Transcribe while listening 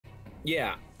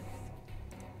Yeah.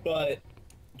 But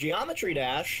Geometry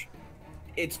Dash,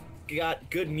 it's got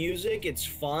good music, it's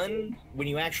fun. When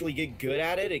you actually get good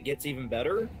at it, it gets even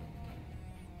better.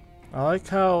 I like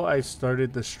how I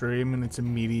started the stream and it's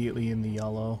immediately in the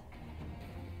yellow.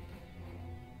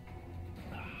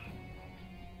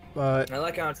 But I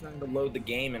like how I'm trying to load the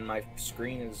game and my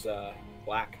screen is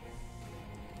black.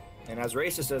 And as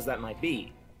racist as that might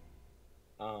be,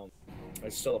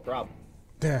 it's still a problem.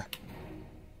 yeah.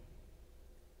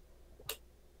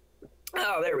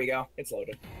 Oh, there we go. It's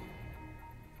loaded.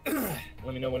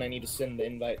 Let me know when I need to send the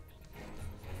invite.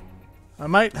 I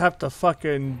might have to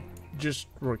fucking just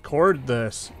record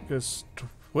this because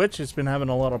Twitch has been having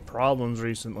a lot of problems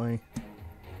recently.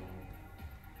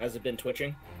 Has it been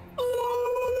twitching?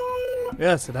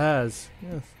 Yes, it has.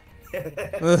 Yes.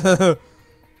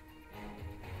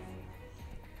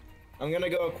 I'm gonna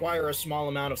go acquire a small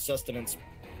amount of sustenance.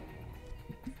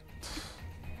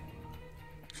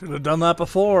 Should have done that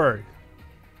before.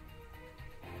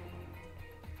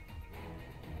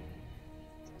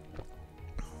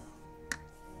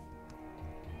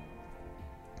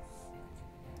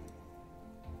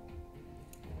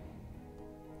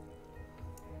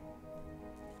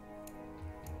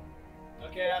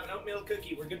 Okay, I have an oatmeal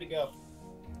cookie. We're good to go.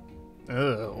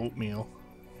 Oatmeal.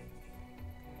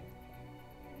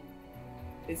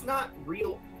 It's not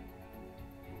real.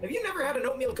 Have you never had an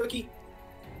oatmeal cookie?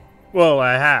 Well,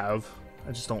 I have.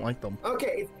 I just don't like them.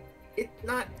 Okay, it's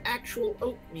not actual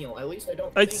oatmeal. At least I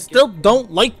don't I think still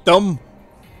don't like them.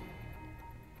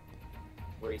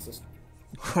 Racist.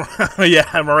 Yeah,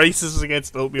 I'm racist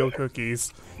against oatmeal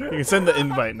cookies. You can send the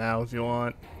invite now if you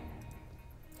want.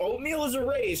 Oatmeal is a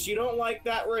race. You don't like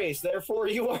that race. Therefore,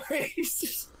 you are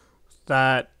racist.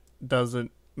 That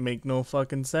doesn't make no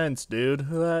fucking sense, dude.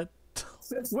 That...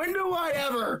 Since when do I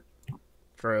ever?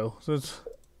 True. So it's...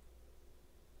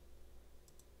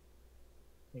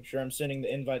 Make sure I'm sending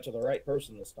the invite to the right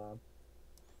person this time.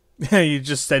 Yeah, you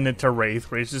just send it to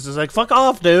Wraith. Wraith is just like, fuck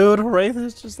off, dude. Wraith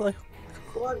is just like...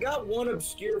 Well, I've got one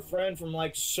obscure friend from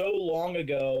like so long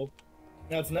ago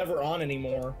that's never on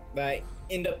anymore that I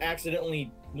end up accidentally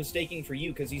mistaking for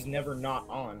you because he's never not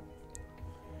on.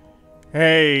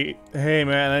 Hey,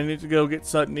 man, I need to go get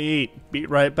something to eat. Be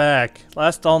right back.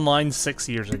 Last online 6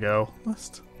 years ago.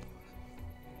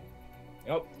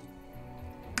 Yep.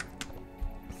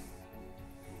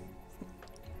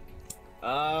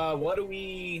 What do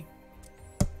we...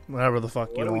 Whatever the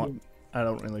fuck What you do we want. I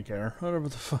don't really care. Whatever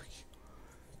the fuck.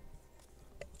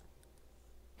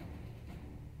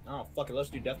 Oh, fuck it, let's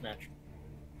do deathmatch.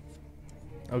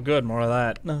 Oh, good, more of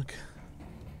that. Okay.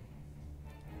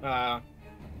 How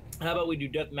about we do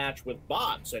deathmatch with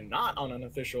bots and not on an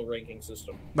official ranking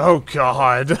system? Oh,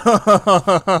 God.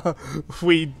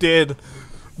 We did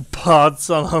bots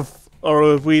on a...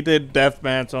 Or if we did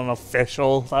deathmatch on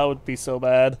official, that would be so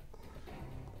bad.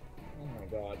 Oh my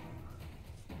god.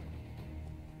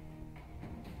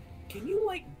 Can you,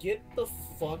 like, get the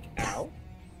fuck out?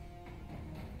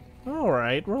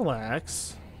 Alright,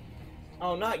 relax.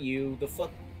 Oh, not you. The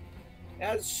fuck...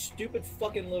 That stupid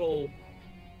fucking little...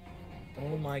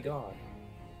 Oh my god.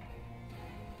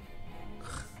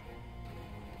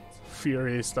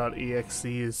 Furious.exe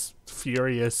is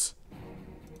furious.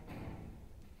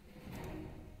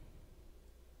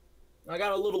 I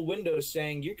got a little window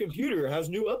saying, your computer has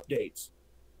new updates.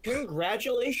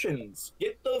 Congratulations.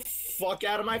 Get the fuck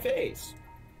out of my face.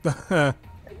 It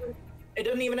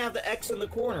doesn't even have the X in the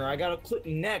corner. I gotta click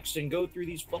next and go through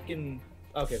these fucking...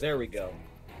 Okay, there we go.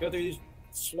 Go through these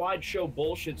slideshow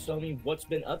bullshit telling me what's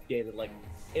been updated. Like,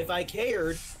 if I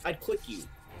cared, I'd click you.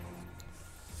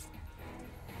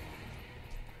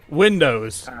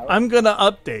 Windows. I'm gonna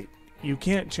update. You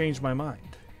can't change my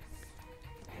mind.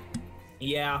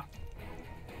 Yeah.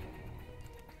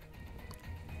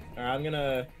 Alright, I'm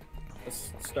gonna...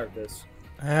 Let's start this.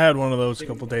 I had one of those a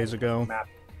couple days ago. Map.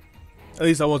 At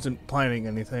least I wasn't planning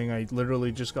anything. I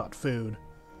literally just got food.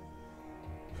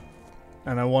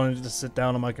 And I wanted to sit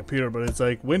down on my computer, but it's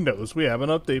like, Windows, we have an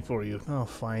update for you. Oh,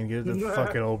 fine, get it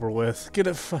fucking over with. Get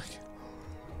it fucking...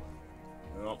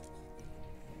 Well,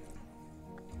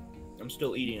 I'm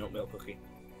still eating oatmeal cookie.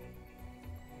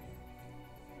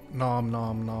 Nom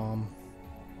nom nom.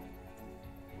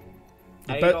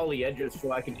 I ate all the edges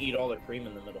so I can eat all the cream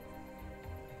in the middle.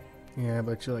 Yeah,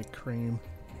 but you like cream.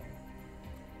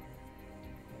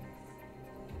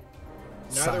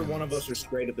 Neither one of us are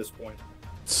straight at this point.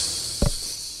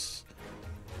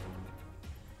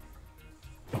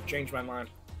 Change my mind.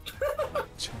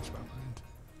 Change my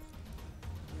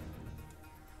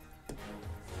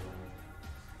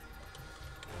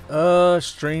mind.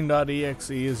 Strain.exe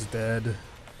is dead.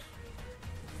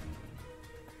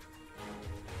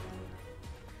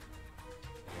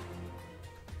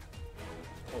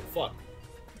 fuck.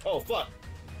 Oh, fuck.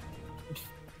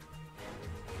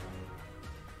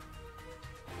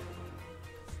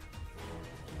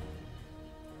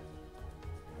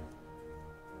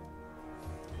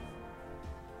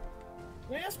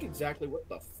 Can I ask exactly what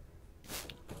the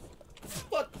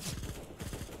fuck?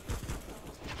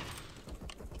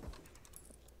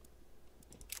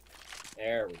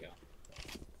 There we go.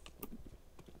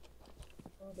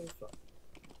 Motherfucker.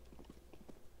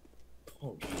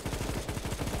 Oh, Jesus.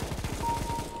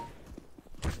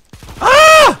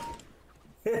 Ah!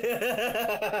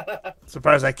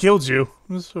 Surprised I killed you.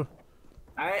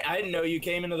 I didn't know you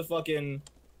came into the fucking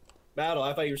battle.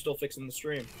 I thought you were still fixing the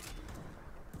stream.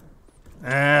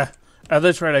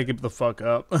 That's right, I give the fuck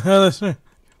up.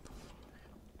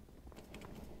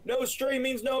 No stream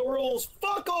means no rules.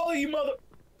 Fuck all you mother...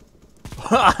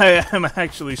 I am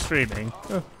actually streaming.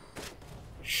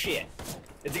 Shit.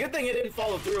 It's a good thing I didn't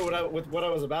follow through with what I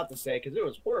was about to say, because it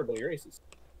was horribly racist.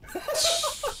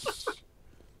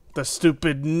 The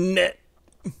stupid net.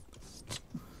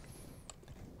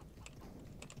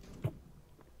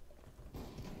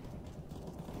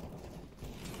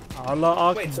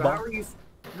 Allah Wait, so Akbar.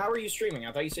 how are you streaming?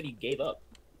 I thought you said you gave up.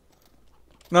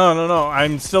 No.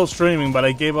 I'm still streaming, but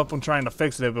I gave up on trying to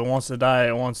fix it. If it wants to die,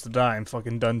 it wants to die. I'm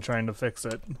fucking done trying to fix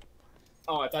it.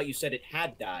 Oh, I thought you said it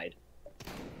had died.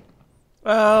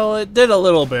 Well, it did a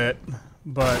little bit,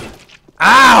 but...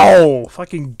 Ow!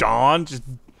 Fucking Dawn just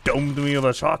domed me with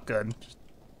a shotgun.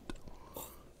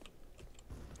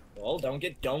 Well, don't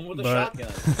get domed with a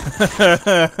shotgun.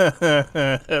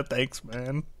 Thanks,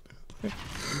 man.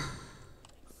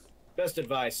 Best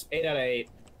advice, 8 out of 8.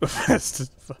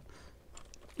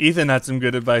 Ethan had some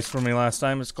good advice for me last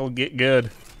time. It's called Get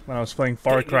Good. When I was playing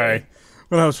Far Cry.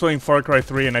 When I was playing Far Cry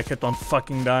 3 and I kept on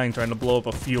fucking dying trying to blow up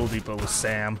a fuel depot with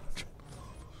Sam.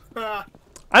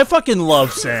 I fucking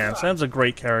love Sam. Sam's a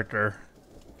great character.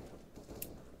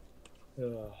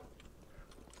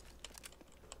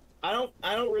 I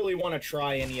don't really want to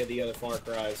try any of the other Far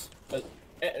Cries. But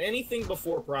anything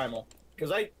before Primal.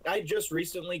 Because I just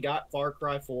recently got Far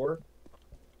Cry 4.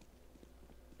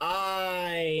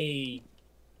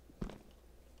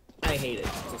 I hate it,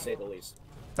 to say the least.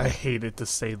 I hate it, to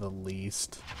say the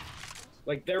least.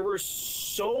 Like, there were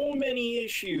so many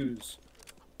issues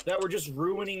that were just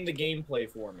ruining the gameplay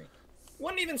for me. It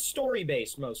wasn't even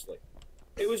story-based, mostly.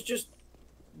 It was just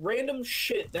random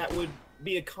shit that would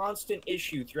be a constant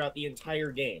issue throughout the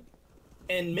entire game.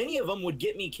 And many of them would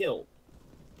get me killed.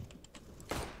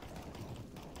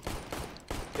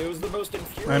 It was the most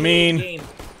infuriating game.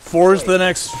 4's the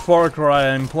next Far Cry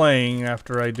I'm playing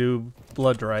after I do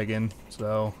Blood Dragon,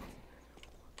 so...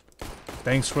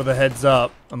 Thanks for the heads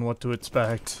up on what to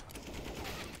expect.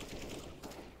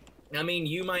 I mean,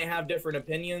 you might have different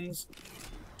opinions.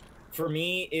 For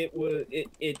me,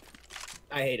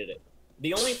 I hated it.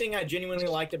 The only thing I genuinely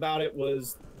liked about it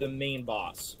was the main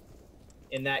boss.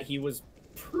 In that he was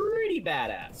pretty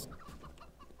badass.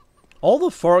 All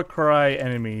the Far Cry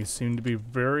enemies seem to be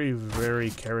very, very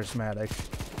charismatic.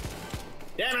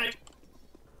 Damn it!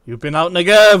 You've been out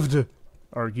negeved!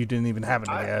 Or you didn't even have a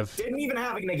negev. I didn't even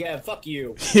have a negev, fuck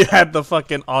you. You had the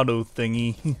fucking auto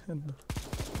thingy.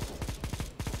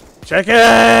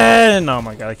 Chicken! Oh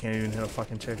my god, I can't even hit a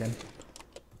fucking chicken.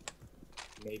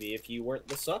 Maybe if you weren't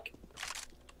the suck?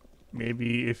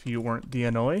 Maybe if you weren't the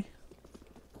annoy?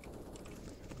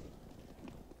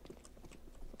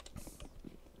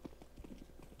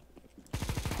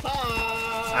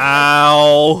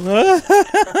 Ow!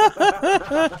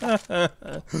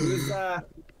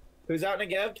 Who's out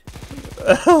negeved?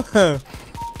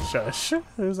 Shush.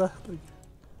 Who's that? And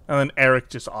then Eric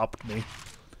just opped me.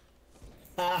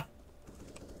 Ha!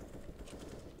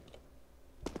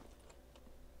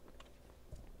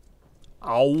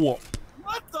 Ow.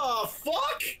 What the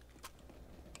fuck?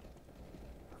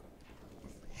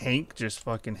 Hank just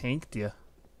fucking hanked you.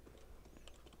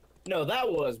 No,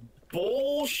 that was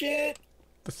bullshit.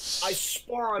 I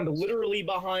spawned literally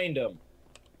behind him.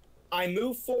 I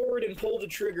move forward and pull the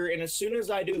trigger, and as soon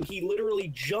as I do, he literally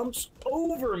jumps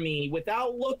over me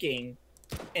without looking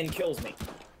and kills me.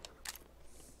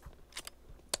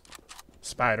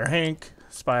 Spider Hank.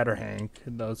 Spider Hank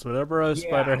does whatever a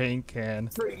Spider Hank can.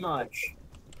 Pretty much.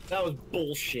 That was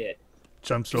bullshit.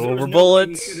 Jumps There over was no way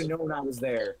bullets. he should have known I was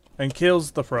there. And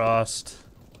kills the Frost.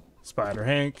 Spider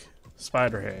Hank.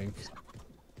 Spider Hank.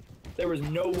 There was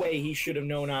no way he should have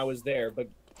known I was there, but...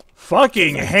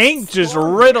 Fucking Hank just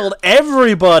riddled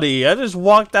everybody! I just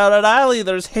walked out an alley,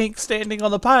 there's Hank standing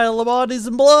on the pile of bodies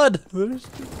and blood! I'm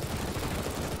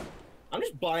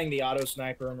just buying the auto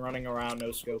sniper and running around no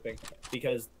scoping,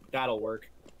 because that'll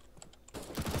work.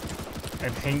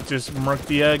 And Hank just murked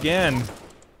you again.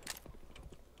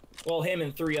 Well, him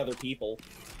and 3 other people.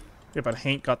 Yeah, but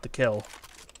Hank got the kill.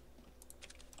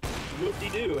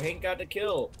 Whoop-de-doo, Hank got the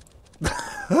kill.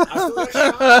 I threw a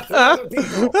shot at 3 other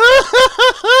people.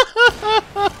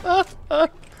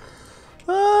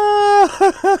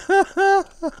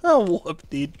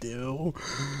 Whoop-de-doo.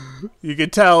 You can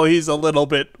tell he's a little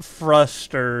bit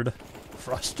frustrated.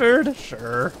 Frustrated?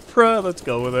 Sure. Let's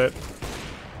go with it.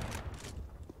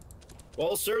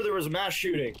 Well, sir, there was a mass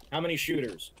shooting. How many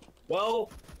shooters?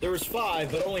 Well, there was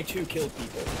 5, but only 2 killed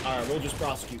people. Alright, we'll just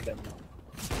prosecute them.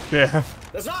 Yeah.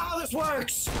 That's not how this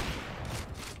works!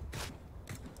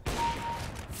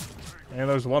 And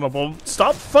there's one of them.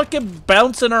 Stop fucking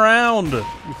bouncing around!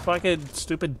 You fucking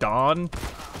stupid Don.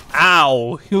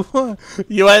 Ow!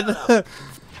 You had...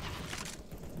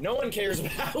 No one cares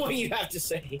about what you have to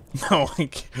say. No,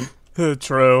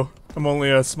 true. I'm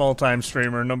only a small-time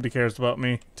streamer. Nobody cares about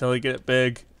me till I get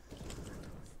big.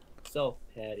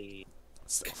 Self-petty.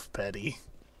 Self-petty.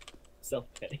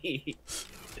 Self-petty.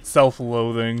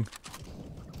 Self-loathing.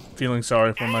 Feeling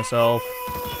sorry for myself.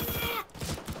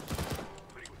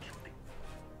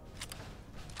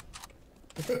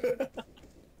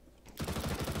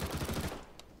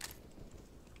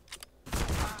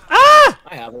 Ah!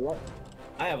 I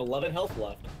have 11 health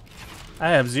left. I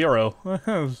have 0.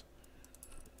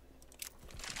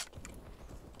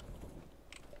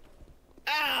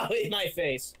 Ow! In my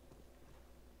face.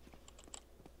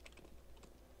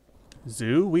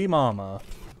 Zoo wee mama.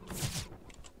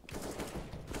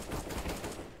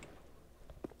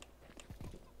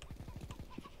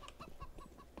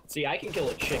 See, I can kill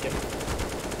a chicken.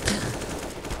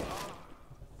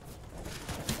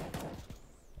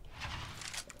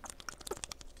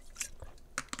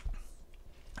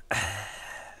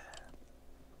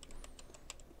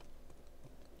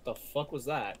 The fuck was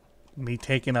that? Me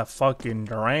taking a fucking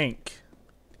drink.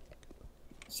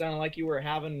 Sounded like you were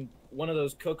having one of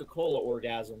those Coca-Cola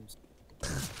orgasms.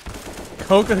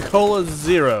 Coca-Cola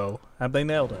 0. Have they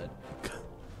nailed it?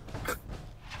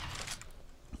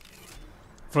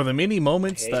 For the mini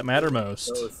moments that matter most.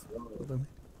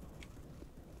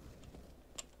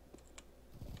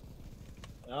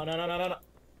 No, no, no, no, no, no.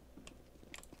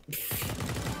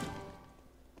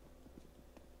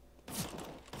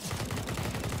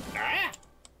 Ah!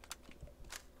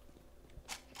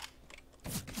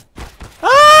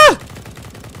 Ah!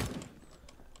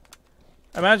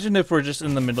 Imagine if we're just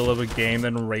in the middle of a game,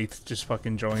 then Wraith just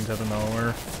fucking joins out of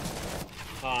nowhere.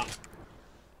 Ah.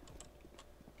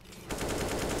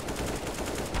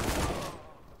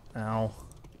 Ow.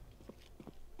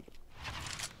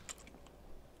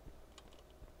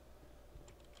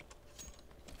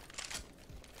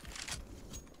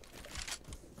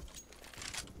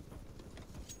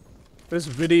 This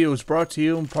video is brought to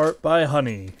you in part by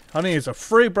Honey. Honey is a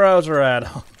free browser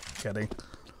add-on. Kidding.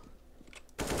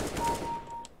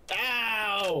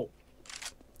 Ow!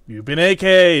 You've been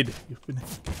AK'd.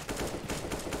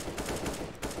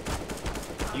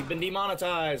 You've been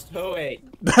demonetized. Oh wait.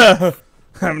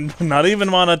 I'm not even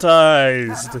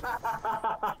monetized.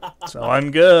 So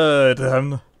I'm good.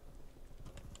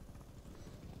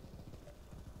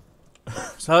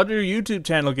 So how did your YouTube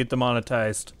channel get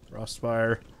demonetized,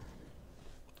 Frostfire?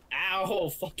 Ow,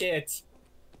 fuck it.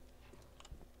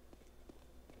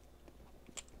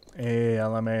 Hey,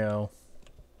 LMAO.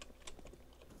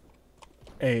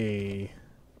 Hey,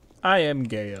 I am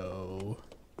gayo.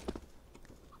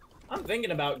 I'm thinking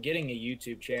about getting a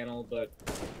YouTube channel, but...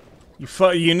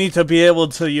 You need to be able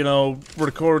to, you know,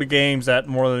 record games at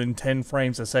more than 10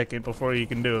 frames a second before you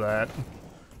can do that.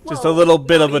 Just a little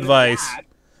bit of advice.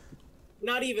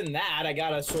 Not even that. I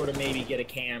gotta sort of maybe get a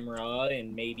camera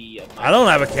and maybe... I don't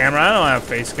have a camera. I don't have a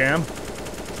face cam.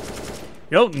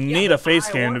 You don't need a face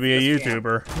cam to be a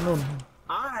YouTuber.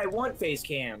 I want face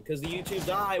cam, because the YouTubes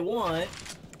I want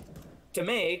to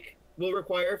make will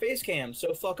require a face cam,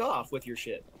 so fuck off with your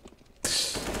shit.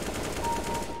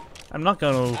 I'm not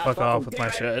gonna fuck off with my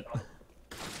shit.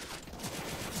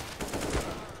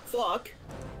 Fuck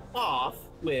off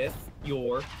with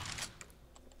your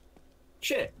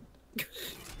shit.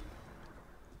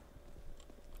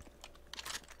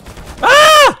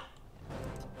 Ah!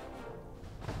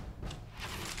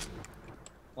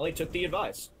 Well, he took the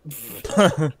advice.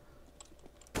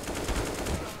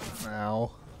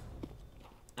 Ow.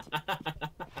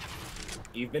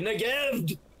 You've been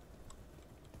negaved!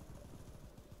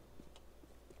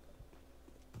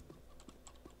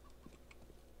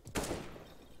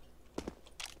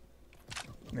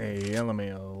 Hey,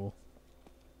 LMAO.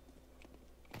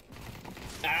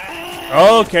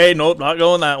 Ah! Okay, nope, not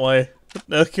going that way.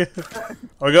 Okay.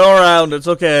 I'll go around, it's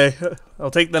okay.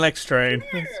 I'll take the next train.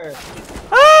 Here.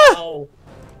 Ah! Oh.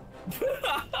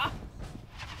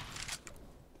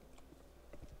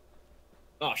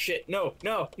 Oh shit! No!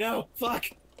 No! No! Fuck!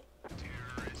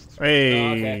 Hey.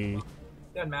 Oh, okay.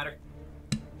 Doesn't matter.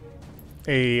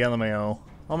 Hey, LMAO.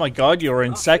 Oh my god, you're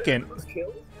in second. Fuck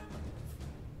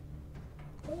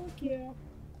yeah.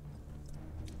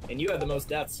 And you had the most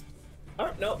deaths.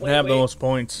 Oh, no, I have the most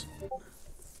points.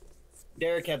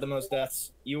 Derek had the most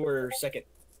deaths. You were second.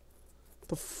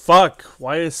 The fuck?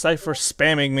 Why is Cypher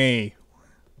spamming me?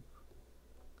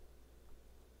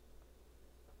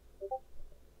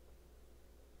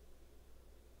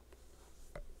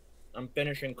 I'm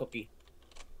finishing cookie.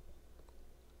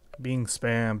 Being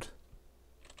spammed.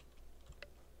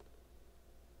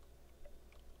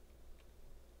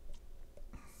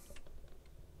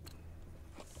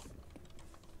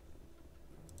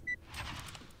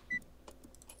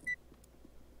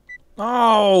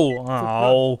 Oh!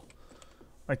 Oh.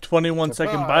 My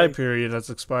 21-second buy period has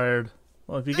expired.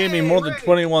 Well, if you gave me more than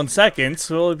 21 seconds,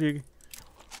 well, if you...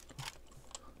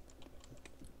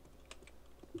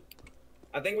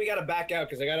 I think we gotta back out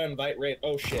because I gotta invite Wraith.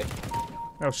 Oh shit.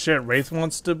 Oh shit, Wraith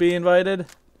wants to be invited?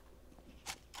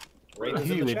 Wraith is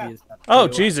in the chat. Oh,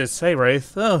 Jesus. Hey,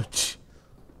 Wraith. Oh,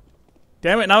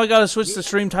 damn it, now we gotta switch the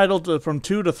stream title from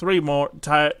 2 to 3 more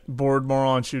board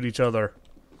morons shoot each other.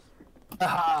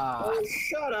 Oh,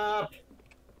 shut up.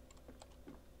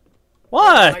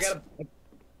 What?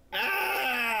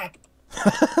 Ah!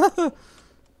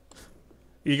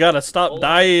 You gotta stop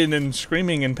dying and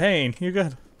screaming in pain. You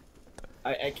got.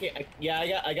 I can't. I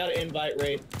gotta invite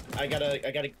Wraith. I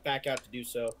gotta back out to do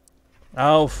so.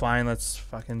 Oh, fine. Let's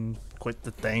fucking quit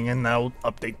the thing and now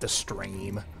update the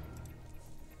stream.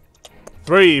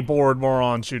 3 board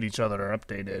morons shoot each other.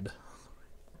 Updated.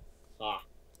 Ah.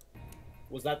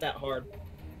 Was that hard?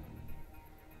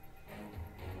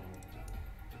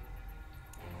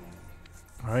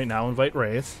 Alright, now invite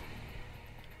Wraith.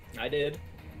 I did.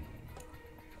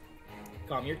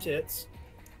 Calm your tits.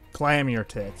 Clam your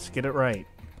tits. Get it right.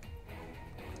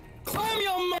 Clam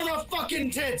your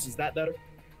motherfucking tits! Is that better?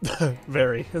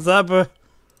 Very. Is that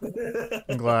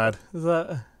I'm glad. Is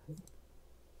that...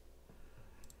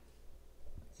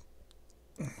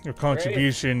 Your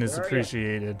contribution is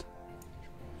appreciated.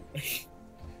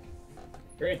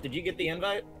 Great, did you get the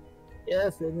invite?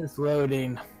 Yes, it is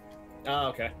loading. Oh,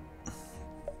 okay.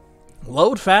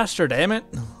 Load faster, damn it.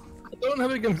 I don't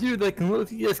have a computer that can load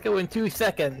just go in 2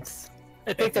 seconds.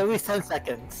 It takes at least 10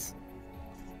 seconds.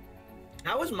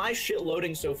 How is my shit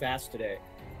loading so fast today?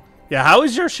 Yeah, how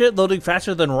is your shit loading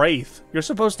faster than Wraith? You're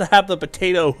supposed to have the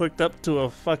potato hooked up to a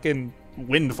fucking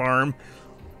wind farm.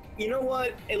 You know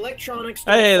what? Electronics.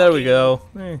 Hey, there we go.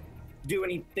 Hey. Do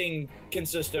anything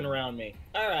consistent around me.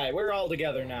 Alright, we're all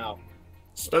together now.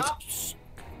 Stop.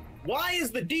 Why is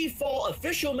the default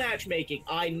official matchmaking?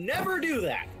 I never do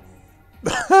that.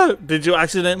 Did you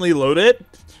accidentally load it?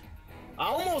 I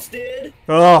almost did.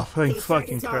 Oh,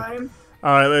 fucking crap.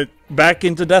 Alright, back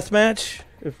into deathmatch?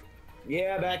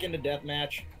 Yeah, back into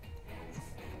deathmatch.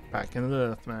 Back into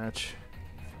the deathmatch.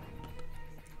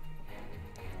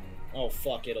 Oh,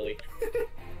 fuck Italy.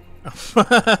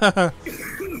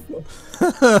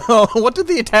 What did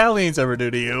the Italians ever do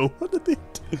to you? What did they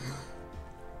do?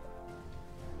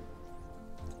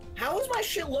 How is my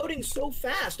shit loading so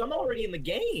fast? I'm already in the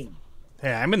game.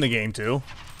 Hey, I'm in the game too.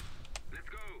 Let's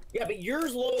go. Yeah, but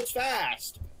yours loads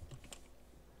fast.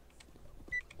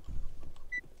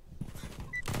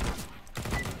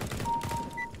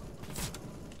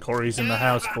 Corey's in the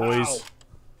house, boys.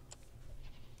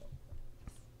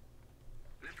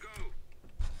 Let's go.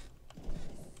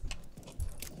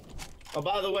 Oh,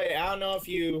 by the way, I don't know if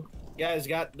you guys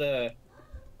got the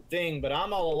thing, but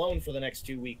I'm all alone for the next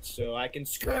 2 weeks, so I can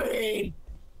scream.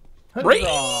 Right.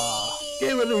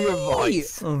 Give it your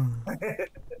voice. I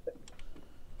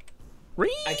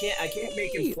can't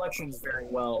make inflections very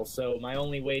well, so my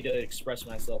only way to express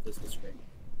myself is to scream.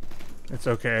 It's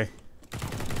okay.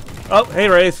 Oh, hey,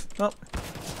 Wraith. Oh.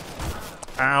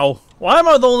 Ow. Why am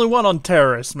I the only one on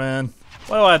terrorist, man?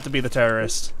 Why do I have to be the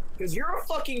terrorist? Because you're a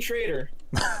fucking traitor.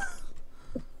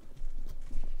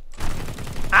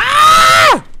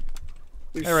 Ah!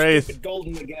 You Hey, Wraith. stupid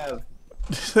golden McGav.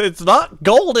 It's not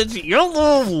gold, it's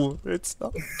yellow! It's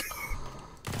not...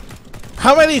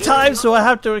 How many times do I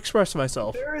have to express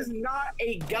myself? There is not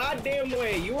a goddamn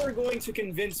way you are going to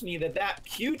convince me that that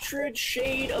putrid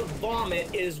shade of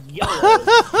vomit is yellow.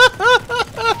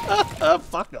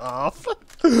 Fuck off. I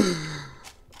had to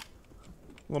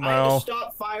Lamau.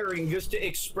 stop firing just to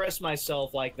express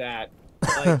myself like that.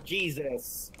 Like,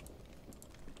 Jesus.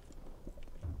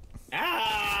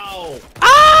 Ow!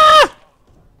 Ah!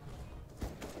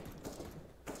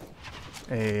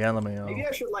 Hey, LMAO. Maybe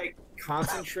I should like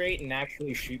concentrate and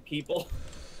actually shoot people.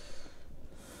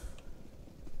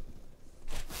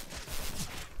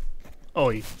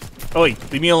 Oi. Oi,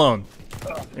 leave me alone.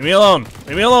 Leave me alone.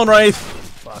 Leave me alone, Wraith.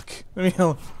 Fuck. Leave me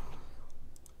alone.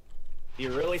 Do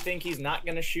you really think he's not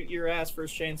gonna shoot your ass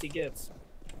first chance he gets?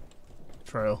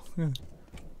 True.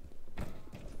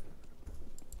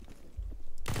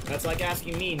 That's like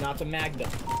asking me not to mag them.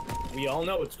 We all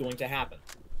know it's going to happen.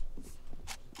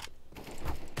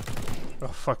 Oh,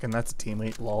 fucking, that's a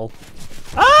teammate, lol.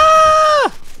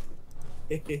 Ah!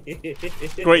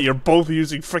 Great, you're both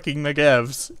using freaking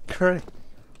Negevs. Great.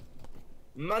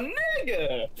 My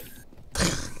nigga!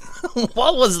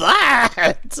 What was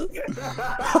that?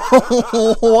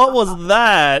 What was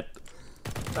that?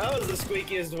 That was the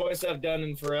squeakiest voice I've done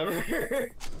in forever.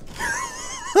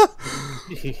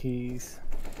 Jeez.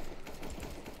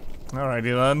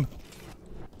 Alrighty then.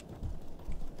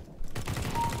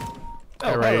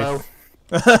 Oh, Right.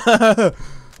 hello.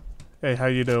 Hey, how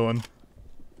you doing?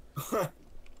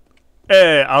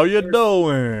 Hey, how you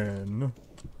doing?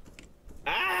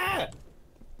 Ah!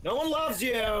 No one loves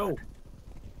you!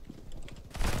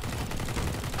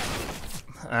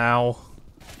 Ow.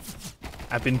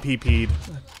 I've been PP'd.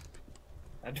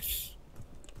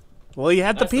 Well, he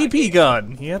had the That's not PP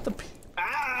gun. He had the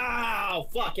Ow!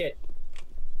 Fuck it!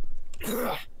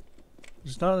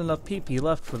 There's not enough PP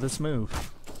left for this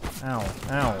move. Ow.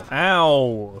 Ow.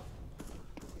 Ow!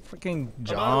 Freaking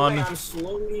John. By the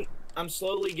way, I'm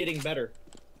slowly getting better.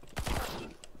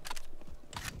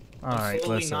 Alright,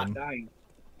 Slowly listen. not dying.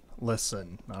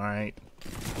 Listen, alright.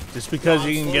 Just because No,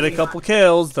 you I'm can get a slowly couple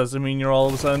kills doesn't mean you're all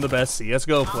of a sudden the best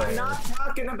CSGO I'm player. not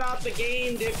talking about the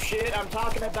game, dipshit. I'm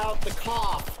talking about the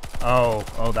cough. Oh,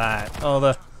 that.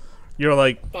 Oh, you're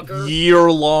like Fucker.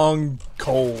 year-long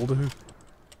cold.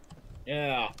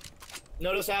 Yeah.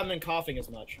 Notice I haven't been coughing as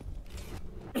much.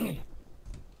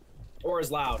 Or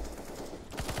as loud.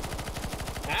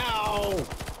 Ow!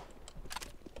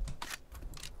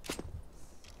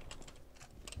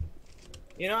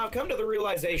 You know, I've come to the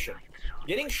realization,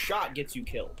 getting shot gets you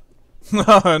killed.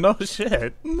 No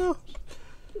shit. No.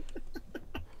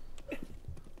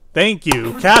 Thank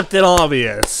you, Captain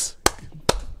Obvious.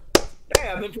 Hey,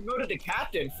 I've been promoted to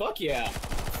captain. Fuck yeah.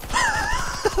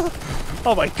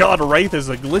 Oh my god, Wraith is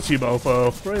a glitchy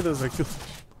mofo. Wraith is a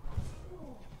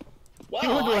Well,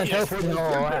 People I doing guess- teleporting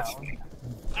all around.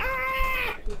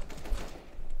 Ah!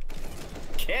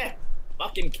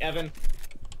 Fucking Kevin.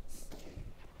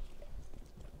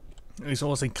 At least it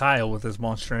wasn't Kyle with his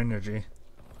monster energy.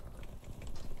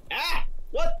 Ah!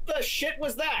 What the shit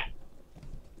was that?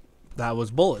 That was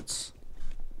bullets.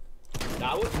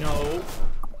 That was no.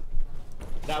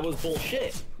 That was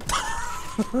bullshit.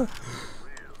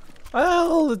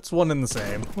 Well, it's one and the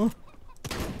same.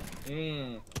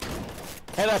 Hmm.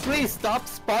 Can I please stop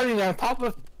spawning on top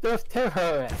of those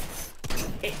terrorists?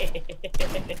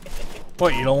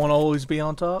 What, you don't want to always be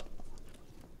on top?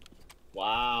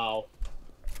 Wow.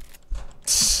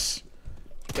 It's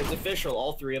official.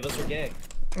 All three of us are gay.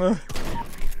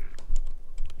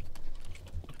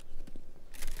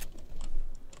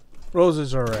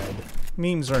 Roses are red.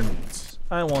 Memes are neat.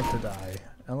 I want to die.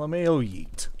 LMAO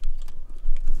yeet.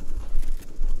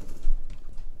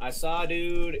 I saw a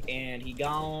dude and he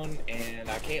gone and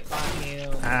I can't find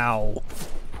him. Ow.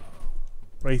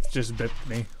 Wraith just bit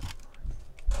me.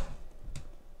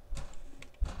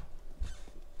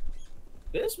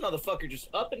 This motherfucker just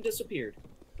up and disappeared.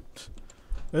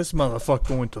 This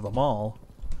motherfucker went to the mall.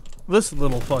 This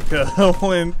little fucker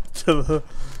went to the...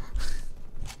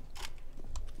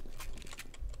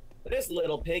 This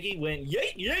little piggy went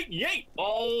yeet, yeet, yeet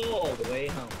all the way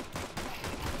home.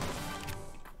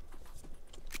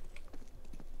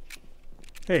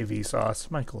 Hey Vsauce,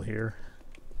 Michael here.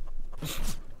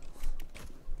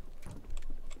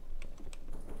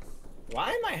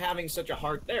 Why am I having such a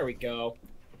hard... There we go.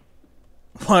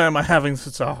 Why am I having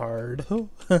such a hard?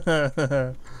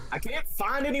 I can't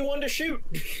find anyone to shoot.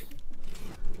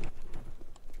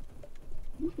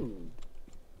 Ooh.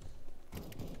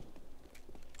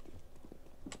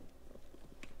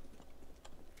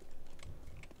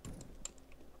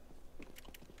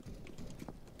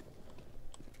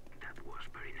 That was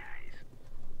very nice.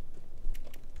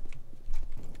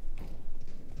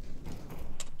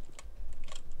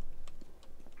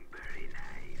 Very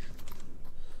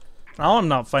nice. Now I'm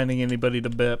not finding anybody to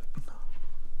bip.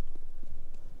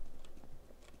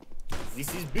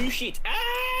 This is bullshit.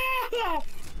 Ah!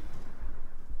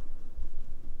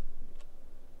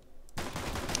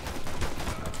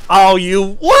 Oh,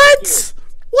 you... What?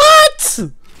 What?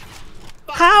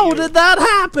 How did that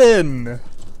happen?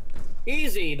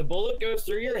 Easy. The bullet goes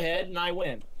through your head and I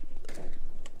win.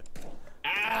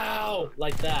 Ow!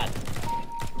 Like that.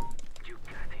 You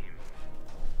got him.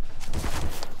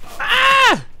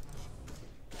 Ah!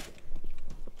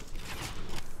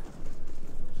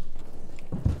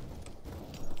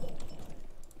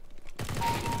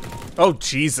 Oh,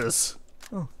 Jesus.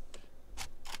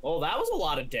 Well, that was a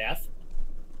lot of death.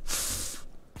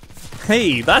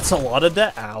 Hey, that's a lot of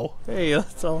death. Ow. Hey,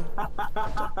 that's all.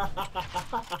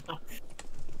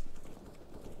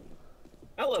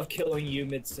 I love killing you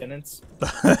mid-sentence.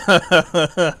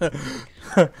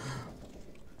 I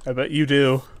bet you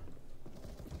do.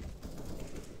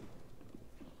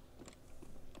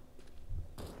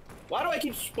 Why do I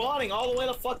keep spawning all the way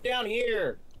the fuck down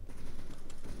here?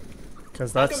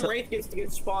 Because How that's... come Wraith gets to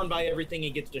get spawned by everything he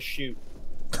gets to shoot?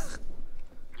 You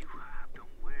have done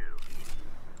well.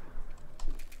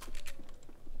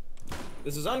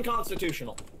 This is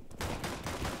unconstitutional.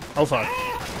 Oh, fuck.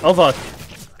 Oh, fuck.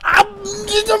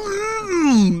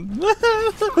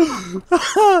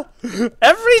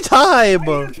 Every time!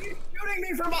 Why do you keep shooting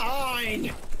me from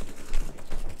behind?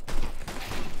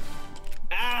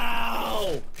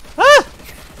 Ow! Ah!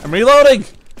 I'm reloading!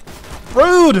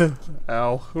 Rude!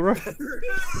 Ow. I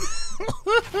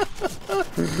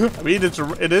mean,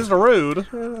 it is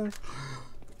rude.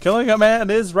 Killing a man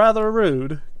is rather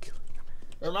rude.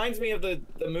 Reminds me of the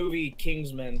movie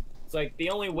Kingsman. It's like the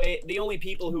only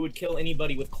people who would kill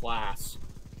anybody with class.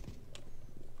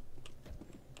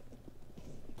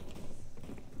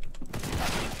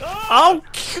 Oh!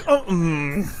 Get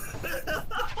the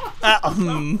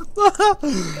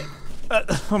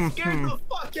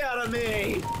fuck out of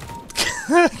me!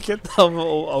 Get the...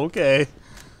 Oh, okay.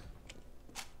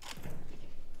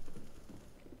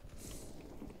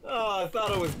 Oh, I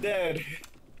thought I was dead.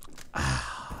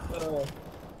 Oh.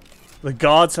 The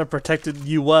gods have protected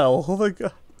you well. Oh my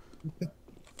god.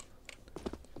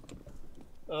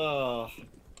 Oh.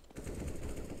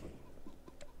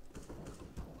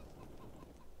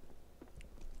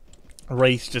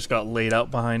 Wraith just got laid out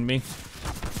behind me.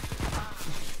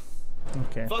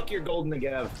 Okay. Fuck your golden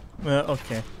Negev.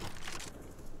 Okay.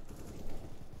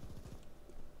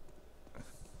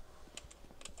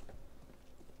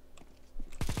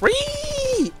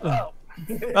 Whee! Oh.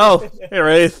 Oh, hey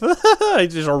Wraith. I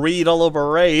just read all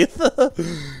over Wraith.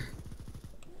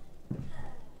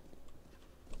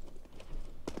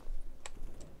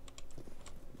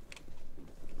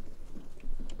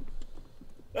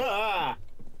 Ah!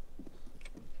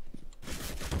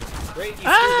 Wraith, you scared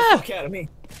Ah! the fuck out of me.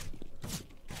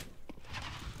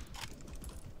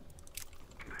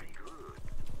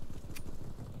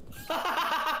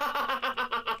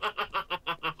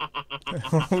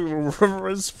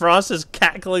 Frost is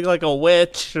cackling like a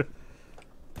witch.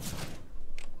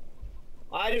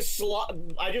 I just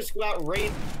got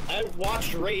Wraith. I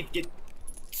watched Wraith get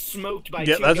smoked by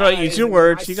Yeah, two that's guys, right. Use your and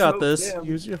words. I You got smoked this. them.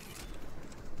 Use your.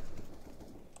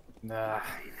 Nah.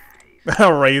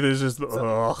 Wraith is just.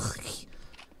 Ugh.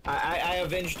 I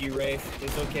avenged you, Wraith.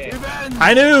 It's okay.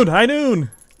 High noon. High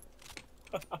noon.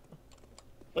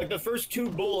 Like the first two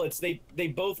bullets, they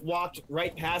both walked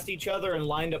right past each other and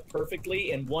lined up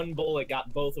perfectly, and one bullet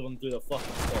got both of them through the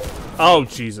fucking skull. Oh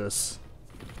Jesus.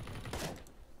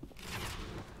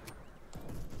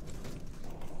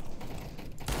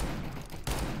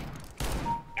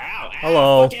 Ow!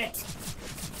 Hello. Fuck it.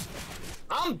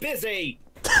 I'm busy.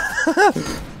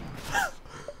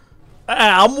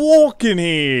 I'm walking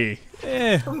here.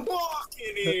 I'm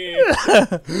walking here.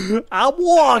 I'm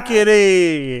walking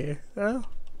here.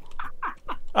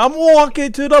 I'm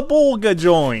walking to the burger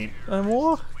joint.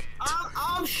 I'm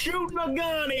shooting a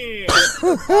gun here.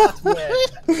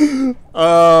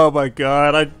 Oh my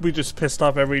god, we just pissed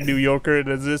off every New Yorker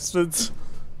in existence.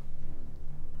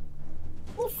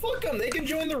 Well, fuck them. They can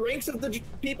join the ranks of the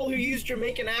people who use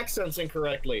Jamaican accents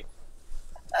incorrectly.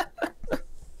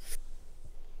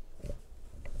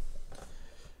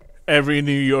 Every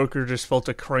New Yorker just felt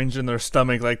a cringe in their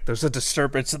stomach, like there's a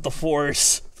disturbance in the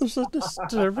force. There's a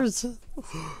disturbance. And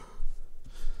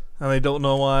they don't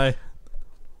know why.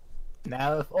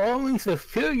 Now, if only the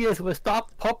Furious would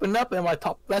stop popping up in my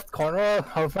top left corner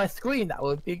of my screen, that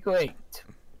would be great.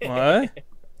 What?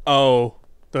 Oh,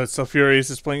 the Sulfurious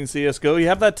is playing CSGO? You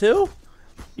have that too?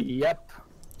 Yep.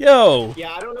 Yo!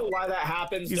 Yeah, I don't know why that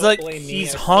happens. He's Don't like, blame me. he's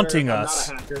I swear, haunting I'm us.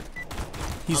 Not a hacker.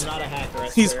 He's, I'm not a hacker. I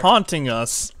he's swear. haunting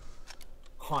us.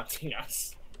 Haunting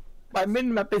us. My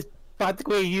minimap is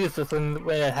practically useless when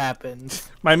it happens.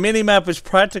 My minimap is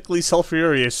practically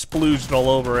Sulfurious splooged all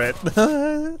over it.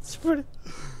 It's pretty...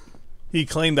 He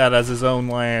claimed that as his own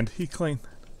land. He claimed...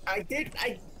 I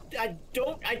I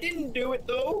didn't do it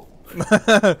though.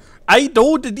 I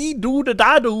do the dee do the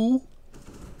da do.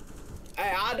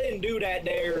 I didn't do that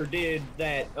there, did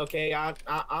that, okay?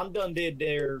 I'm done did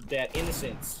there, that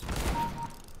innocence.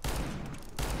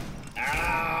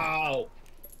 Ow!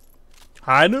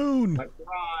 High noon. My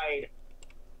pride.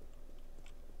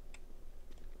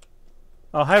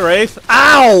 Oh, hi, Wraith.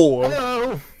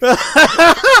 Ow!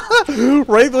 Hello.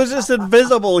 Wraith was just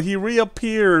invisible. He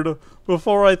reappeared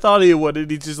before I thought he would,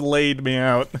 and he just laid me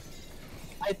out.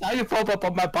 I thought you popped up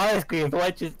on my body screen, so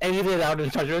I just aimed it out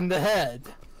and shot you in the head.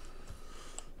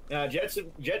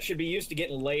 Jet should be used to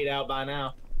getting laid out by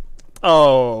now.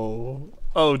 Oh.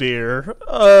 Oh, dear.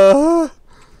 That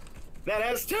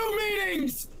has 2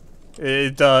 meanings!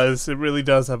 It does. It really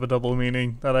does have a double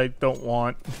meaning that I don't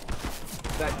want.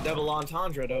 That double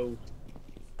entendre, though.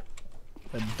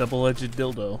 A double-edged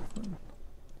dildo.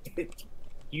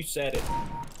 You said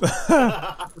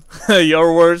it.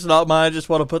 Your words, not mine. Just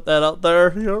want to put that out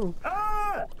there.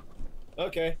 Ah!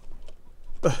 Okay.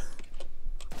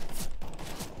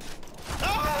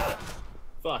 Ah!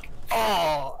 Fuck.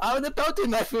 Oh, I was about to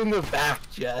knife you in the back,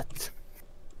 Jet.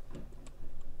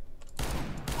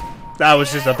 That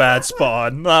was just a bad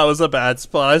spawn. That was a bad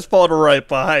spawn. I spawned right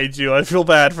behind you. I feel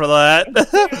bad for that.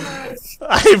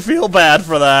 I feel bad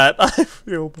for that. I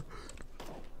feel bad.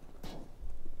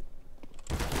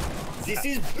 This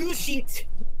is bullshit.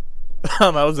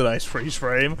 That was a nice freeze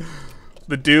frame.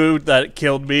 The dude that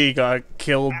killed me got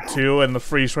killed too, and the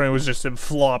freeze frame was just him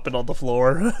flopping on the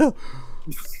floor.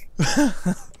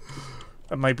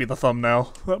 That might be the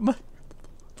thumbnail. That might...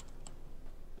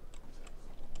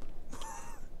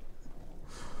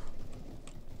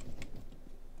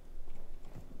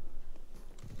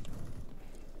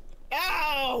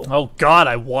 Ow! Oh god,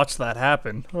 I watched that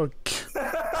happen. Oh,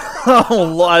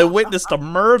 oh, I witnessed a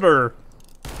murder.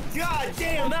 God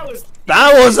damn, that was...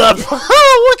 That was a...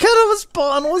 What kind of a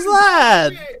spawn was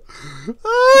that?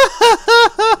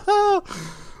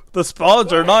 The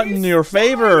spawns are not in your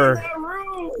favor.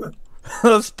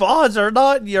 The spawns are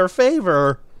not in your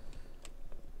favor.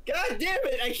 God damn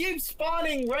it, I keep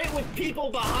spawning right with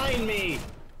people behind me.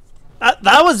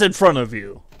 That was in front of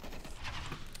you.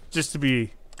 Just to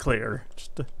be clear.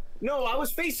 Just to... No, I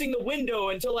was facing the window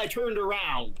until I turned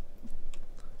around.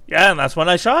 Yeah, and that's when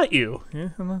I shot you. Yeah,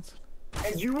 and that's...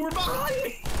 And you were behind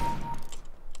me.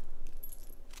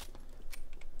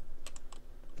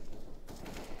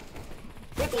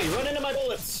 Quickly, run into my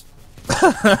bullets.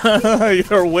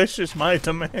 Your wish is my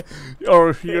demand.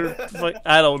 Or your... Like,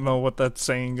 I don't know what that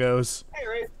saying goes. Hey,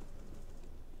 Wraith.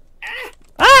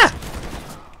 Ah!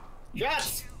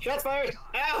 Shots! Shots fired!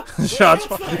 Ow! Shots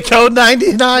fired. Code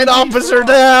 99, officer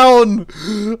down!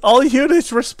 All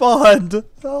units respond!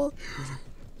 Oh,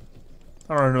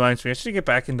 that reminds me, I should get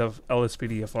back into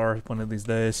LSPDFR one of these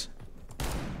days.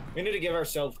 We need to give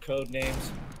ourselves code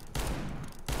names.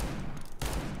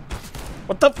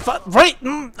 What the fuck? Right!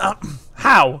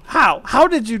 How? How? How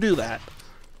did you do that?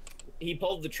 He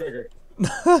pulled the trigger.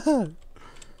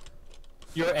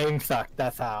 Your aim sucked,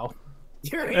 that's how.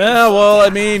 Yeah, well, I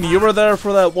mean, you were there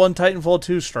for that one Titanfall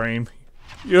 2 stream.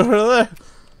 You were there.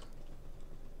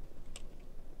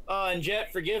 And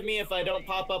Jet, forgive me if I don't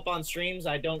pop up on streams.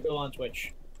 I don't go on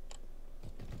Twitch.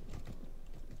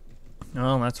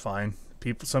 No, that's fine.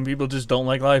 Some people just don't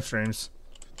like live streams.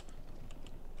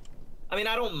 I mean,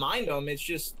 I don't mind them. It's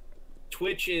just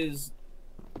Twitch is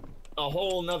a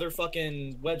whole nother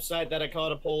fucking website that I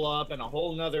gotta pull up, and a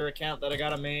whole nother account that I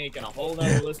gotta make, and a whole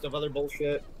nother list of other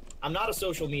bullshit. I'm not a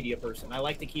social media person. I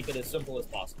like to keep it as simple as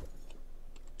possible.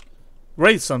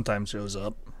 Wraith sometimes shows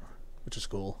up, which is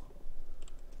cool.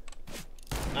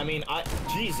 I mean,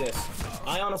 Jesus.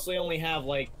 I honestly only have,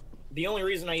 like, the only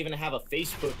reason I even have a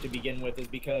Facebook to begin with is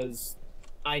because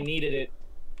I needed it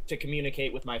to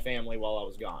communicate with my family while I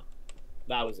was gone.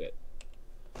 That was it.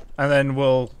 And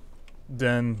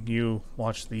then you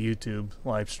watch the YouTube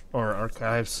live or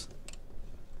archives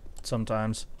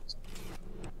sometimes.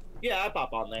 Yeah, I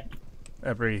pop on there.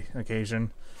 Every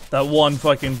occasion. That one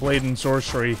fucking Blade and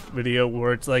Sorcery video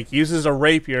where it's like, uses a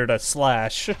rapier to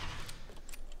slash.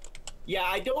 Yeah,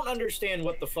 I don't understand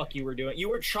what the fuck you were doing. You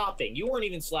were chopping. You weren't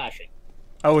even slashing.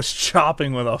 I was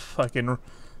chopping with a fucking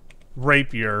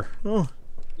rapier. Oh.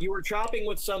 You were chopping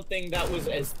with something that was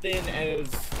as thin as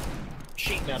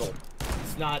sheet metal.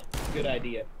 It's not a good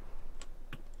idea.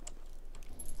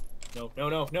 No, no,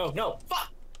 no, no, no!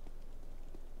 Fuck!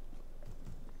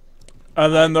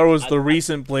 And then there was the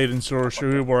recent Blade and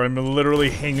Sorcery where I'm literally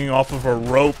hanging off of a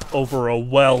rope over a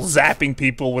well, zapping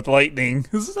people with lightning.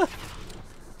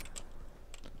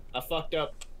 I fucked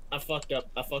up. I fucked up.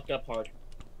 I fucked up hard.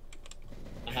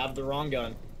 I have the wrong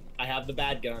gun. I have the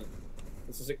bad gun.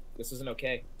 This isn't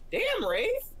okay. Damn,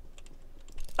 Wraith!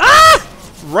 Ah!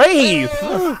 Wraith!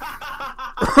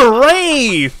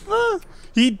 Wraith!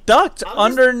 He ducked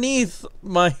underneath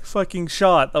my fucking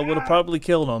shot. That would have probably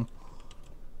killed him.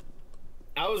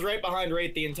 I was right behind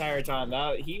Wraith the entire time.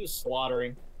 He was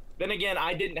slaughtering. Then again,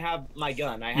 I didn't have my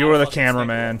gun. You were the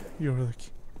cameraman. You were the...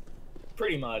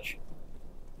 Pretty much.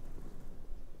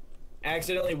 I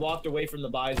accidentally walked away from the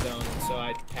buy zone, so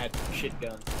I had shit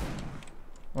gun.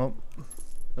 Well,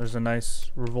 there's a nice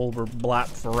revolver blap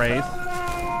for Wraith.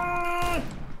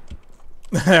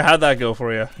 How'd that go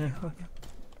for you?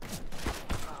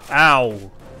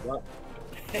 Ow. Well,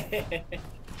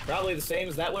 probably the same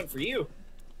as that went for you.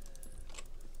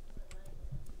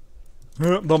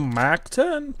 The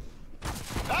MAC-10?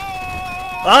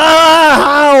 Ah!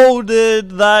 How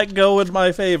did that go in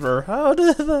my favor? How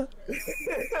did that?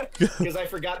 Because I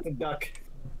forgot to duck.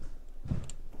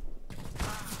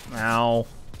 Ow.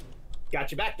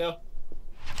 Got you back, though.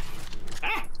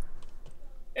 Ah!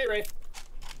 Hey, Wraith.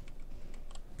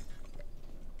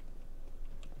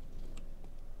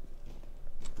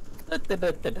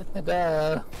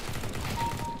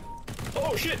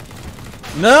 Oh, shit!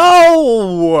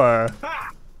 No!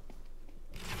 Ha!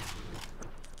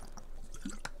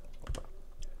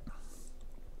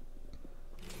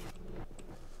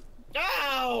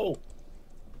 Ow!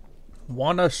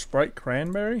 Want a Sprite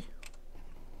cranberry?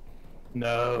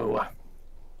 No.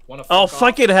 Oh,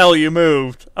 fucking hell, you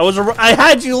moved. I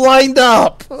had you lined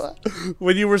up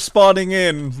when you were spawning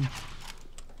in.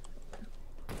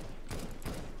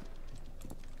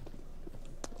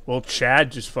 Well,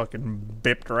 Chad just fucking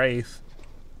bipped Wraith.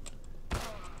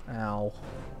 Ow.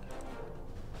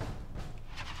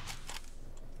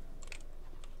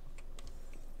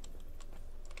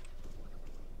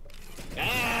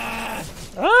 Ah!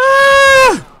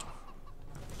 Ah!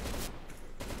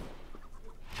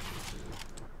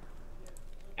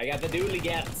 I got the dooley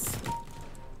gats.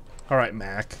 Alright,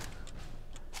 Mac.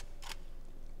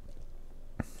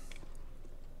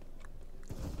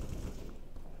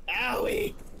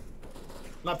 Owie!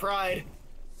 My pride.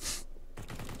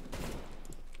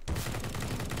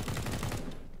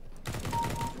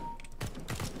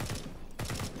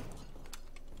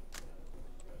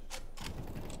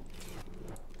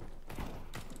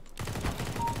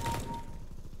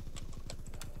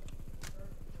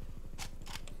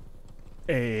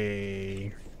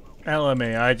 Hey.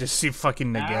 LMA, I just see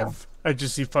fucking Negev. I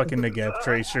just see fucking Negev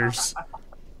tracers.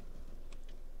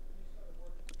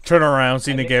 Turn around,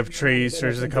 see Negev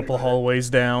tracers a couple hallways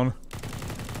down.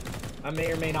 I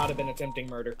may or may not have been attempting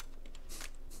murder.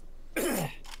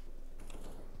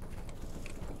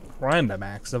 Random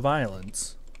acts of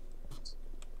violence.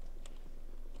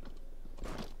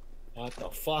 What the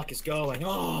fuck is going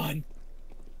on?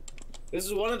 This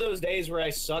is one of those days where I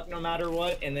suck no matter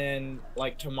what, and then,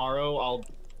 like, tomorrow I'll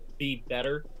be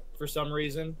better for some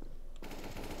reason.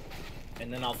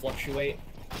 And then I'll fluctuate.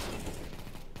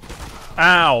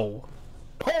 Ow!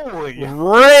 Holy!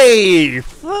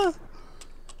 Wraith!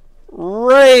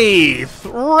 Wraith!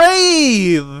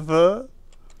 Wraith!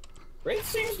 Wraith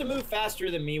seems to move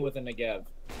faster than me with a Negev.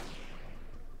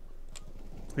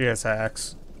 Yes,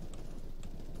 hacks.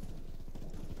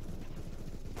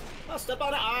 Oh, step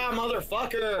on it. Ah,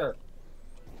 motherfucker!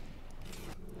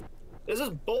 This is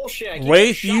bullshit. I keep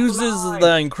Wraith getting shot uses from the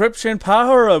behind. encryption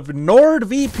power of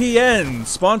NordVPN,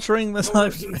 sponsoring this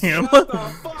live stream. Shut the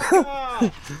fuck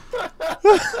up!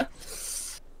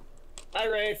 Hi,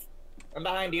 Wraith. I'm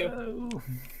behind you.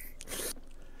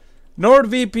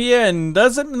 NordVPN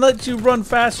doesn't let you run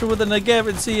faster with a Negev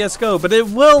in CSGO, but it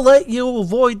will let you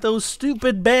avoid those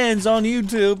stupid bans on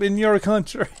YouTube in your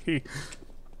country.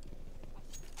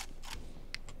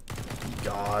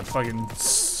 God, fucking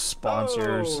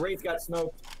sponsors. Oh, Wraith got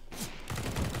smoked.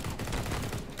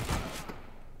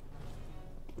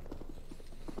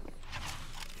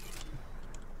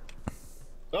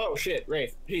 Oh shit,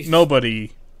 Wraith. Jeez.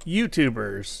 Nobody.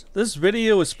 YouTubers. This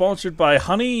video is sponsored by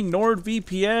Honey,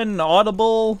 NordVPN,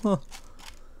 Audible,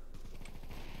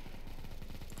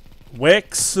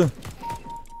 Wix.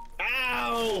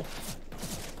 Ow!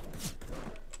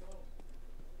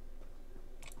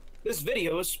 This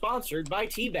video is sponsored by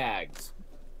Teabags.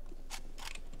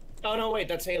 Oh no, wait,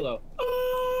 that's Halo.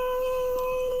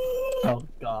 Oh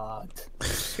god.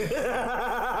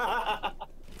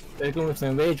 They're going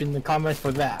to rage in the comments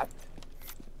for that.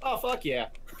 Oh fuck yeah.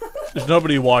 There's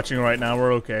nobody watching right now.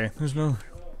 We're okay. Damn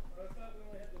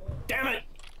it!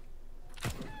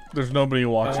 There's nobody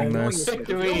watching this.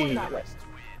 Victory!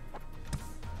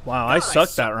 Wow, I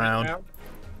sucked that round.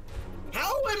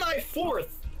 How am I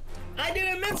fourth? I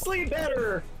did immensely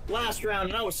better. last round,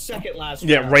 and I was second last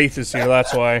Yeah, round. Wraith is here,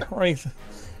 that's why. Wraith.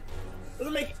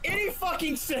 Doesn't make any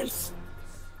fucking sense.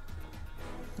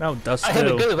 No, Dust I had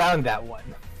a 2. good round that one.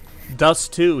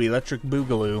 Dust 2, Electric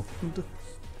Boogaloo.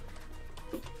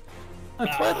 I'm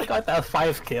glad I got that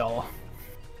 5 kill.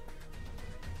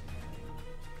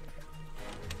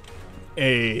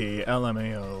 A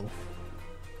LMAO.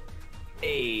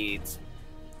 AIDS.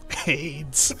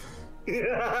 AIDS.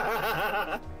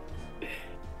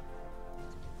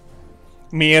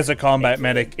 Me as a combat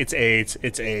medic, it's AIDS.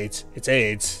 It's AIDS. It's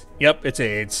AIDS. Yep, it's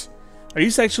AIDS. Are you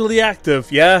sexually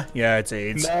active? Yeah, it's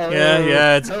AIDS. No,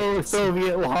 Yeah, it's no AIDS.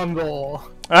 Soviet Mongol.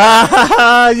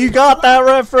 Ah, you got that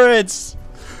reference.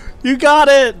 You got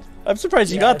it. I'm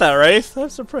surprised you got that, Wraith. I'm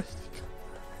surprised.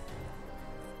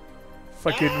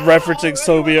 Fucking referencing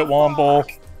Soviet Womble.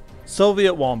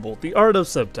 Soviet Womble, the art of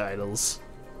subtitles.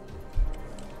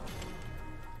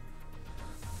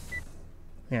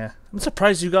 Yeah, I'm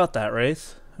surprised you got that,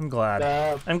 Wraith. I'm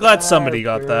glad. I'm glad somebody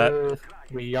got that. Badgers.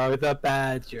 We are the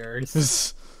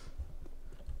Badgers.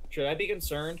 Should I be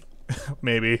concerned?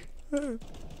 Maybe.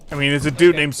 I mean, it's a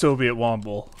dude named Soviet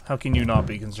Womble. How can you not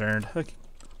be concerned? And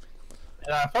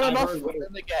I found I've enough heard for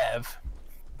the Gav.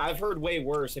 I've heard way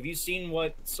worse. Have you seen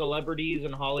what celebrities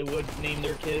in Hollywood name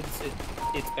their kids?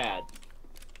 It's bad.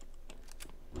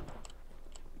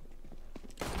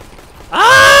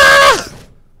 Ah!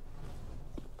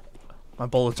 My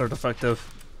bullets are defective.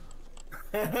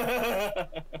 I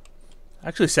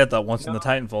actually said that once in the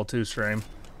Titanfall 2 stream.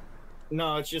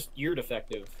 No, it's just you're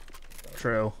defective.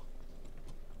 True.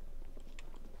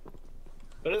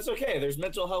 But it's okay. There's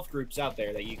mental health groups out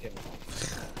there that you can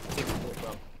take support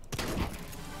from.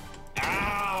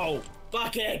 Ow!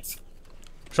 Fuck it!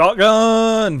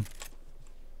 Shotgun!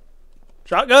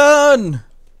 Shotgun!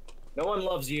 No one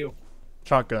loves you.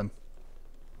 Shotgun.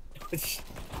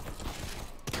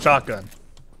 Shotgun.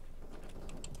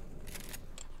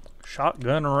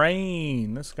 Shotgun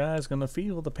rain. This guy's gonna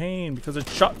feel the pain because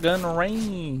it's shotgun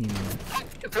rain.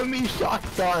 For me,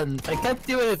 shotguns. I can't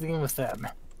do anything with them.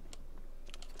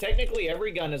 Technically,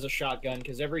 every gun is a shotgun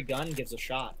because every gun gives a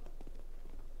shot.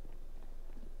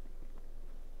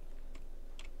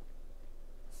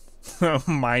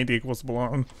 Mind equals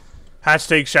blown.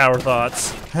 Hashtag shower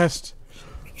thoughts.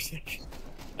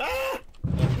 Ah!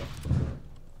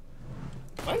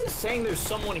 Why is it saying there's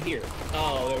someone here?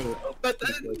 Oh, there was. But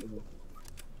then,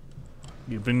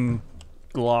 You've been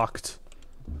locked.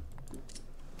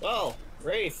 Well,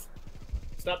 Wraith,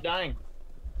 stop dying.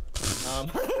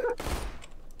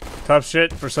 Tough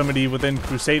shit for somebody within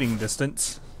crusading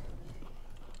distance.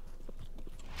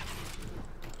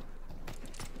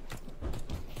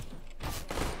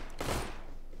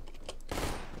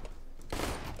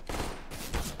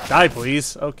 Die,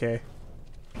 please. Okay.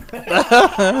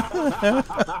 I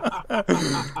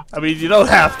mean, you don't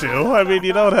have to. I mean,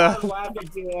 you don't have. I'm laughing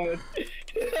too hard.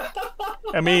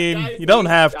 I mean, you don't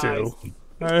have to.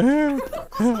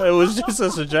 It was just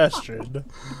a suggestion.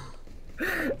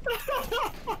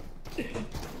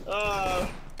 I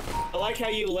like how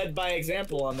you led by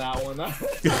example on that one.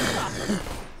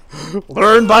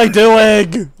 Learn by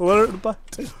doing. Learn by.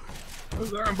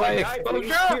 learn by Guy,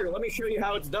 exposure. here, let me show you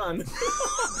how it's done.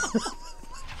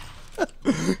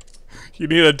 You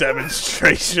need a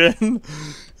demonstration.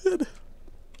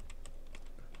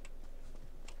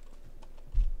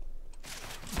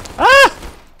 Ah!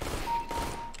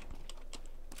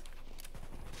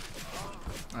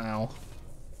 Ow.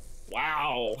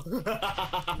 Wow.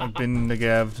 I've been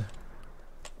negaved.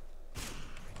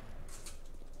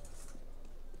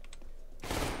 Is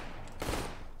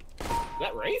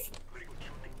that Wraith?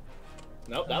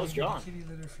 Nope, that was John. Kitty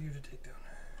litter for you to take down.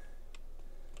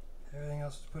 Everything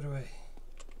else is put away.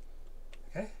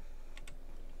 Okay?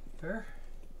 Fair?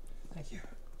 Thank you.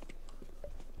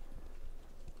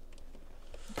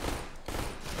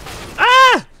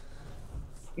 Ah!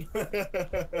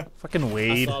 Fucking I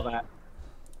Wade. saw that.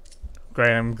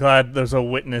 Great, I'm glad there's a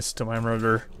witness to my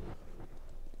murder.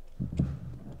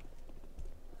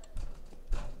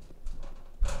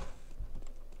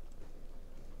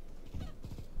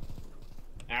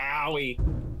 Owie.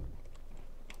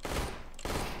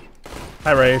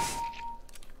 Hi, Wraith.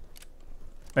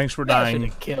 Thanks for I should dying.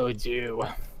 have killed you.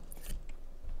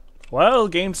 Well,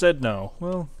 game said no.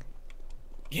 Well,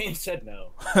 Game said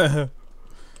no. a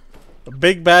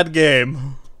big bad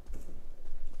game.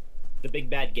 The big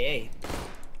bad gay.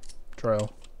 True.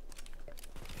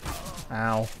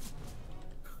 Ow.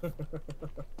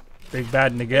 Big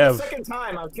bad Negev. Second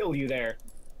time I'll kill you there.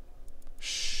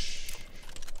 Shh.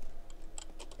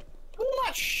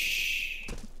 What? Shh.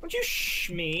 Don't you shh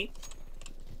me.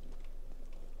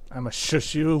 I'ma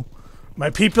shush you. My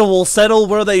people will settle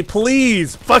where they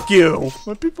please. Fuck you.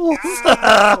 My people.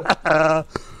 How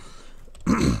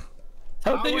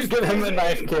did you get him a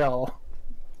knife kill?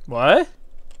 What?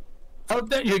 How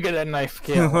did you get a knife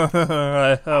kill?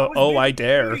 Oh, I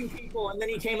dare. Shooting people, and then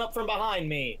he came up from behind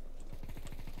me.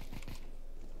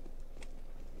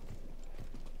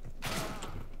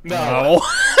 No.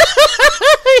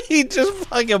 He just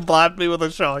fucking blapped me with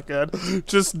a shotgun.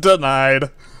 Just denied.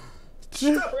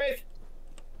 Stop, Wraith.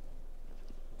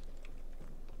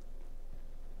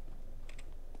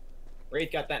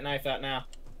 Wraith got that knife out now.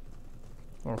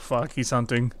 Oh fuck, he's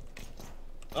hunting.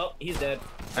 Oh, he's dead.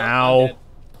 Oh, Ow.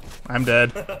 I'm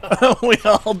dead. I'm dead. We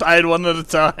all died one at a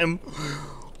time.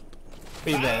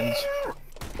 Revenge.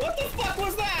 What the fuck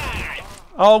was that?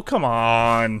 Oh, come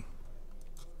on.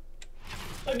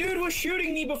 A dude was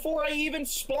shooting me before I even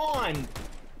spawned.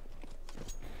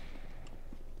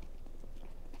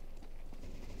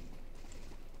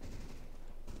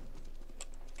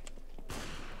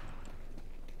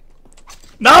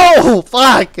 No!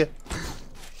 Fuck!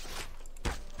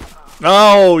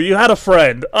 No, you had a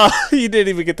friend. You didn't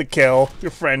even get the kill. Your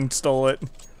friend stole it.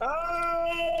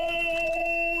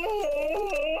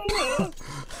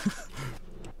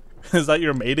 Is that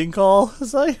your mating call?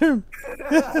 Is that your...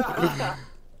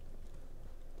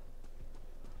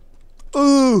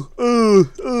 Ooh.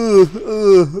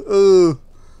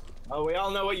 Oh, we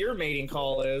all know what your mating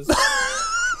call is.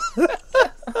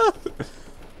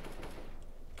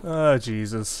 Oh,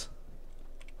 Jesus.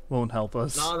 Won't help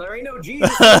us. No, there ain't no Jesus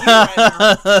in you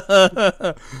right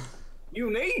now. You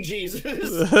need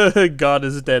Jesus. God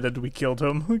is dead and we killed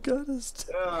him. God is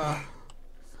dead.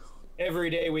 Every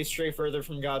day we stray further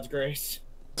from God's grace.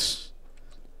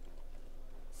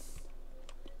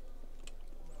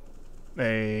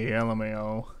 Hey,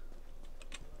 LMAO.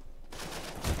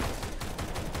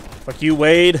 Fuck you,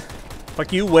 Wade.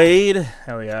 Fuck you, Wade.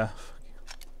 Hell yeah.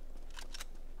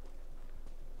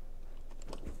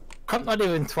 I'm not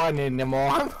even trying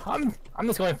anymore. I'm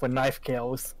just going for knife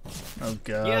kills. Oh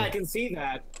god. Yeah, I can see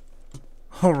that.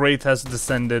 Oh, Wraith has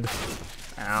descended.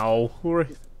 Ow.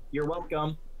 You're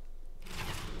welcome.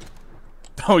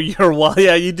 Oh, you're well.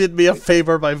 Yeah, you did me a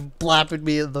favor by blapping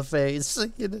me in the face.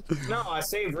 No, I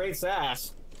saved Wraith's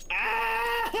ass.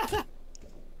 Ah!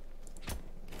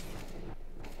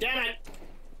 Damn it!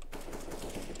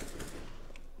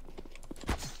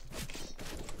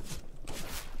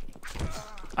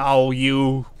 Oh,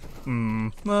 you.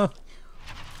 Oh,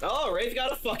 Wraith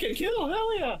got a fucking kill.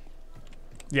 Hell yeah!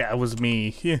 Yeah, it was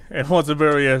me. It wasn't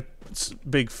very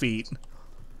big feat.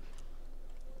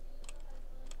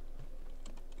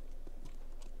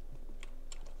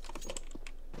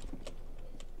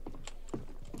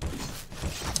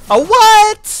 Oh,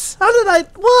 what? How did I...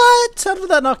 What? How did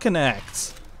that not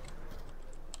connect?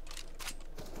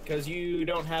 Because you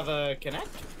don't have a connect?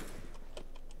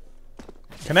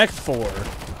 Connect 4.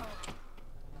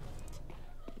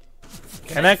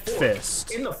 Connect four.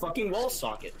 fist. In the fucking wall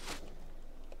socket.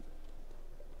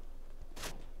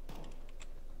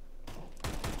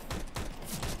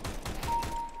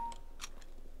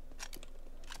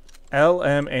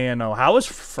 LMANO. How is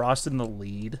Frost in the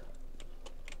lead?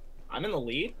 I'm in the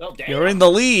lead? Oh, damn. You're in the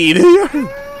lead.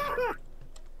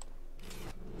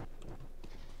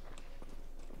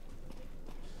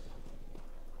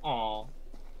 Aw.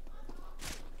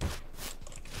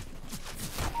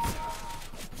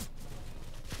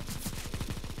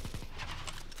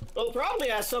 Well, it probably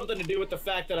has something to do with the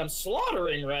fact that I'm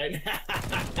slaughtering right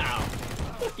now.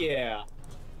 Fuck yeah.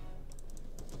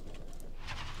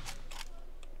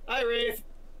 Hi, Wraith.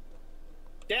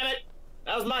 Damn it.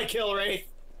 That was my kill, Wraith.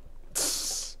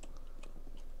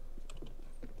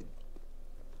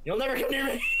 You'll never come near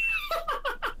me.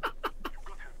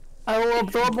 I will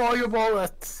absorb all your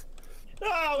bullets.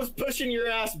 I was pushing your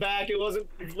ass back. It wasn't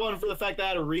one for the fact that I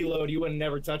had to reload. You would have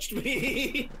never touched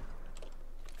me.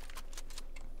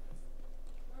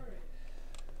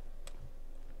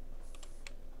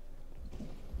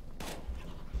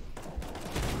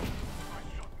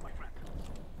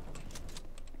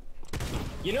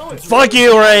 You know it's Fuck really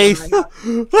you, bad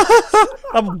Wraith!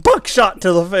 A buckshot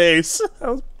to the face.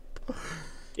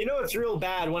 You know it's real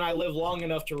bad when I live long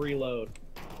enough to reload.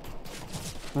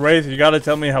 Wraith, you gotta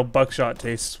tell me how buckshot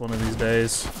tastes one of these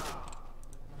days.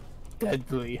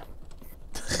 Deadly.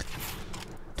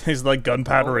 Tastes like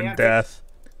gunpowder Only and after- death.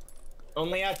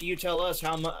 Only after you tell us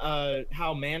how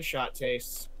manshot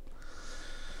tastes.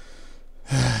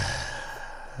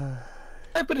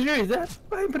 I'm pretty sure that.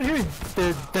 I'm pretty sure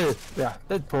yeah,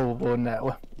 that's probable in that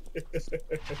one.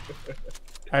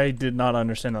 I did not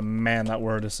understand a man that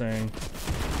word is saying.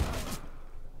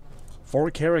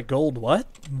 4 karat gold, what?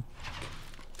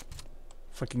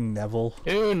 Fucking Neville.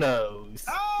 Who knows?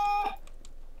 Ah!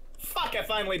 Fuck! I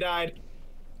finally died.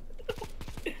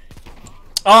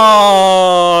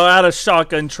 Oh, I had a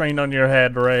shotgun trained on your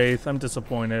head, Wraith. I'm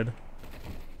disappointed.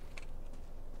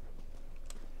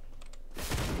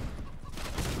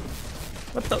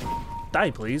 What the?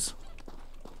 Die, please.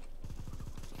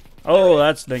 Oh,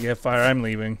 that's negative fire. I'm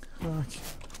leaving.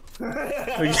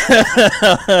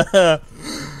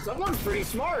 Someone's pretty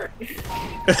smart.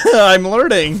 I'm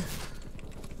learning.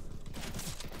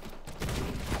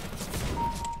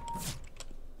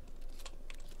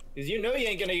 Because you know you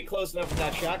ain't gonna get close enough with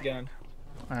that shotgun.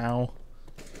 Ow.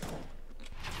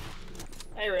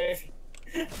 Hey, Wraith.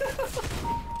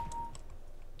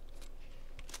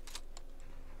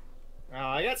 Oh,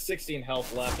 I got 16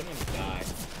 health left. I'm gonna die.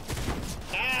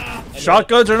 Ah!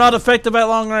 Shotguns are not effective at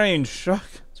long range.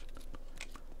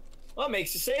 What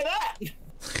makes you say that?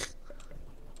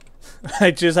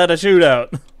 I just had a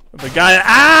shootout. The guy.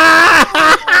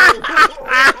 Ah!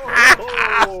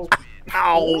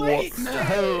 Ow! Wait,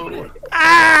 No.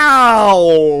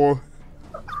 Ow!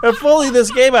 If only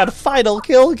this game had final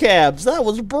kill cams. That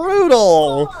was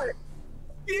brutal.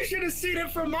 you should have seen it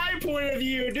from my point of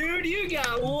view, dude. You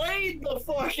got laid the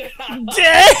fuck out.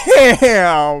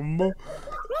 Damn!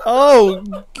 Oh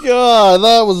god,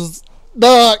 that was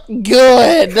not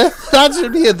good. That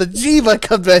should be at the Jiva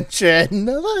convention.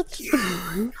 That's...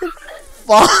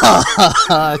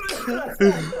 Fuck.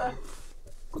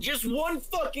 Just one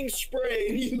fucking spray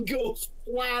and he goes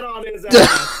flat on his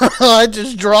ass. I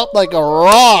just dropped like a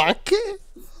rock.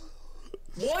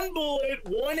 One bullet,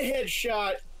 one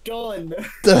headshot, done.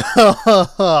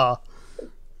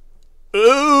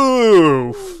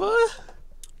 Oof.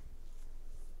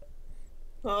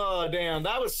 Oh, damn.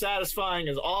 That was satisfying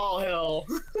as all hell.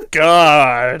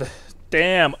 God.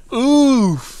 Damn.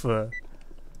 Oof.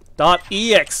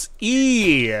 .exe.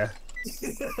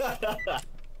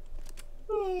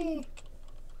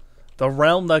 The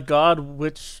realm that god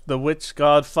which the witch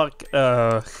god fuck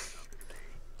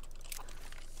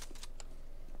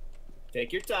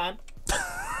Take your time.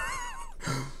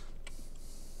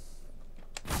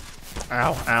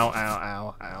 Ow, ow, ow,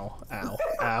 ow, ow, ow,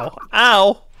 ow,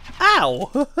 ow,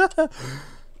 ow.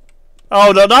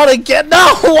 Oh no, not again.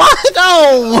 No, what?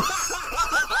 No.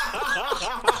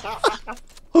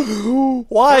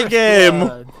 Why game?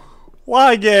 God.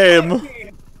 Why game?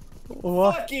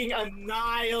 What? Fucking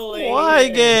annihilated. Why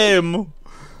game?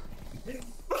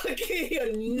 Fucking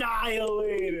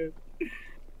annihilated.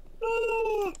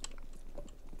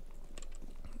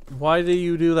 Why do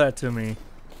you do that to me?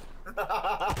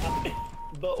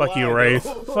 But Fuck you, why, Wraith.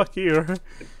 though? Fuck you.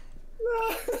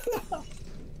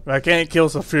 If I can't kill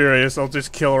Furious, I'll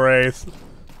just kill Wraith.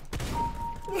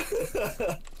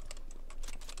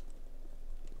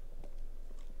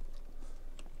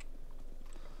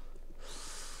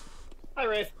 Hi,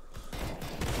 Wraith.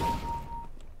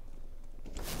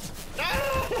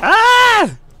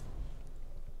 Ah!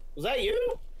 Was that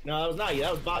you? No, that was not you.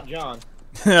 That was Bot John.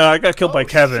 Yeah, I got killed by Oh,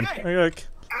 Kevin. shit. I got...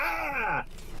 Ah!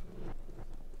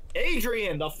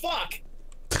 Adrian, the fuck?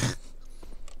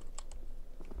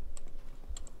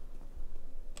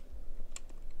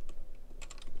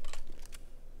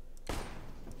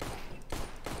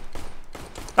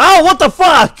 Oh, what the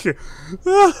fuck?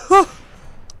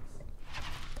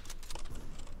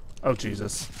 Oh,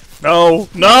 Jesus. No,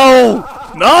 no,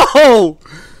 no!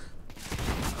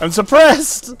 I'm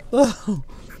suppressed! Wait,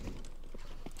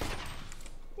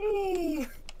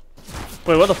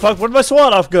 what the fuck? Where'd my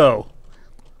sword off go?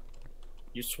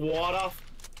 You swat off?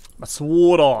 My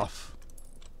sword off.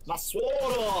 My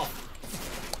sword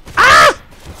off! Ah!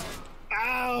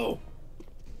 Ow!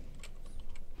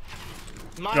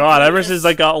 My God, ever goodness. since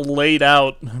I got laid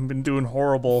out, I've been doing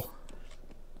horrible.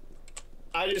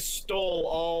 I just stole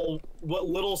all what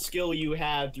little skill you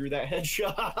had through that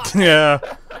headshot. Yeah.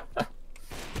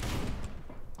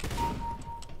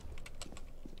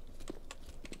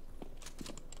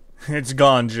 It's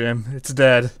gone, Jim. It's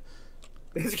dead.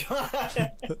 It's gone.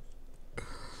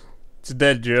 It's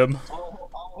dead, Jim. All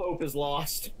hope is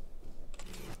lost.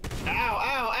 Ow,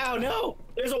 ow, ow, no!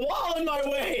 There's a wall in my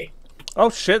way! Oh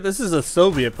shit, this is a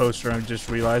Soviet poster, I'm just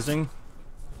realizing.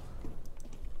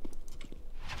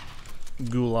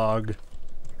 Gulag.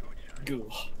 Goo.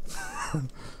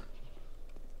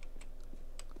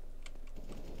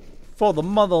 For the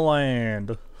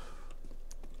motherland.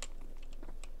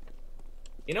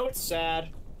 You know what's sad?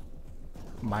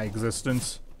 My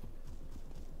existence.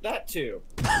 That too.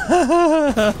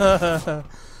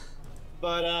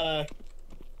 But,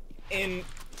 in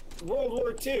World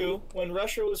War II, when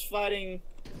Russia was fighting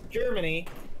Germany,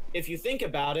 if you think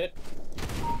about it,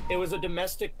 It was a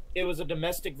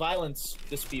domestic violence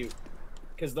dispute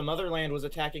because the motherland was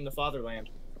attacking the fatherland.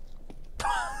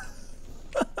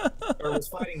 Or was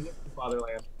fighting with the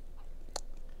fatherland.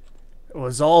 It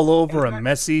was all over a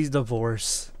messy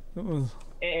divorce. It was...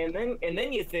 And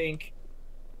then you think,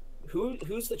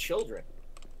 who's the children?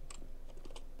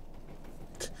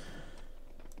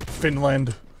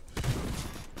 Finland.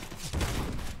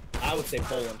 I would say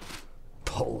Poland.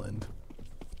 Poland.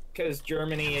 Because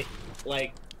Germany,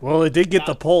 like... Well, it did get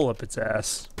the pole up its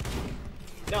ass.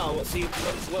 No, well, see...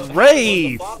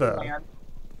 Wraith!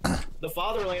 The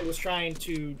fatherland was trying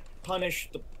to punish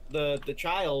the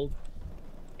child,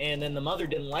 and then the mother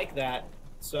didn't like that,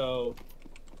 so...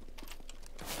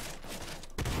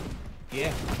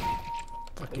 Yeah.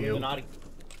 Fuck you.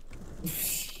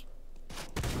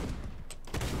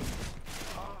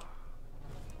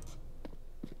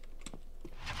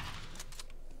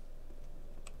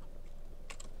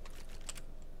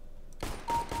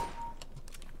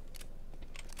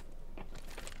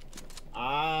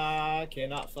 I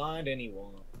cannot find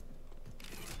anyone.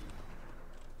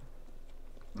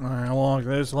 I walk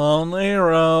this lonely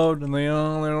road, and the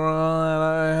only road that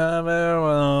I have ever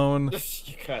known.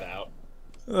 You cut out.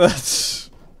 That's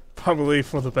probably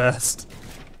for the best.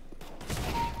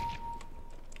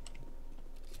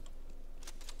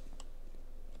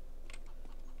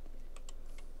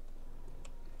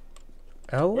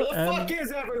 Where the fuck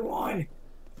is everyone?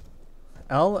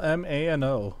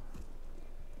 LMANO.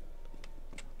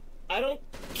 I don't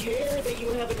care that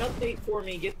you have an update for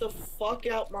me. Get the fuck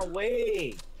out my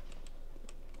way.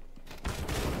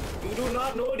 You do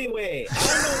not know the way.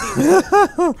 I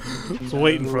know the way. I was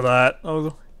waiting for that.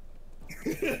 Oh.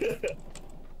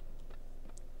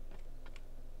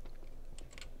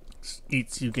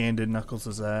 Eats Ugandan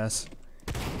Knuckles' ass.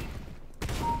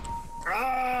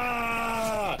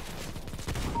 Ah!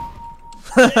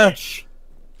 Bitch!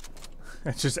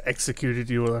 I just executed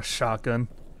you with a shotgun.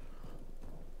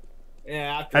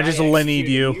 Yeah, I just Lennied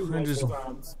you. I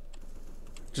multiple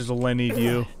just Lennied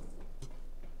you.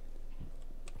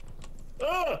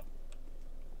 Ah!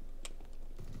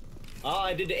 Oh,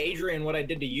 I did to Adrian what I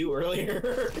did to you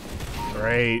earlier.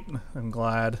 Great. I'm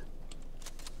glad.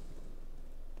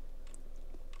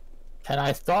 Can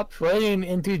I stop running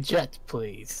into Jet,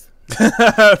 please?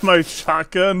 My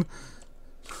shotgun.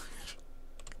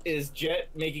 Is Jet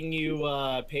making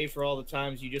you pay for all the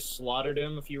times you just slaughtered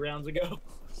him a few rounds ago?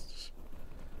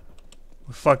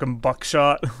 Fucking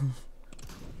buckshot.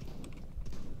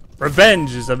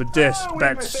 Revenge is a dish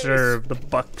best served the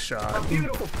buckshot. A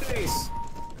beautiful face.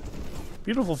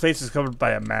 Beautiful face is covered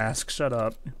by a mask. Shut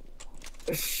up.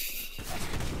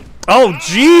 Oh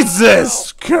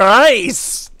Jesus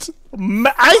Christ!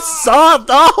 I saw.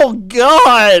 Oh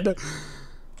God!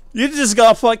 You just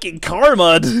got fucking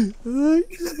karma'd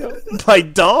by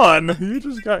Dawn. You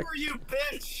just got. Who are you,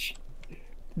 bitch?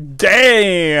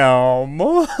 Damn!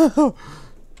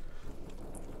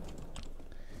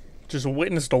 Just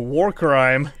witnessed a war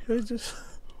crime.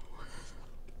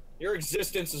 Your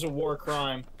existence is a war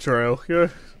crime. True. You're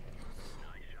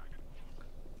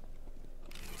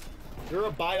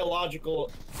a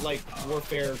biological, like,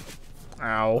 warfare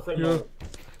Ow. criminal.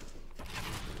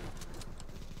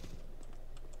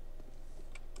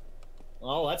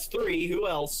 Well, that's 3. Who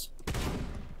else?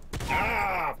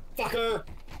 Ah, fucker!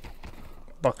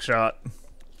 Buckshot.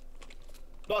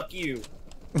 Fuck you.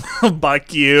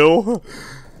 Buck you.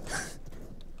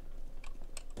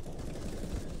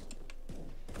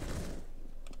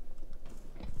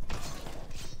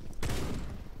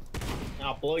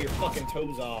 I'll blow your fucking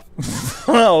toes off.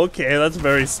 Well, okay, that's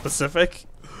very specific.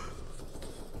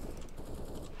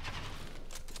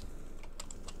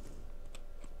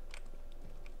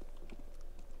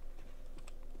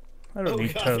 I don't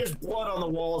need God, toes. there's blood on the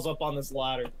walls up on this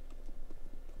ladder.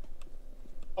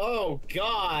 Oh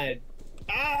God!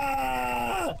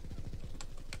 Ah!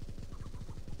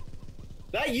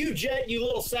 That you, Jet, you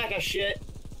little sack of shit.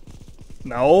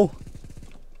 No.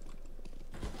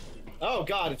 Oh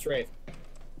God, it's Wraith.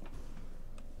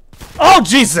 Oh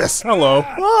Jesus! Hello.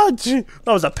 Oh gee,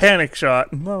 that was a panic shot.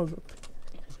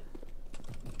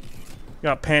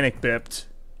 Got panic bipped.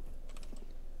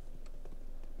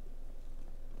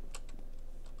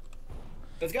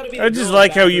 It's gotta be I the just girl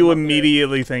like how you bathroom up there.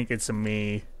 immediately think it's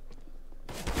me.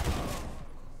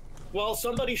 Well,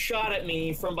 somebody shot at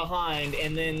me from behind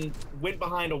and then went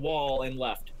behind a wall and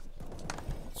left.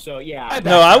 So yeah.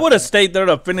 No, I would have stayed there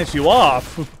to finish you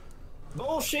off.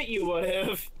 Bullshit, you would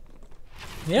have.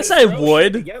 Yes, Just I throw shit to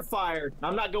would. get fired.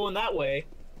 I'm not going that way.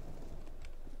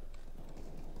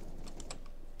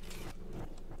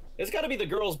 It's got to be the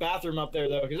girls' bathroom up there,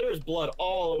 though, because there's blood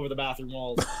all over the bathroom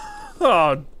walls.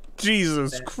 Oh,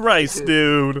 Jesus Christ,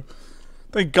 dude.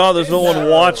 Thank God there's no one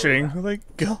watching. Thank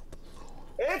God.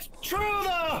 It's true,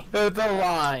 though! There's a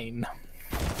line.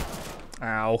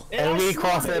 Ow. And we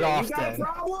cross it You off got a then.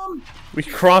 problem? We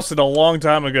crossed it a long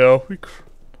time ago.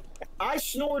 I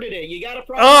snorted it. You got a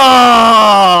problem?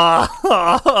 Ah!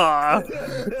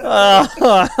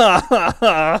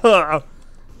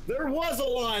 There was a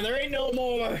line. There ain't no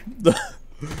more.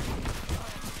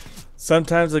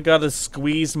 Sometimes I gotta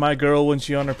squeeze my girl when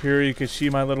she on her period because she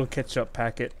my little ketchup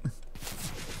packet.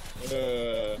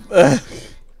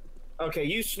 Okay,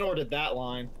 you snorted that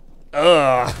line.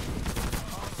 Ugh.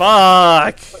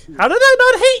 Fuck. How did I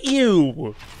not hit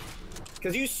you?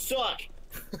 Because you suck.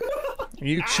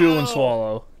 You chew and Ow.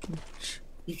 swallow.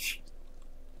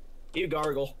 You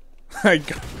gargle. I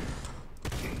got-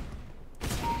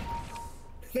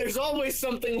 There's always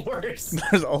something worse.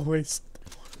 There's always...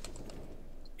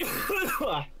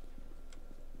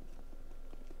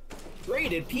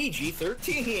 Rated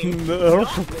PG-13. No.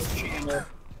 Not this channel.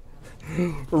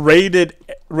 Rated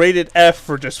F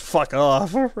for just fuck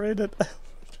off. Rated F.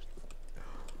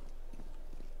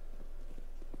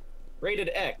 Rated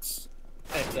X.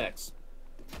 XX.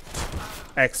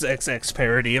 XXX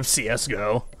parody of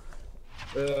CSGO.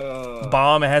 Ugh.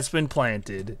 Bomb has been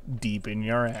planted deep in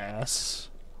your ass.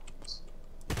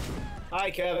 Hi,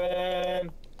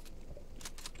 Kevin.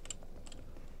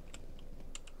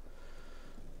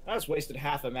 I just wasted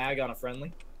half a mag on a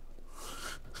friendly.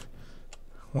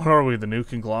 What are we, the new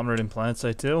conglomerate in Plant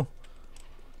Site 2?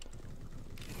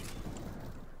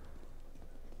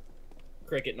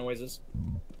 Cricket noises.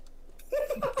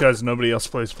 Because nobody else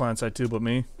plays Plant Site 2 but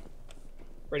me.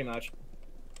 Pretty much.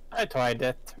 I tried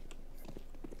it.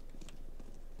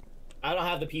 I don't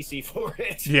have the PC for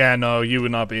it. Yeah, no, you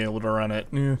would not be able to run it.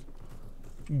 Yeah.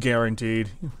 Guaranteed.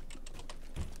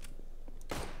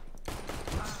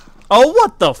 Oh,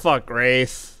 what the fuck,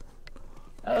 Wraith?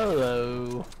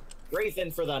 Hello.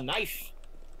 Wraithin' for the knife.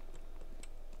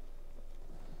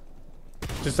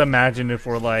 Just imagine if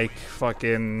we're like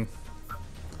fucking...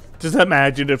 Just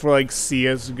imagine if we're like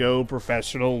CSGO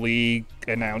professional league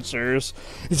announcers.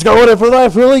 He's going in for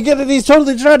life, really good, and he's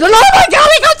totally trying to... Oh my god,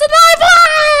 he got the knife!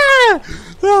 Ah!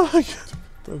 Oh my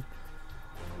god.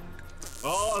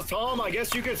 Oh, Tom, I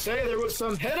guess you could say there was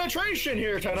some penetration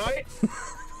here tonight.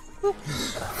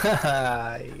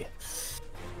 Hi.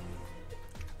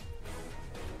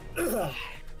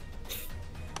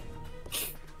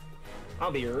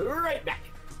 I'll be right back.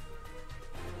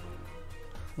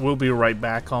 We'll be right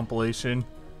back compilation.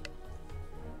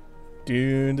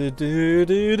 Do do do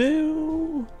do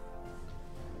do.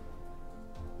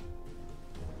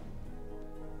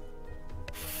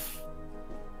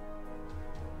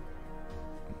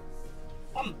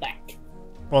 I'm back.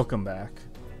 Welcome back.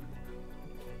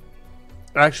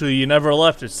 Actually, you never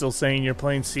left. It's still saying you're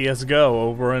playing CS:GO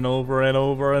over and over and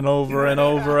over and over and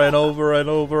over and over and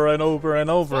over and over and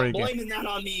over Stop again. blaming that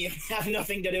on me. I have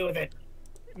nothing to do with it.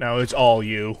 No, it's all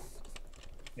you.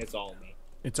 It's all me.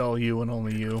 It's all you and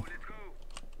only you.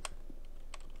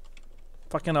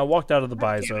 Fucking, I walked out of the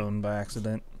buy zone by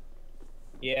accident.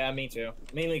 Yeah, me too.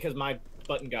 Mainly because my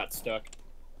button got stuck.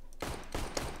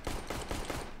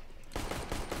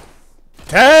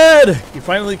 Ted! You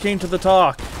finally came to the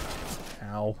talk.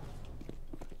 Ow.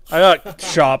 I got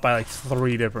shot by like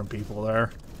 3 different people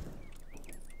there.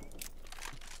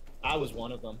 I was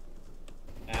one of them.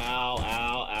 Ow,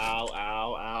 ow, ow,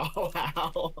 ow, ow,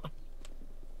 ow.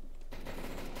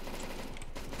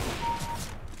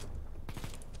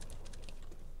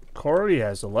 Corey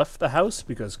has left the house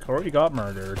because Corey got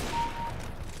murdered.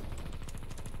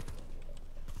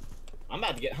 I'm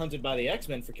about to get hunted by the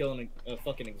X-Men for killing a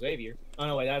fucking Xavier. Oh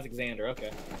no, wait, that's Xander,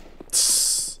 okay.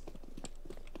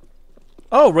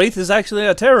 Oh, Wraith is actually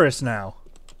a terrorist now.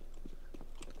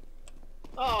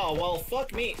 Oh, well,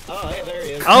 fuck me. Oh, hey, there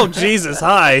he is. Oh, Jesus,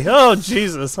 hi. Oh,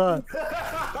 Jesus, hi.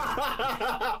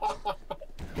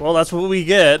 Well, that's what we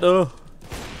get. Oh.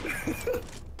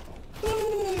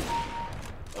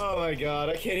 Oh my god,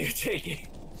 I can't even take it.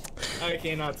 I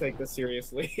cannot take this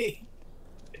seriously.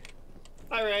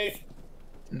 Hi, Wraith.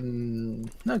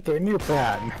 Okay, new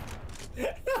plan.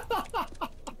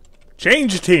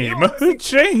 Change team. You honestly-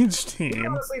 Change You team.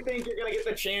 honestly think you're gonna get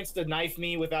the chance to knife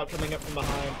me without coming up from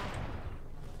behind?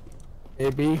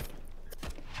 Maybe.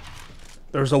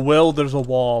 There's a will, there's a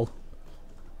wall.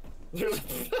 There's-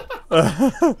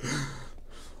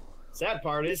 Sad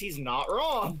part is he's not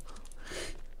wrong.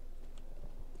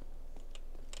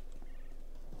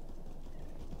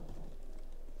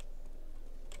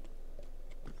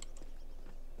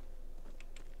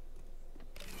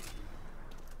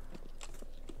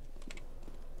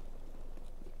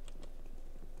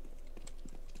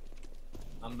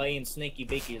 I'm being sneaky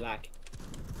beaky like.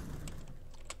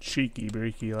 Cheeky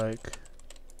breaky like.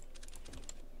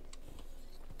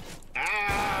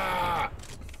 Ah!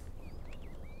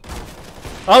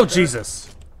 Oh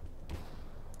Jesus!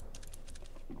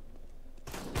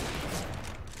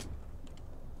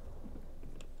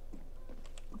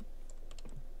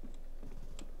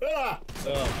 Ah!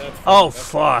 Oh, that's Oh that's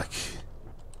fuck.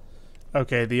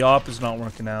 Okay, the op is not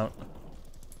working out.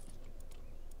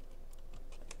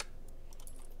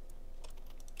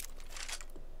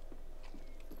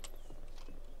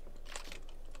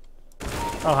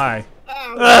 Oh hi.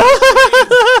 Ah!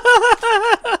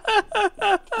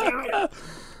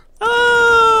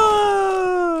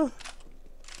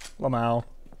 Lamau.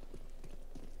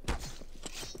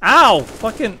 Ow!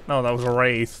 Fucking. No, that was a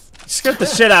Wraith. You scared the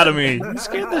shit out of me. You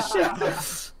scared the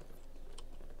shit.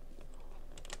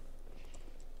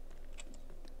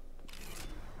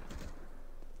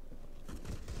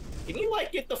 Can you,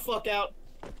 like, get the fuck out?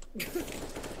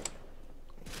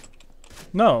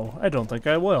 No, I don't think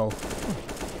I will.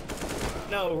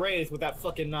 No, Wraith with that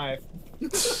fucking knife.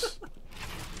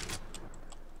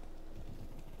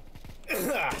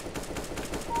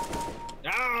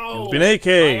 Ow! You've been My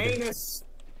AK'd. anus.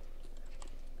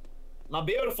 My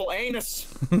beautiful anus.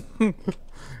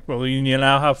 Well, you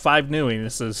now have 5 new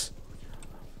anuses.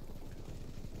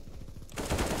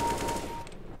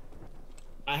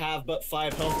 I have but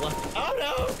 5 health left. Oh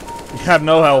no! You have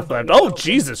no health left. Oh,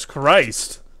 Jesus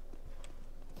Christ.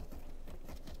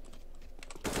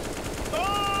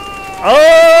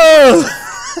 Oh!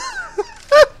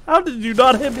 How did you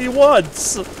not hit me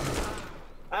once?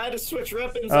 I had to switch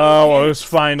weapons. Oh, I was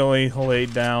finally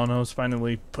laid down. I was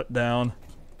finally put down.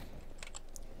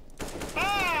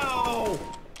 Ow!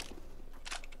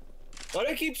 Why do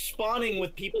I keep spawning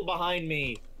with people behind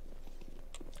me?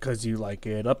 Cause you like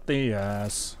it up the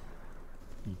ass.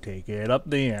 You take it up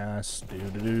the ass. Do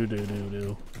do do do do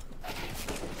do.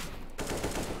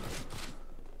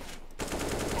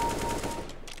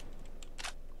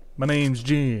 My name's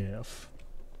Jeff.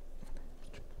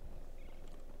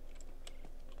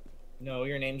 No,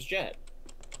 your name's Jet.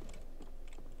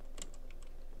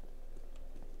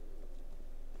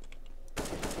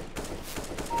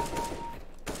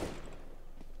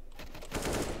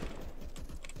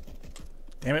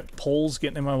 Damn it, pole's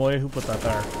getting in my way. Who put that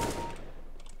there?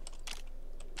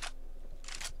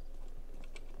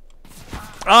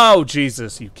 Oh,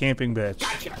 Jesus, you camping bitch.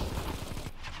 Gotcha.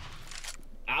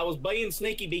 I was being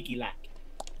sneaky beaky like.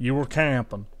 You were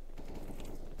camping.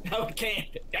 No, I can't.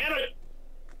 Damn it!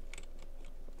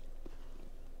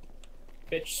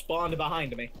 Bitch spawned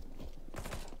behind me.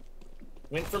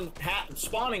 Went from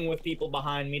spawning with people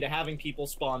behind me to having people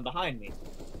spawn behind me.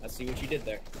 I see what you did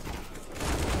there.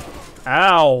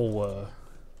 Ow!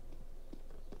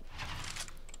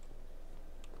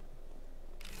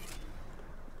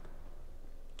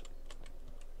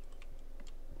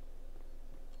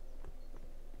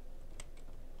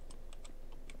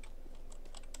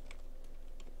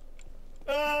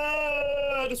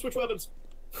 Just switch weapons.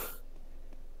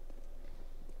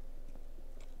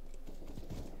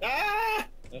 Ah!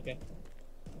 Okay.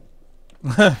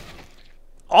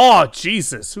 Oh,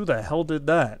 Jesus, who the hell did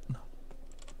that?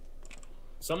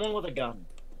 Someone with a gun.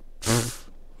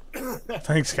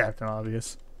 Thanks, Captain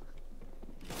Obvious.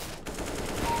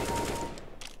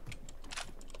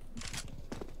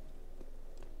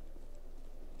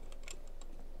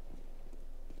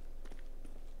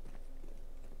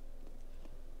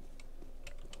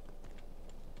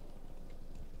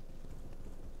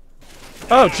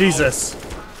 Oh, Jesus.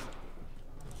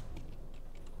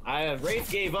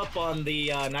 Wraith gave up on the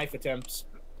knife attempts.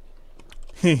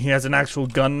 He has an actual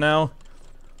gun now.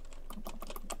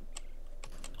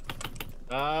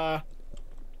 I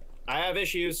have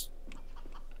issues.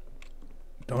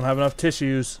 Don't have enough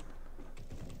tissues.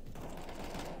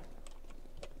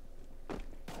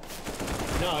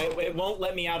 No, it won't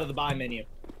let me out of the buy menu.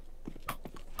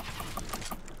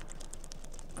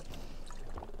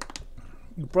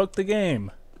 You broke the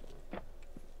game.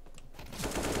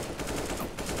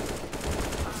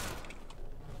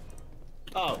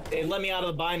 Oh, it let me out of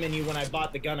the buy menu when I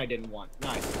bought the gun I didn't want.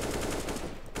 Nice.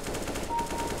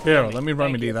 Here, let me Thank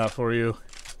remedy you. that for you.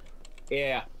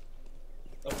 Yeah.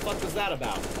 The fuck was that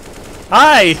about?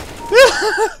 Hi!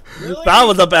 Really? That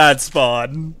was a bad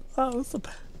spawn. That was a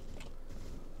bad...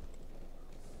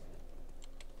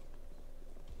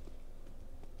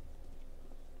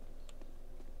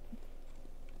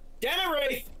 Damn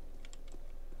it,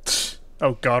 Wraith!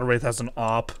 Oh god, Wraith has an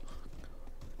op.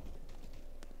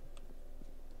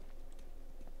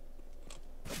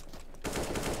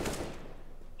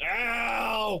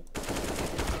 Ow!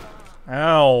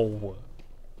 Ow.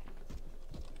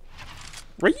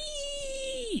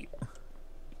 Whee!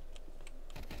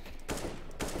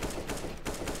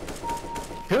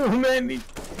 Too many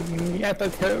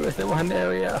anti-terrorists in one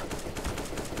area.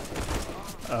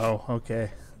 Oh,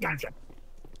 okay. Gotcha.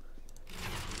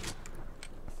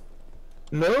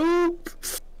 Nope.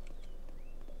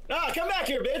 Ah, come back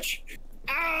here, bitch!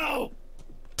 Ow!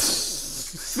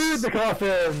 Through the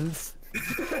coffins.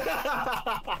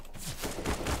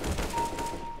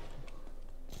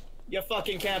 You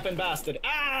fucking camping bastard.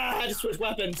 Ah, I just switched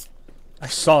weapons. I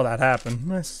saw that happen.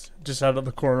 That's just out of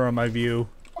the corner of my view.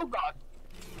 Oh god.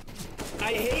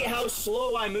 I hate how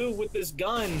slow I move with this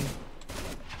gun.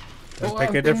 Then Oh,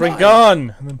 pick a I'm different fine.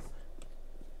 gun.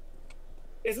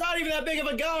 It's not even that big of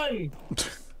a gun.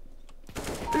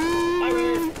 Hi,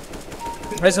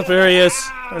 Wraith. Hi, Sophirius.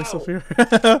 Hi, Sophirius.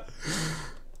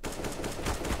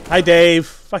 Hi, Dave.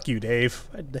 Fuck you, Dave.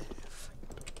 Hi, Dave.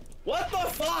 What the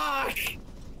fuck?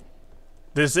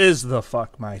 This is the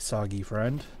fuck, my soggy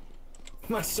friend.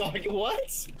 My song, what?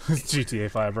 GTA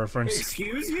 5 reference.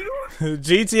 Excuse you?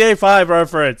 GTA 5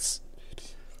 reference.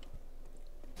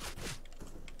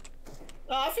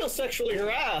 I feel sexually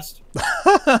harassed.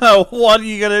 What are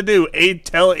you gonna do?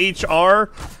 Tell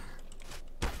HR?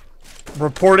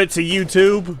 Report it to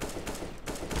YouTube?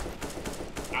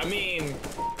 I mean,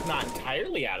 not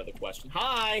entirely out of the question.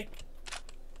 Hi.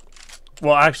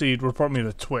 Well, actually, you'd report me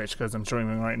to Twitch because I'm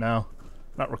streaming right now,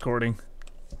 not recording.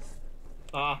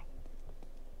 I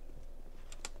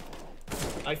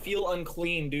feel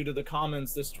unclean due to the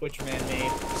comments this Twitch man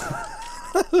made.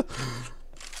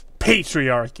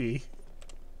 Patriarchy.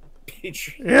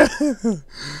 Yeah.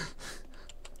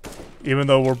 Even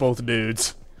though we're both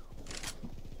dudes.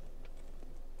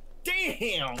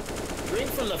 Damn!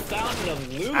 Drink from the fountain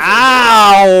of losers.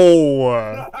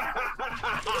 Ow!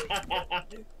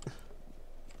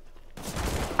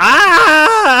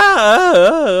 Ah!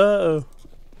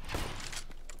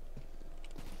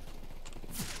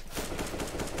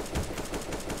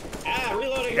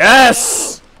 Reloading.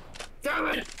 Yes! Damn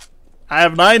it! I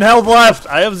have 9 health left.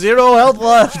 I have 0 health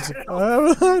left. You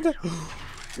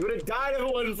would have died if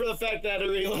it wasn't for the fact that I had to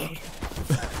reload.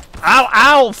 Ow!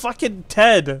 Ow! Fucking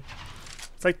Ted.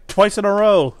 It's like twice in a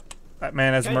row. That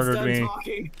man has Ted's murdered done me.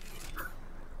 talking.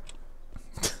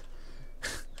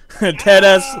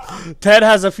 Ted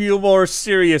has a few more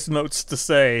serious notes to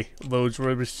say. Loads with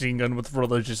a machine gun with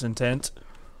religious intent.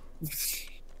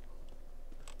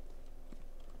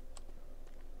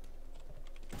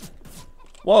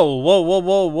 Whoa, whoa, whoa,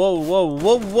 whoa, whoa, whoa,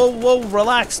 whoa, whoa, whoa,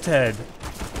 relax, Ted.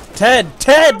 Ted,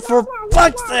 for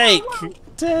fuck's sake!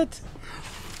 Ted.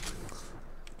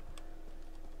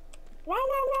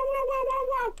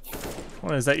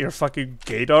 What is that, your fucking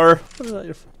gaydar? What is that,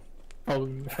 your... Oh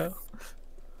no.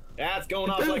 Yeah, it's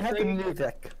going off Don't like have the crazy.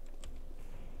 music.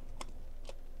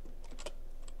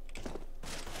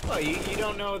 Oh, you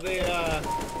don't know the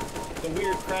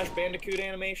weird Crash Bandicoot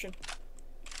animation?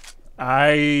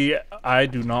 I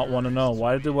do not want to know.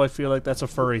 Why do I feel like that's a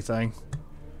furry thing?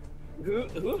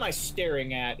 Who am I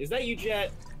staring at? Is that you,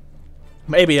 Jet?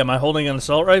 Maybe. Am I holding an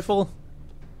assault rifle?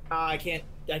 I can't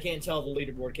tell. The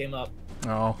leaderboard came up.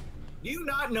 Oh. Do you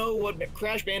not know what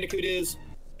Crash Bandicoot is?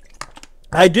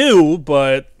 I do,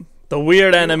 but the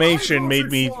weird animation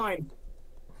made me...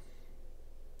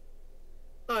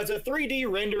 It's a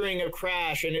 3D rendering of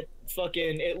Crash, and it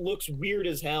looks weird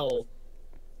as hell.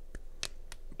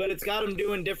 But it's got him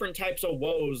doing different types of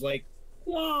woes, like,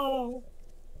 whoa,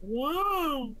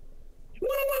 whoa,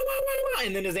 whoa,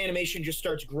 and then his animation just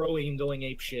starts growing and going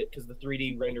ape shit because the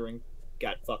 3D rendering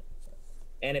got fucked,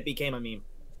 and it became a meme.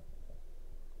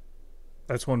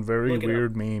 That's one very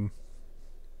weird meme.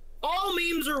 All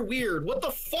memes are weird. What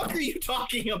the fuck are you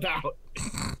talking about?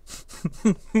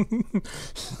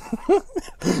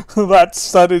 That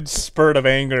sudden spurt of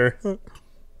anger.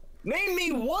 Name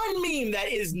me one meme that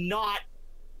is not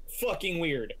fucking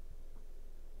weird.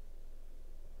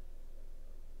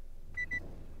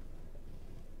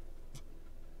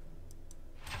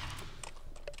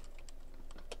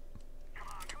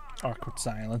 Awkward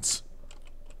silence.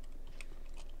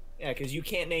 Yeah, because you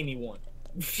can't name me one.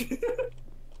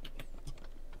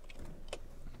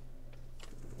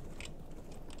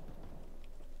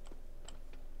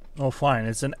 Oh, fine.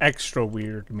 It's an extra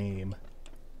weird meme.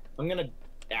 I'm gonna...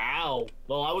 Ow.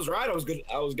 Well, I was right. I was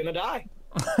gonna die.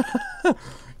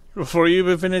 Before you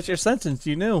even finish your sentence,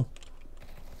 you knew.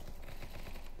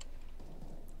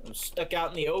 I'm stuck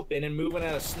out in the open and moving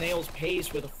at a snail's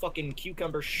pace with a fucking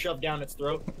cucumber shoved down its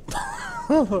throat.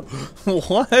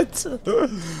 What?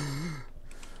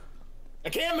 I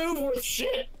can't move with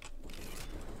shit.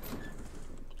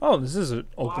 Oh, this is an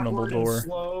openable awkward door. and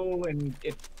slow, and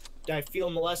I feel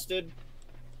molested.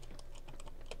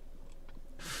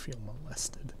 Feel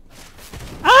molested.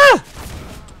 Ah!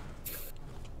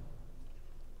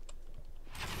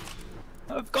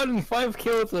 I've gotten 5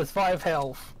 kills with 5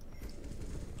 health.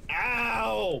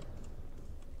 Ow!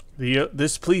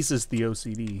 This pleases the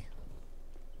OCD.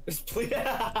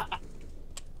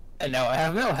 And now I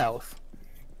have no health.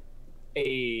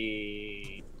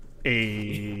 A.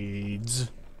 AIDS.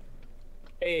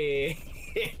 A.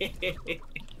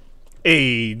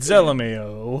 AIDS.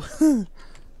 LMAO.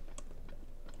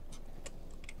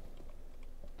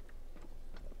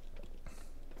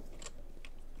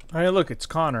 Hey, look, it's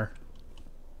Connor.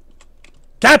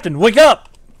 Captain, wake up!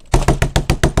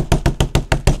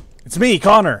 It's me,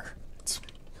 Connor.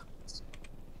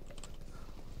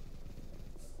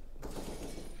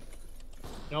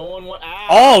 No one want. Ow!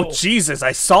 Oh, Jesus,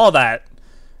 I saw that.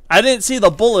 I didn't see the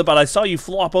bullet, but I saw you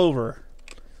flop over.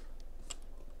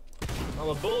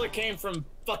 Well, the bullet came from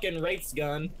fucking Wraith's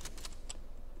gun.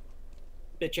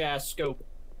 Bitch ass scope.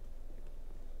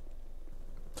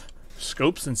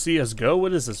 Scopes in CSGO?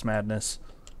 What is this madness?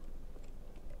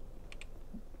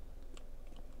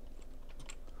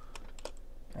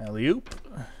 Alley-oop.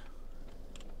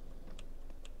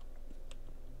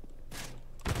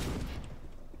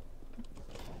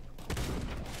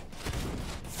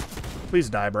 Please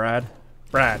die, Brad.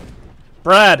 Brad.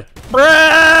 Brad!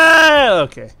 Brad!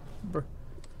 Okay.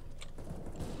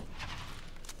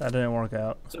 That didn't work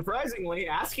out. Surprisingly,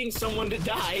 asking someone to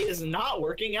die is not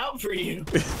working out for you.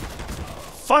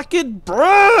 Fucking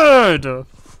Brad!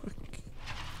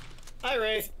 Hi,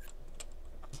 Wraith.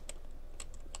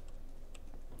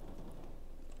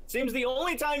 Seems the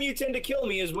only time you tend to kill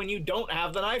me is when you don't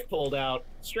have the knife pulled out.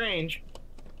 Strange.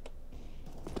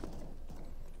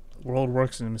 The world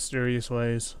works in mysterious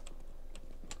ways.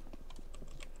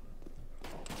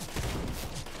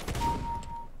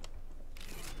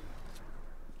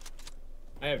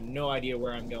 I have no idea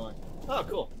where I'm going. Oh,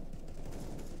 cool.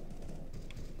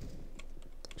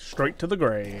 Straight to the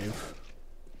grave.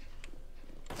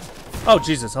 Oh,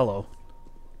 Jesus, hello.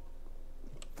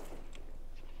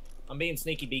 I'm being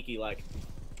sneaky beaky like.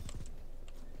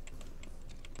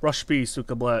 Rush B,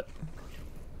 Sukablet.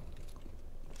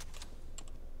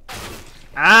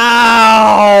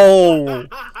 Ow!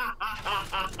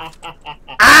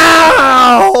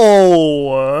 Ow!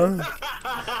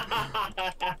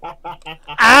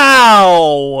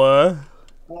 Ow!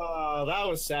 Oh, that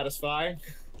was satisfying.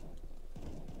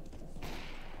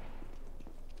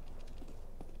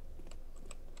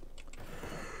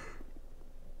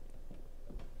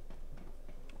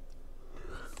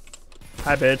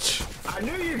 Hi, bitch. I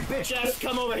knew you bitch ass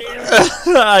come over here.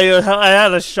 I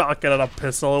had a shotgun and a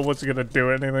pistol. It wasn't gonna do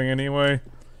anything anyway.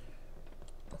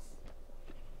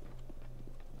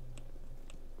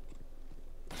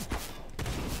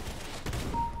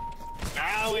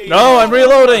 Owie. No, I'm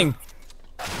reloading.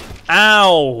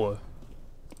 Ow.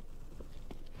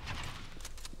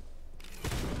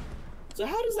 So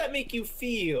how does that make you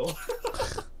feel?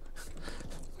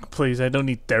 Please, I don't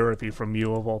need therapy from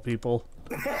you of all people.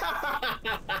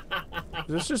 Is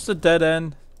this just a dead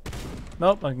end?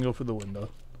 Nope, I can go through the window.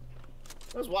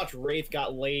 Let's watch Wraith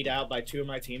got laid out by 2 of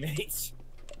my teammates.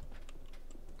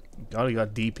 God, he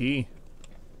got DP.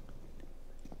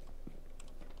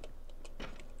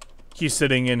 He's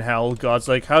sitting in hell. God's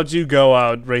like, how'd you go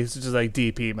out? Wraith's just like,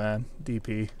 DP, man.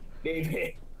 DP.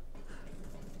 Baby.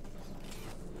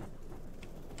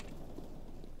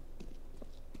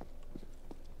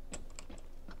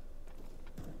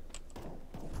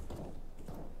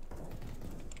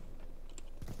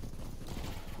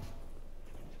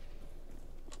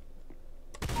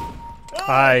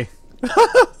 Hi.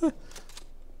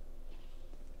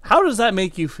 How does that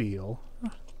make you feel?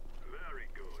 Very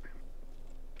good.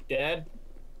 Dead?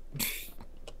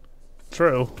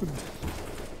 True.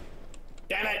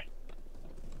 Damn it!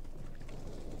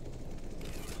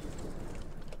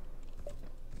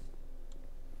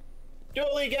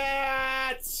 Dually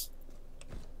gats!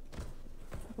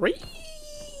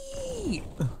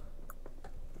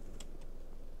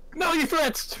 No, you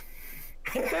threats!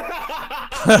 You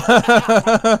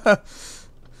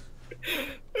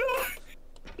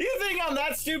think I'm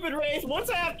that stupid, Wraith? Once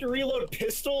I have to reload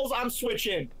pistols, I'm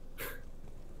switching.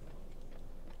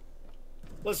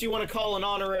 Unless you want to call an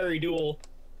honorary duel.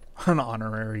 An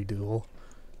honorary duel.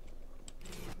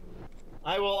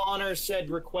 I will honor said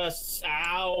requests.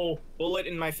 Ow! Bullet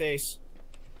in my face.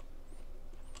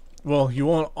 Well, you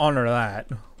won't honor that.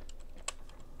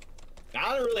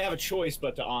 I don't really have a choice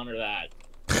but to honor that.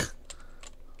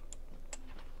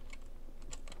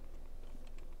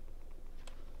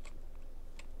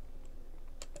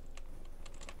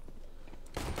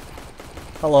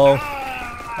 Hello.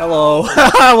 Hello.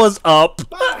 I was up.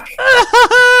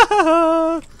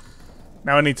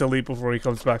 Now I need to leap before he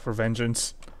comes back for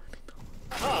vengeance.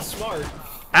 Ah, smart.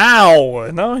 Ow!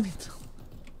 No, I need to...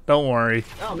 Don't worry.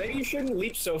 Oh, maybe you shouldn't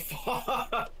leap so far.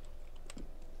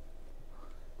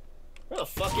 Where the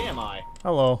fuck am I?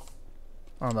 Hello.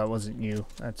 Oh, that wasn't you.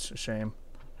 That's a shame.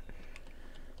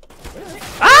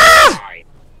 Ah!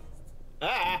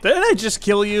 Ah! Didn't I just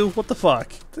kill you? What the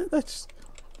fuck? That's...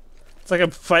 It's like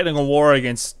I'm fighting a war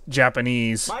against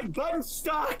Japanese. My gun's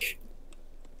stuck!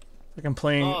 Like I'm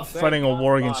playing, Oh, thank fighting a God.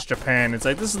 war against Japan. It's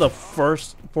like, this is the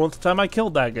fourth time I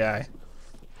killed that guy.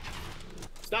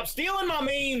 Stop stealing my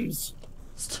memes!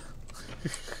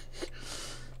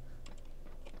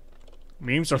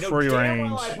 Memes are You know free damn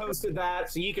range. well I posted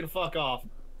that, so you can fuck off.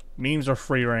 Memes are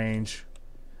free range.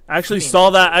 I actually saw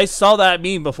that. I saw that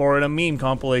meme before in a meme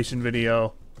compilation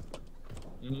video.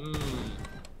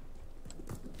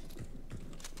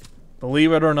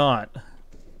 Believe it or not.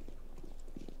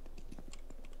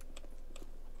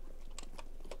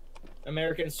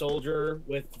 American soldier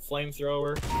with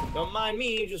flamethrower. Don't mind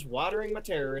me, just watering my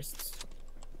terrorists.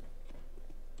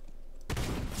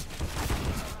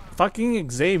 Fucking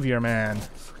Xavier, man.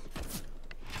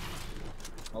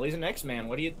 Well, he's an X-Man.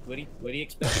 What do you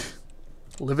expect?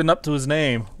 Living up to his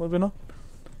name. Living up.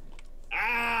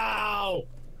 Ow!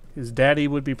 His daddy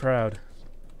would be proud.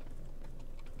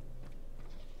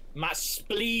 My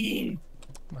spleen!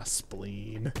 My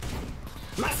spleen.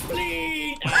 My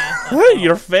spleen!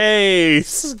 Your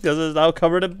face! Because it's now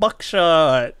covered in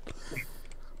buckshot.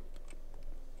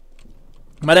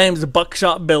 My name's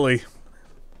Buckshot Billy.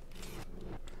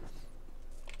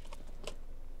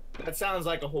 That sounds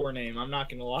like a whore name, I'm not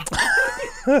gonna lie.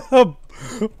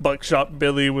 Buckshot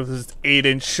Billy with his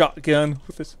 8-inch shotgun.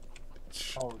 With his...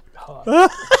 Oh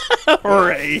god.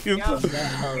 Wraith.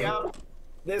 Yep.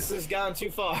 This has gone too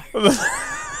far.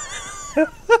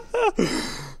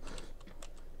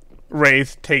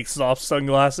 Wraith takes off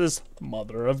sunglasses.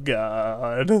 Mother of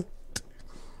God.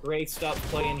 Wraith stopped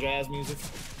playing jazz music.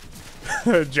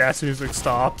 Jazz music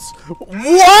stops.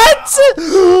 What?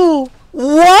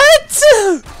 What?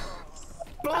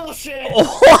 Bullshit!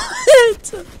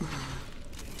 What?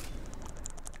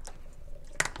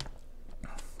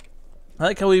 I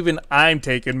like how even I'm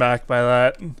taken back by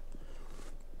that.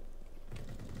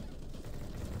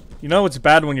 You know it's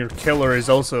bad when your killer is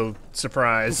also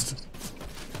surprised.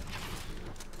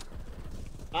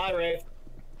 Hi, Wraith.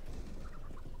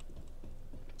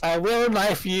 I will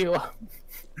knife you.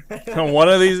 One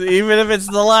of these, even if it's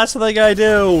the last thing I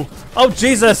do. Oh,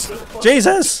 Jesus!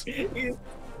 Jesus! He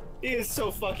is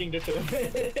so fucking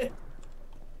determined.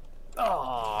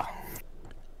 Oh.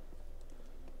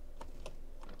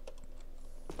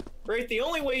 Wraith, the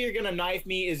only way you're gonna knife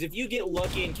me is if you get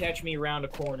lucky and catch me around a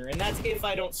corner, and that's if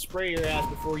I don't spray your ass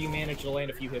before you manage to land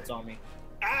a few hits on me.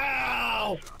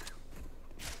 Ow!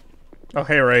 Oh,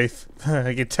 hey, Wraith.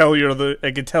 I can tell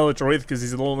I can tell it's Wraith because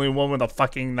he's the only one with a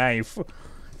fucking knife.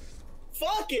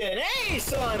 Fucking hey,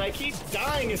 son! I keep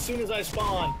dying as soon as I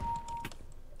spawn.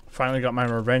 Finally got my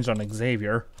revenge on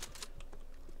Xavier.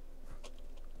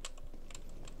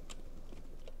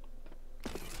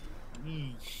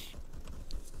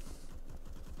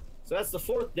 So that's the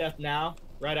 4th death now,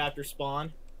 right after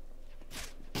spawn.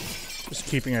 Just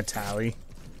keeping a tally.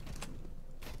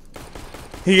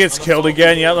 He gets killed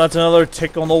again. Yep, that's another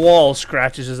tick on the wall.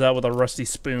 Scratches his out with a rusty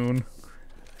spoon.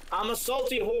 I'm a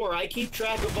salty whore. I keep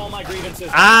track of all my grievances.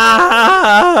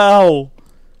 Ow!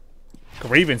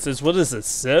 Grievances? What is this,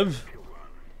 Civ?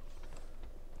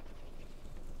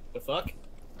 The fuck?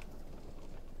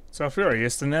 So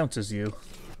Furious denounces you.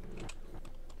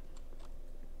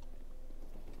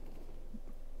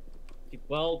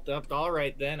 Well,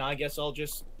 alright then. I guess I'll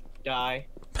just die.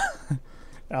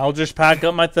 I'll just pack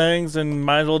up my things and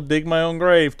might as well dig my own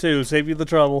grave, too. Save you the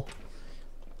trouble.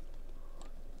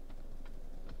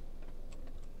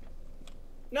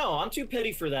 No, I'm too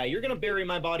petty for that. You're gonna bury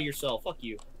my body yourself. Fuck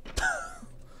you.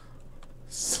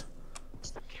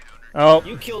 Oh.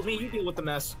 You killed me. You deal with the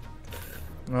mess.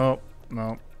 No.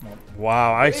 No. No.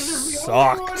 Wow, I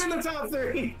sucked. In the top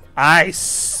 3. I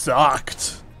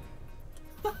sucked.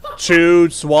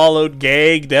 Chewed, swallowed,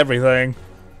 gagged, everything.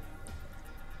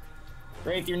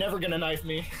 Wraith, you're never gonna knife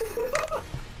me.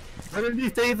 One of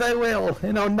these days I will,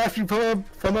 and I'll knife you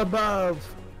from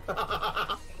above.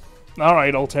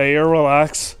 Alright, Altair,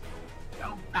 relax.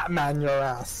 Batman your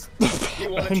ass.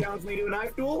 You wanna challenge me to a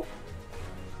knife duel?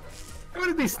 I'm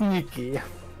gonna be sneaky.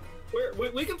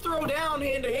 We can throw down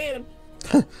hand to hand.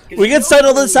 We can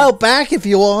settle this out back if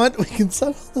you want. We can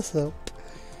settle this out.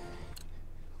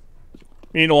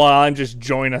 Meanwhile, I'm just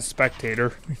join a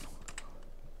spectator.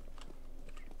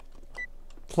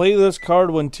 Play this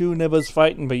card when two nibas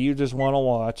fighting, but you just want to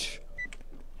watch.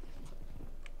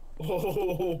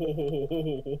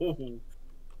 Oh,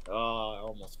 I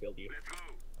almost killed you.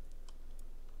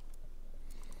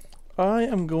 I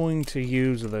am going to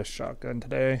use this shotgun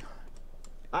today.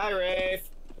 Hi, Wraith.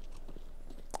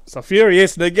 So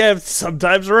furious and again,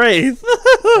 sometimes Wraith.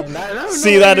 No,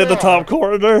 See that in the top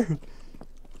corner?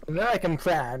 Now I can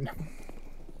plan.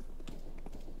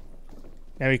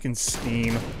 Now we can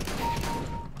scheme.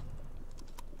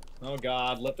 Oh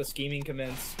god, let the scheming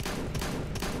commence.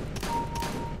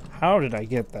 How did I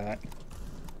get that?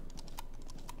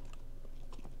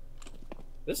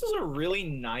 This is a really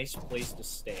nice place to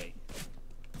stay.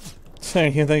 So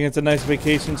you think it's a nice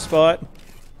vacation spot?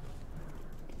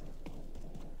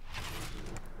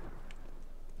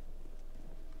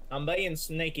 I'm being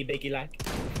snaky beaky like.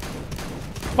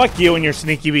 Fuck you and your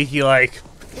sneaky beaky like.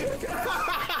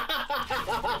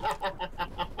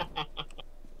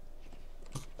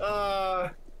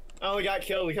 I only got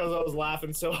killed because I was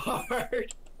laughing so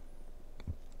hard.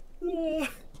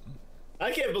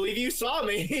 I can't believe you saw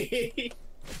me.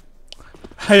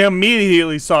 I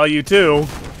immediately saw you too.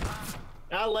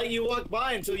 I'll let you walk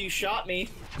by until you shot me.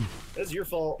 That's your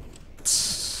fault.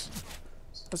 That's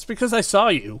because I saw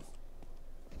you.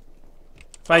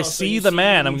 If I see the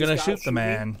man, I'm gonna shoot the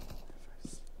man.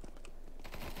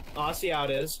 Oh, I see how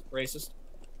it is. Racist.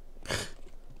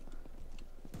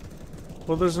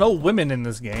 Well, there's no women in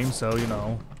this game, so, you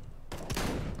know.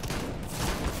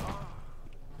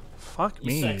 Fuck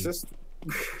me. You sexist.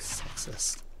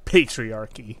 Sexist.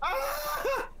 Patriarchy.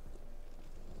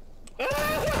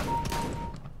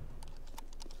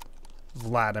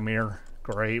 Vladimir.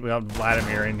 Great, we got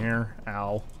Vladimir in here.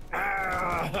 Ow.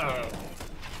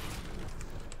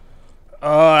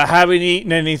 I haven't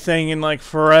eaten anything in like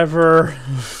forever.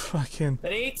 Fucking.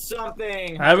 Then eat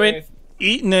something. I haven't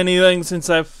eaten anything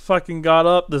since I fucking got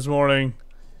up this morning.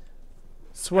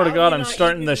 Swear to God, I'm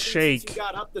starting to shake. Since you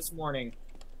got up this morning?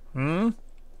 Hmm?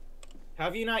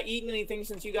 Have you not eaten anything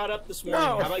since you got up this morning?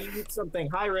 No. How about you eat something?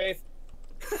 Hi, Wraith.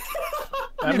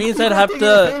 That means I'd have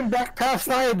to. Same back past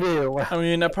I do. I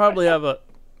mean, I probably have a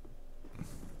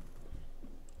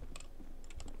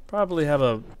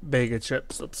bag of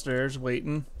chips upstairs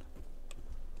waiting.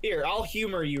 Here, I'll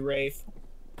humor you, Wraith.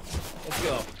 Let's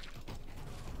go.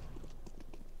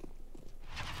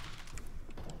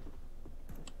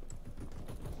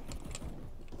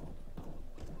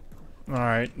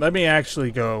 Alright, let me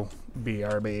actually go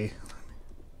BRB.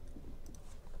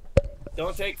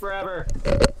 Don't take forever.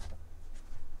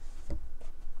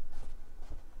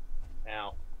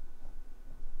 Ow.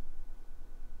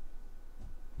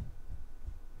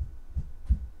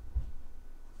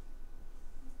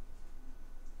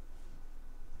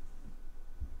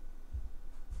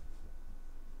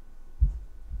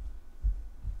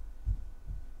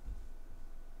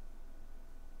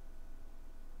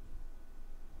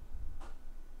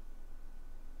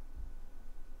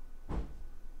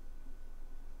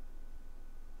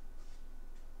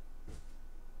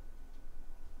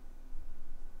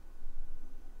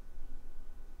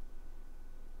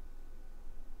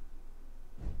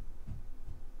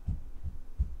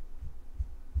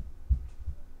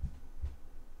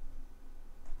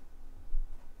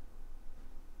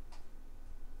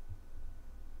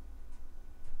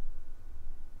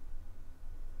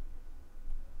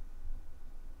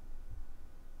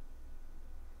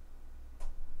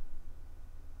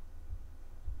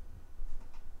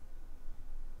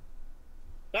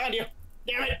 Found you.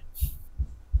 Damn it.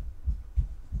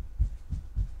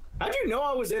 How'd you know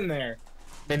I was in there?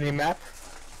 Mini map.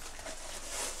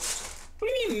 What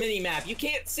do you mean mini-map? You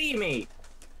can't see me.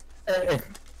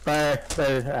 But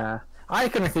I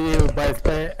couldn't see you, but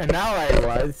now I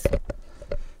was.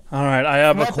 Alright, I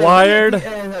have And acquired.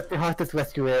 at the hostage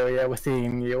rescue area, was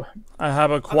seeing you. I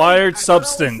have acquired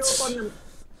substance.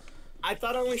 I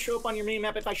thought I only show up on your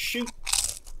mini-map if I shoot.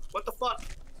 What the fuck?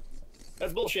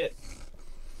 That's bullshit.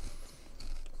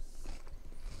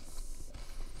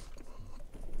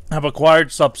 I've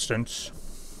acquired substance.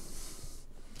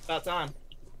 About time.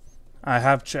 I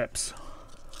have chips.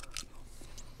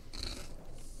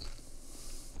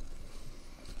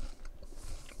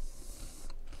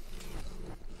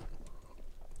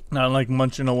 Not like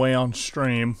munching away on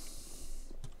stream.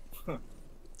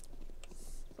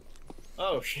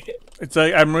 Oh shit. It's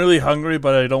like I'm really hungry,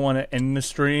 but I don't want to end the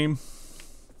stream.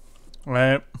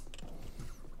 Right?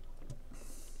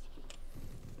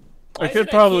 I could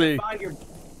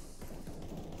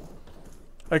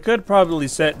probably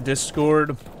set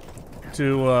Discord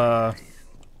to a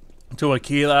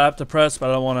key that I have to press, but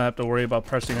I don't want to have to worry about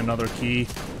pressing another key.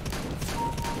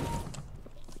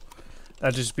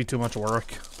 That'd just be too much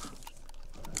work.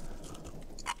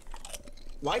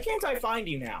 Why can't I find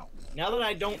you now? Now that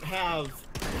I don't have...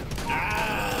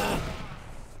 Ah!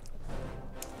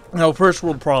 No, first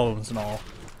world problems and all.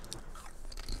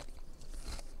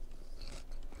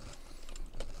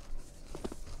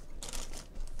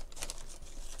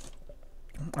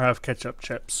 I have ketchup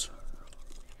chips.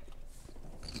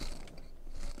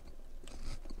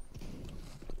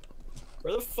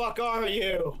 Where the fuck are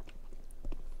you?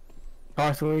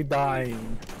 Constantly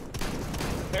dying.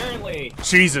 Apparently.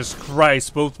 Jesus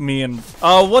Christ, both me and...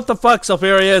 Oh, what the fuck,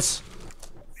 Sulfurious?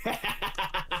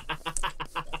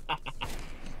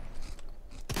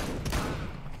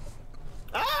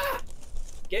 Ah!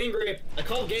 Gang rape. I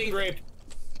called gang rape.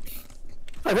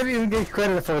 I didn't even get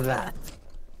credit for that.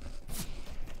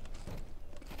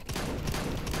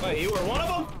 Wait, you were one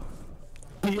of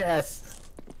them? Yes.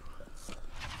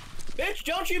 Bitch,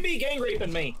 don't you be gang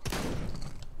raping me.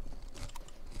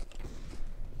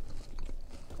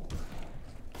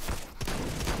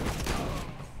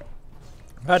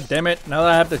 God damn it, now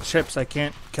that I have the chips, I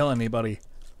can't kill anybody.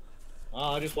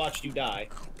 Oh, I just watched you die.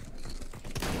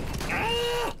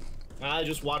 Ah! I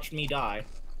just watched me die.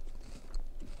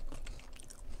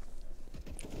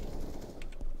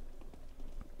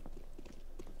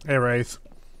 Hey, Wraith.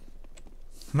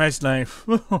 Nice knife.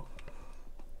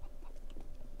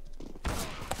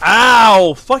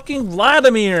 Ow! Fucking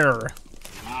Vladimir!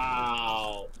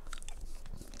 Wow.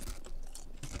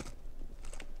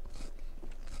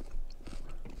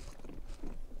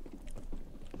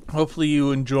 Hopefully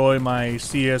you enjoy my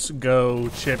CSGO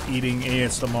chip eating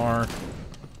ASMR.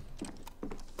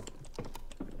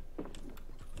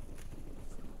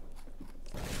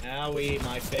 Owie,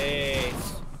 my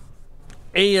face.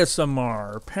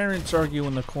 ASMR. Parents argue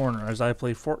in the corner as I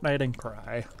play Fortnite and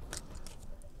cry.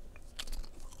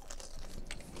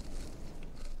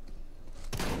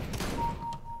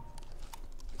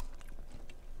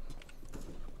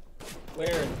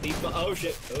 Where? Oh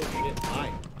shit. Oh shit.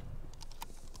 Hi.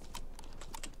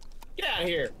 Get out of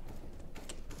here.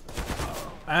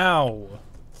 Ow.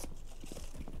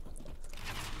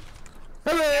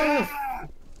 Hello!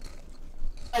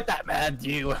 Let that man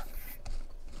you.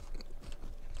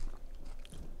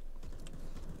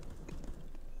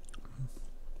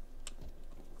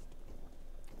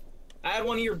 I had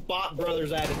one of your bot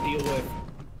brothers I had to deal with.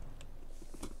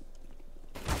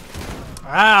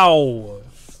 Ow.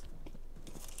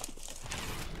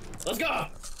 Let's go!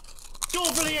 Duel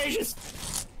for the ages!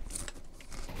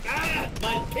 Ah!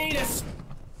 My penis!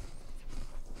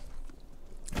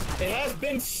 It has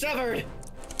been severed!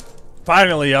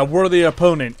 Finally, a worthy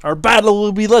opponent. Our battle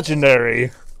will be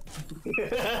legendary.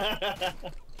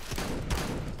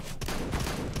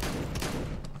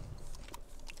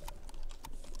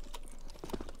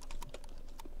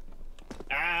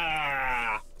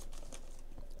 Ah!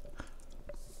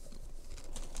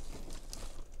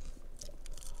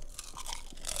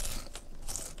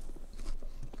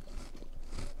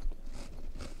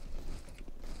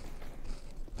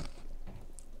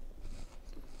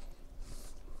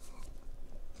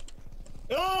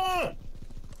 Ah!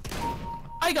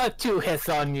 I got 2 hits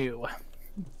on you.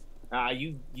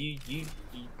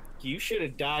 You should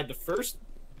have died the first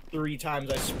 3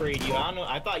 times I sprayed you. I don't know.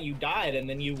 I thought you died and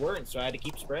then you weren't, so I had to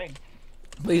keep spraying.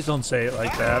 Please don't say it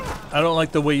like that. I don't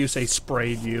like the way you say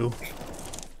sprayed you.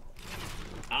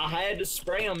 I had to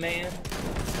spray him, man.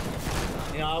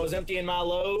 You know, I was emptying my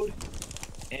load,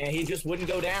 and he just wouldn't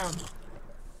go down.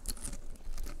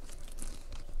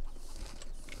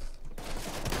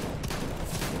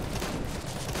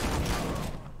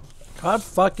 God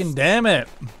fucking damn it.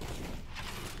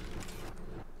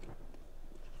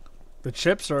 The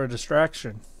chips are a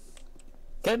distraction.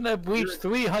 Can I reach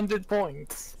 300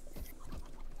 points?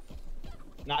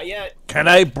 Not yet. Can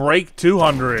I break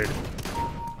 200?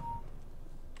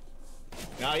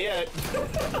 Not yet.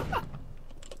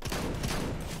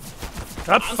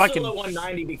 God I'm fucking... still at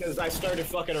 190 because I started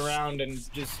fucking around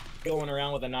and just going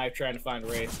around with a knife trying to find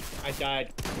Wraith. I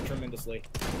died tremendously.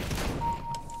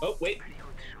 Oh, wait.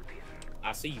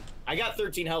 I see you. I got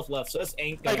 13 health left, so this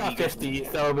ain't I gonna got be 50,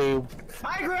 so we...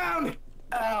 high ground!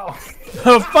 Ow!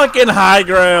 Fucking high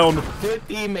ground. Good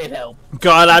teammate help.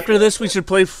 God, after this we should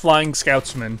play Flying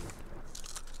Scoutsman.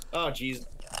 Oh, jeez.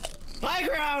 High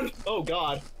ground! Oh,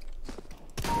 God.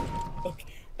 Okay.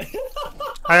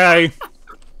 Hi.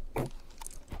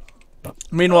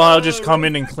 Meanwhile, I'll just come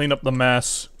in and clean up the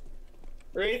mess.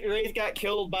 Wraith got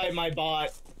killed by my bot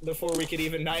before we could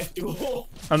even knife duel.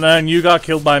 And then you got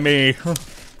killed by me.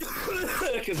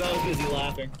 Because I was busy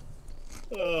laughing.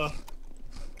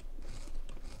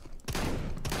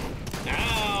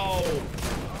 Ow!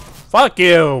 Fuck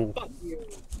you. Fuck you.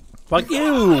 Fuck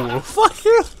you. Fuck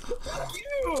you. Fuck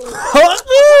you. Fuck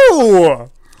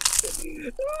you.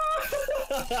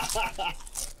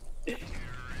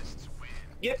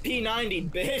 Get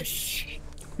P90, bitch.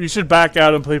 You should back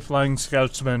out and play Flying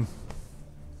Scoutsman.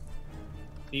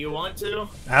 Do you want to?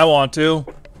 I want to.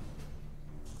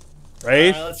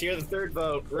 Wraith? Let's hear the third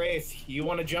vote. Wraith, you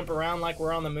want to jump around like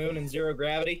we're on the moon in zero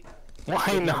gravity?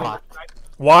 Why not?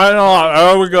 Why not?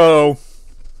 There we go.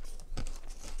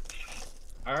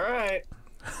 Alright.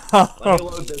 Let me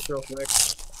load this real quick.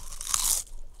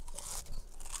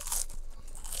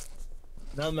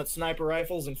 Nothing but sniper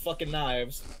rifles and fucking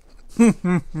knives.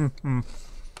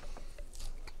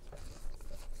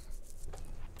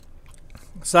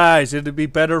 Besides, it'd be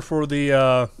better for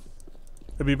the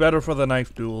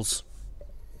knife duels.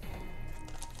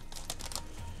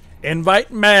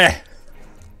 Invite me.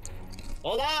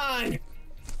 Hold on!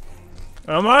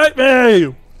 Invite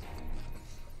me.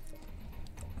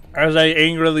 As I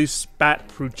angrily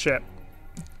spat through chip.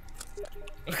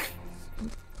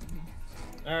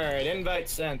 Alright, invite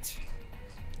sent.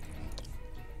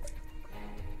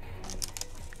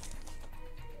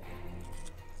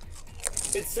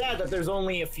 It's sad that there's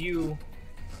only a few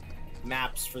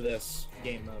maps for this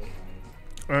game mode.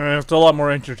 It's a lot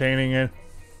more entertaining and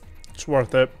it's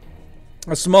worth it.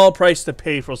 A small price to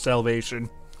pay for salvation.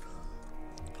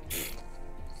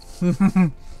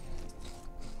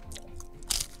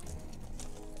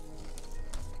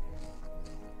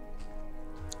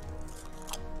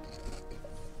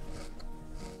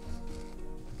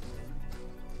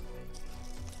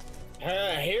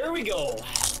 Here we go.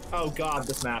 Oh god,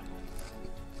 this map.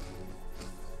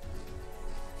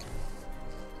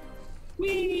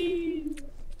 Whee!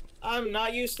 I'm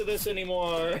not used to this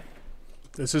anymore.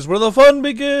 This is where the fun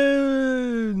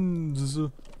begins.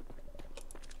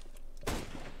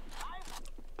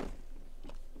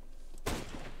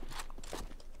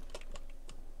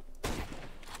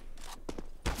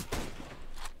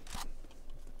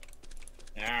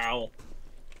 Ow.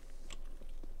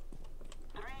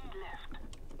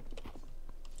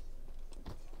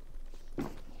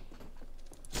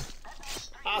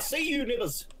 I'll see you,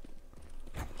 niggers.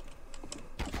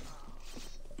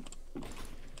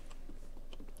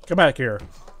 Come back here.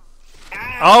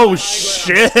 Ow, Oh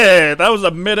shit! That was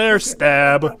a mid-air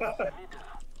stab.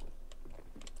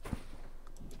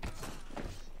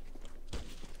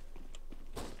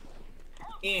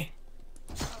 Eh.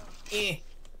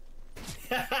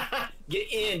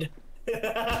 Get in.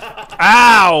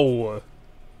 Ow!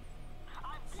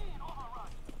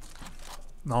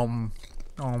 Nom.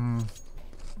 Nom.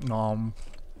 Nom.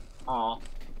 Aw.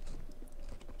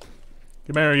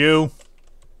 Come here, you.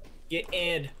 Get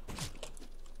in.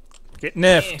 Get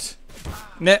niffed.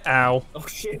 Ow. Oh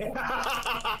shit.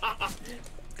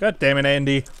 God damn it,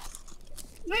 Andy.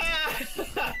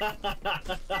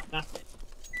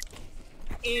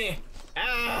 Eh.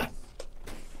 Ah.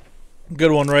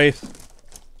 Good one, Wraith.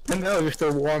 And that was just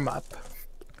a warm up.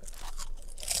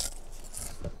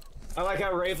 I like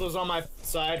how Wraith was on my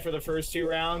side for the first 2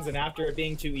 rounds, and after it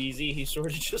being too easy, he sort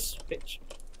of just switched.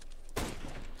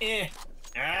 Eh.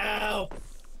 Ow.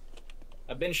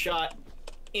 I've been shot.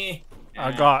 Eh.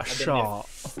 I got I've been shot.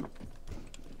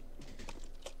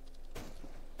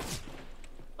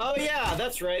 Oh yeah,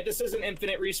 that's right. This isn't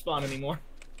infinite respawn anymore.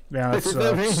 Yeah, that This is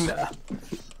the sucks. arena.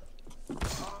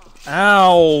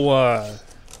 Ow!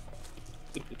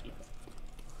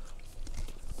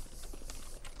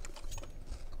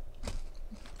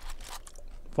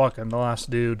 Fucking the last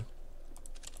dude.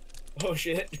 Oh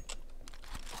shit.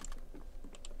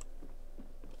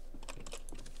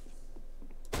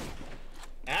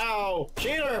 Ow!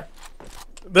 Cheater!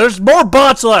 There's more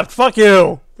bots left. Fuck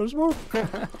you. There's more.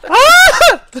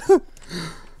 Ah!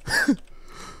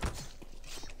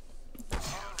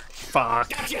 Fuck.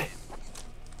 Gotcha!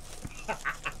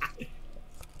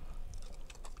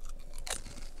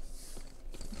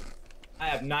 I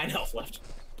have 9 health left.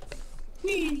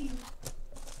 Whee!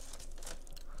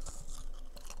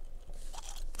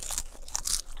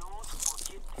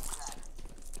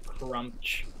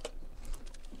 Crunch.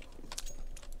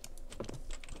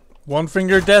 One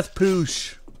finger death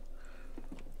poosh.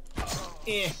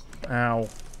 Eh. Ow.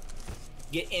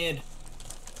 Get in.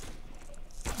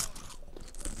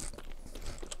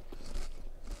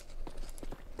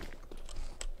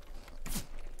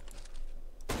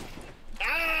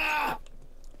 Ah!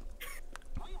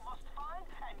 We must find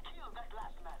and kill that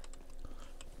last man.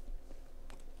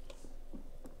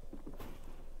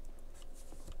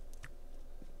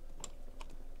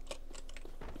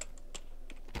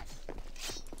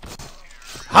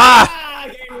 Ha! Ah!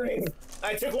 Game ring.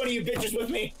 I took one of you bitches with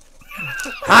me.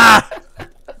 Ha!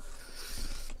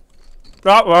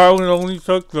 That round only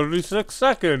took 36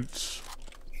 seconds.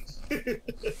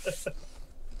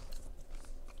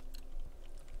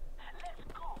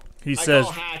 He I says.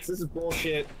 call hacks. This is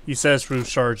bullshit. He says through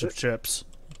charge of chips.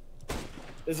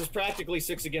 This is practically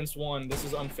 6 against 1. This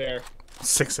is unfair.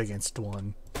 6 against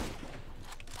 1.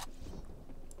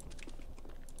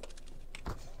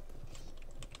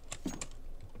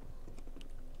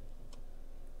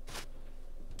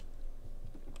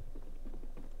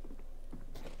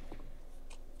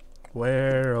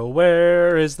 Where, oh,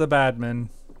 where is the badman?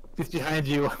 He's behind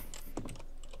you.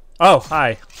 Oh,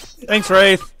 hi. Thanks,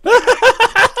 Wraith.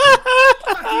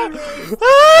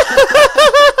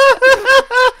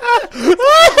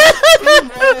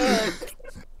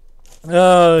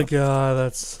 Oh, God,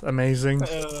 that's amazing.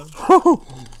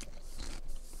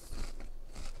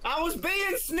 I was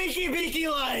being sneaky beaky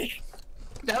like.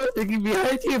 I was thinking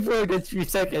behind you for a good 3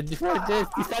 seconds before I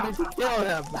just decided to kill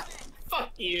him.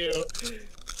 Fuck you.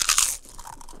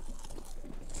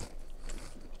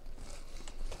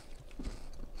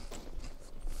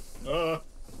 No!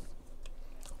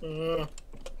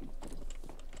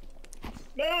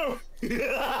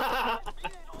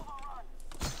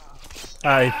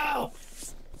 Hi. Ow!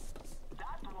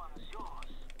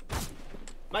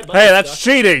 My butt Hey, is that's stuck.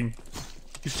 cheating!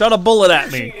 You shot a bullet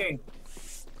at me. Cheating.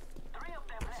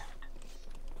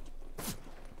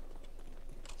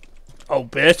 Oh,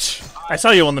 bitch. I saw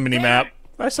you on the minimap.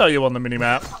 I saw you on the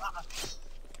minimap.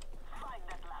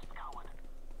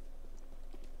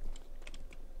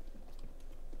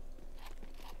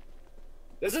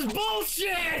 This is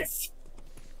bullshit!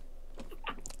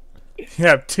 You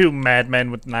have 2 madmen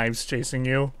with knives chasing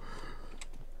you.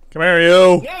 Come here,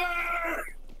 you.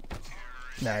 Never!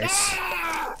 Nice.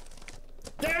 Ah!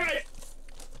 Damn it!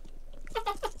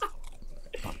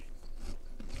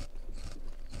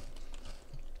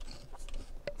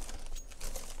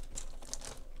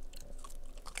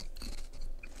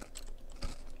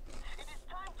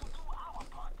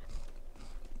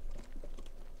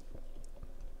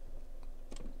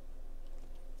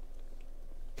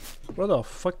 Where the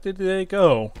fuck did they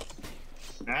go?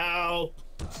 Ow!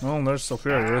 Oh, they're so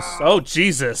furious. Oh,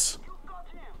 Jesus.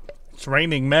 It's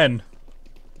raining men.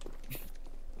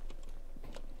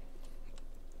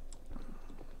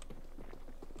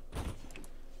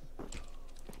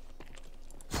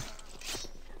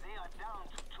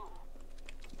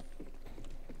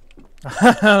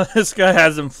 This guy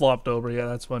hasn't flopped over yet.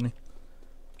 That's funny.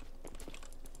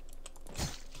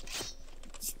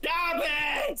 Stop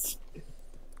it!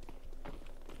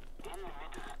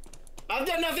 I've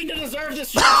done nothing to deserve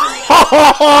this shit.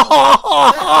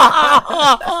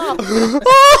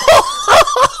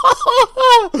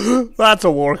 That's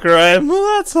a war crime.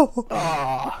 That's a.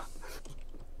 Aw.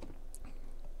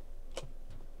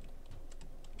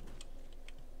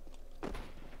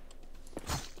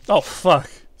 Oh fuck.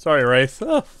 Sorry, Wraith.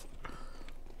 Oh.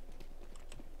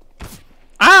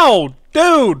 Ow,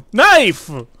 dude, knife.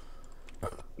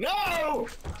 No!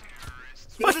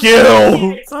 Fuck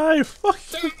you. I fuck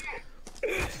you.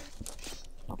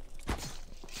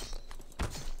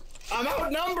 I'm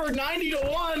outnumbered 90 to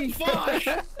 1. Fuck!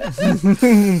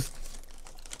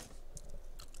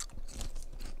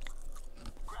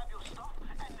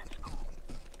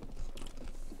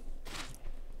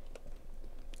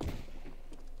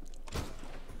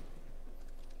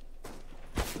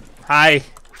 Hi.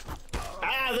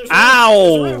 Ah, there's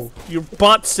Ow! Your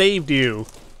butt saved you.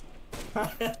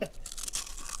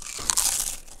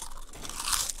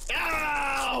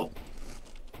 Ow!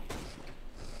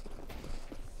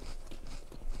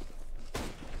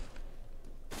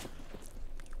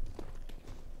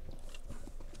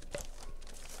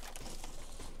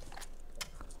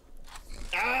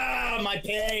 Ah, my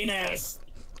penis!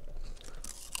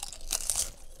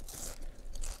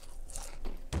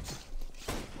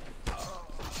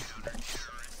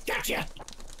 Gotcha!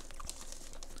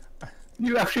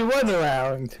 You actually won a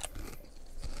round.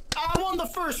 I won the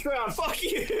first round, fuck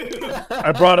you!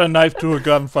 I brought a knife to a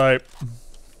gunfight.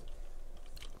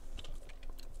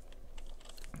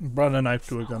 Brought a knife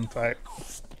to a gunfight.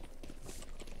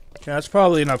 Yeah, that's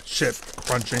probably enough chip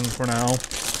crunching for now.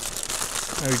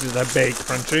 Maybe do that bake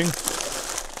crunching.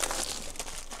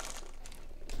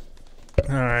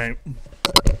 Alright.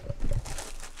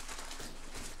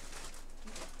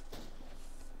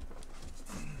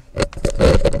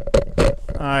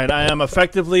 Alright, I am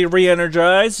effectively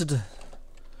re-energized.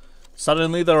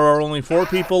 Suddenly there are only 4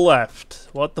 people left.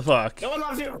 What the fuck? No one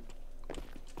loves you!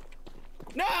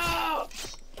 No!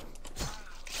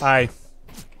 Hi.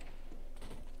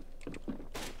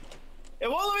 It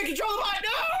won't let me control the bot, no!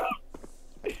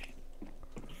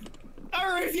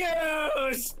 I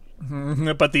refuse!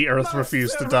 But the Earth Must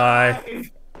refused to die.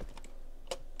 survive!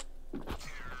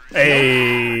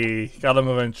 Hey, got him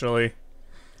eventually.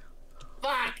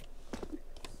 Fuck!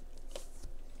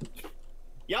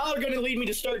 Y'all are gonna lead me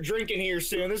to start drinking here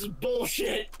soon. This is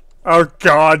bullshit. Oh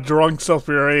God, drunk so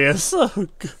furious. Oh,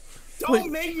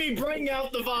 Don't make me bring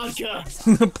out the vodka.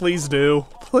 please do.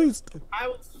 Please do. I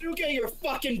will suke your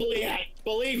fucking bliat.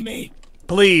 Believe me.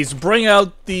 Please bring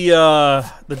out the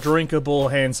drinkable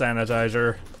hand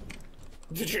sanitizer.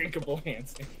 The drinkable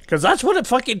hands. Cause that's what it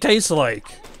fucking tastes like.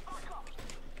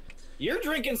 You're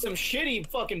drinking some shitty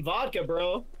fucking vodka,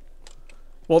 bro.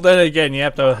 Well, then again, you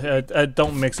have to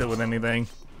don't mix it with anything.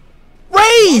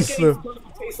 Wraith! Vodka ain't supposed to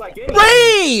taste like anything.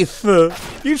 Wraith!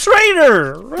 You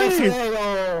traitor!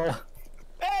 Wraith!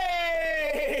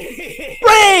 Hey!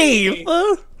 Wraith!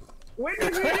 When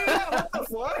did you do that?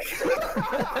 What the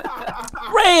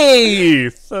fuck?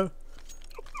 Wraith!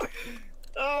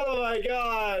 Oh my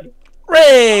god.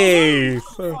 Wraith!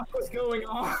 What the fuck was going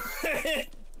on?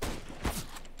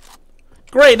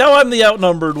 Great, now I'm the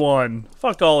outnumbered one.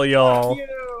 Fuck all of y'all. You.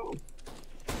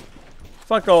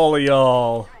 Fuck all of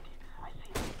y'all.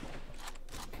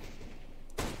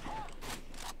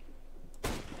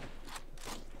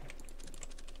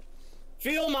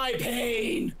 Feel my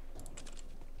pain.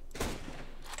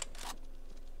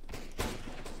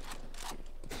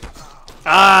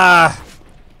 Ah!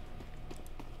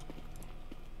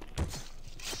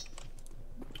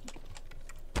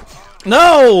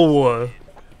 No!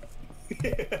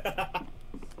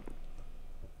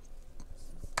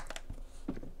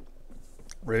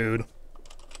 Rude.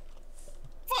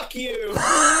 Fuck you.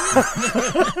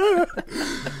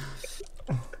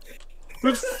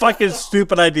 Whose fucking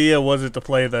stupid idea was it to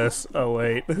play this? Oh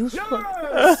wait. Yes!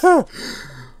 Oh,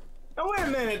 wait a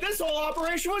minute. This whole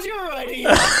operation was your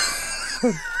idea.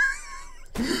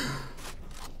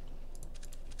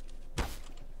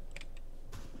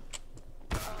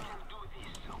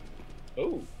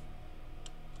 Oh.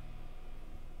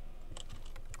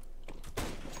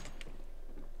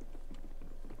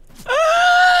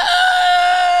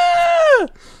 Ah!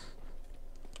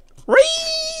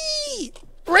 Ree!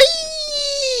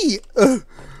 Ree!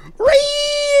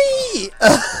 Ree!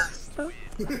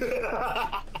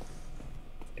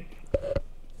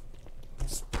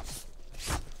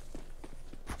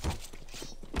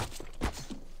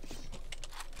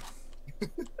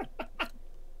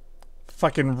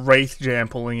 Fucking Wraith jam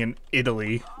pulling in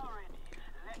Italy.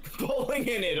 Bowling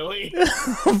in Italy.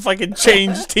 Fucking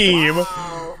change team.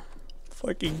 Wow.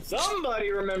 Fucking.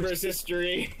 Somebody remembers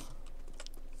history.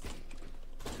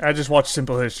 I just watched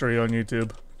Simple History on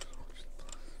YouTube.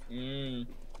 Mm.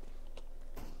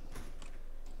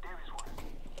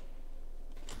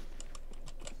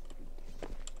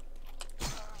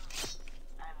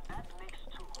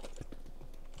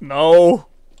 No.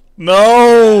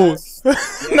 No. Yes.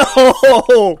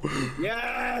 No.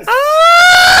 Yes.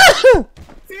 Ah!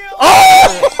 Feel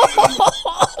Oh!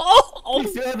 You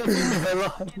still haven't seen the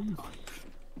hello.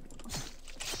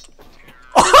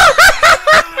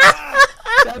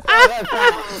 That's all that's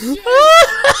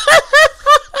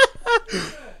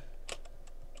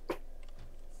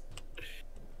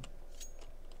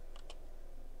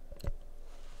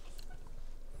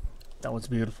That was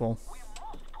beautiful. We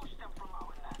must push them from our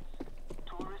lands.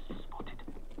 Tourists spotted.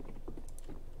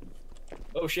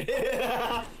 Oh shit.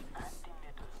 Anti-middle.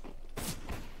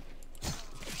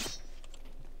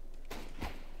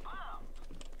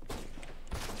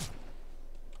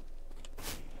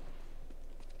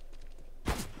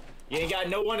 You ain't got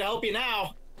no one to help you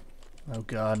now. Oh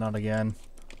god, not again.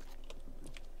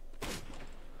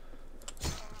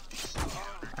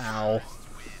 Ow.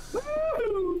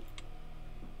 Woo!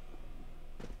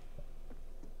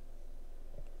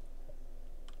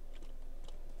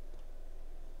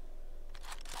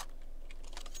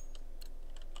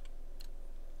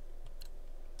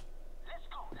 Let's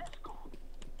go, let's go.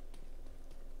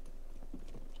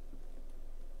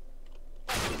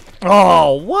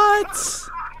 Oh, what?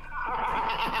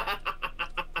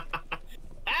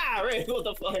 Ah, Ray, what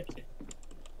the fuck?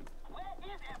 Where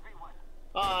is everyone?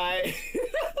 Hi.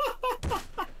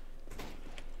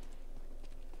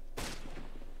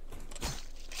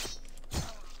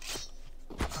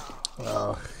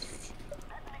 Oh.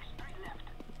 That makes 3 left.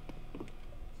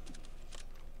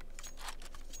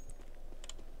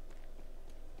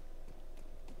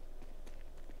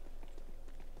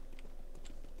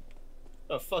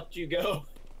 The fuck you go?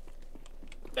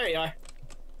 There you are.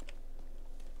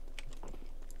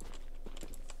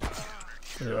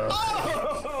 Yeah.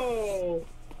 Oh!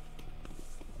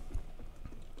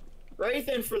 Wraith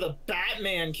in for the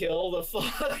Batman kill. The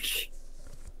fuck?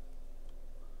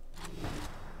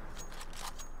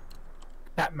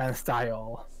 Batman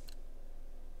style.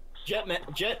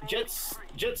 Jet's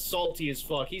salty as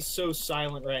fuck. He's so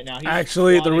silent right now. He's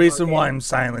Actually, the squatting reason arcade. why I'm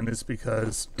silent is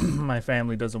because my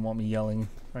family doesn't want me yelling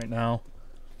right now.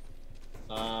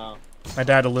 My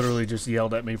dad literally just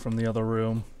yelled at me from the other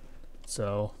room,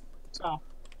 so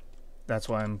that's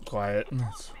why I'm quiet.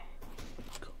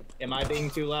 Am I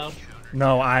being too loud?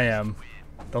 No, I am.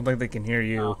 Don't think they can hear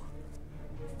you.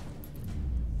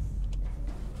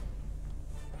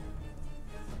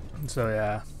 So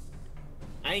yeah.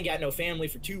 I ain't got no family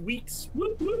for 2 weeks.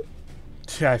 Whoop, whoop.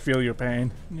 Yeah, I feel your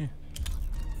pain. Yeah.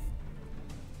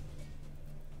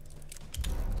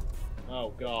 Oh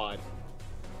God.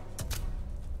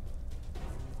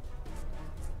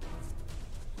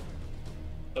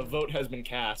 The vote has been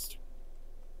cast.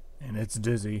 And it's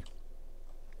dizzy.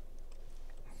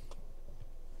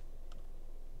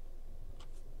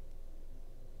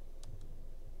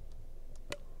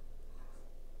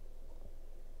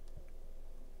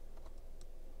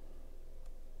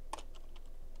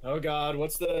 Oh God,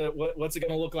 what's it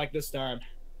gonna look like this time?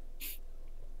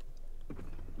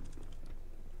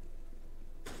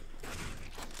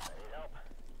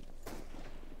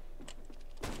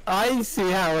 I see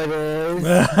how it is.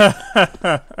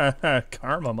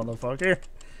 Karma, motherfucker.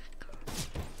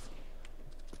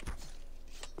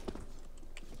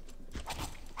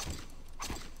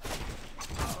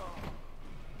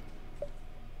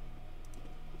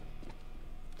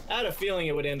 I had a feeling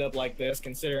it would end up like this,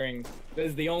 considering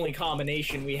this is the only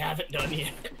combination we haven't done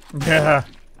yet. Yeah.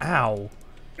 Ow.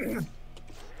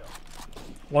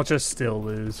 Watch us still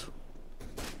lose.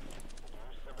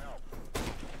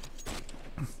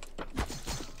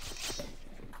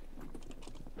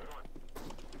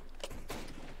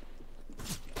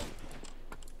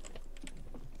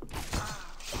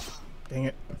 Dang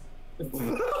it.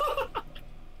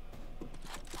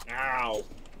 Ow.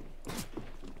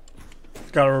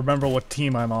 Gotta remember what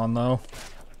team I'm on, though.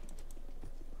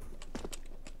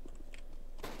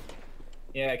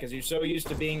 Yeah, because you're so used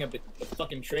to being a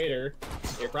fucking traitor,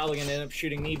 you're probably gonna end up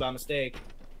shooting me by mistake.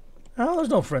 Oh, there's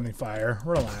no friendly fire.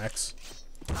 Relax.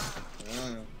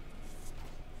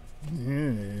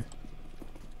 Yeah.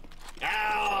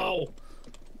 Ow!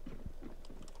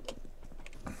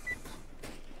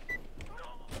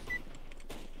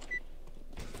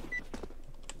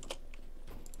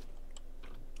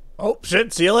 Oh,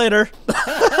 shit. See you later.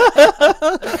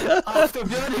 Off the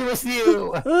building with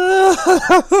you.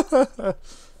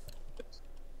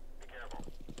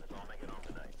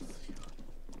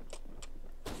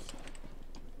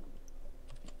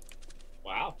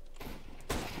 Wow.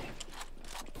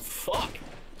 Fuck.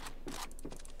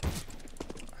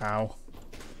 Ow.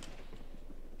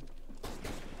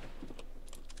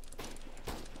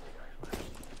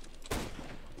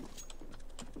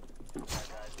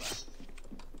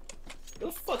 Who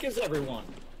the fuck is everyone?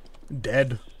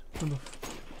 Dead.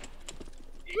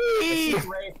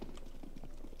 Wraith.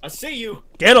 I see you.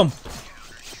 Get him. Ow.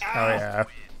 Oh, yeah.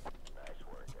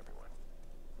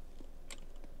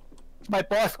 My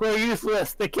boss were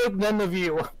useless. They killed none of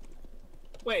you.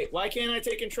 Wait, why can't I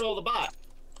take control of the bot?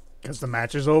 Because the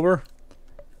match is over.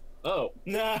 Oh,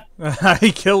 nah.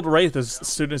 He killed Wraith as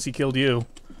soon as he killed you.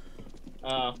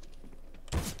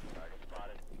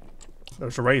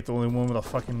 There's Wraith, the only one with a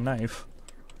fucking knife.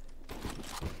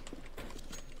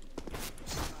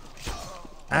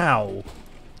 Ow.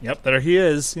 Yep, there he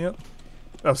is. Yep.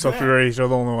 Oh, so Fury's the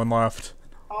only one left.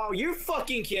 Oh, you're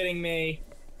fucking kidding me.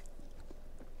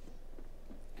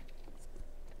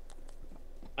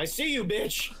 I see you,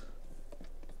 bitch.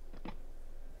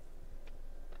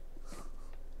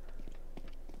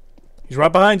 He's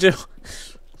right behind you.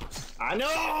 I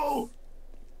know.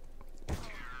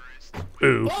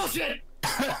 Ooh. Bullshit.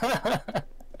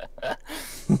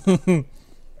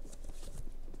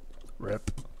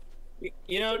 Rip.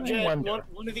 You know, Jet, wonder.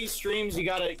 one of these streams, you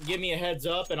gotta give me a heads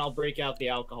up, and I'll break out the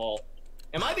alcohol.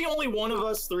 Am I the only one of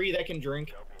us three that can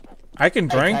drink? I can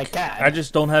drink. I can. I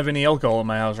just don't have any alcohol in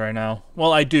my house right now.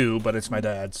 Well, I do, but it's my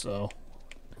dad, so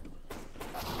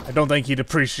I don't think he'd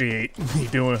appreciate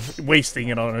me wasting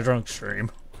it on a drunk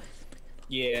stream.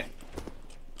 Yeah.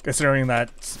 Considering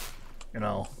that, you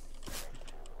know.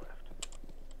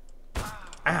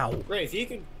 Ow. Wraith,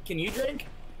 can you drink?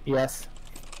 Yes.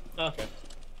 Okay.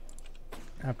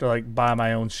 I have to like buy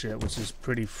my own shit, which is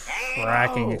pretty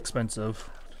fracking expensive.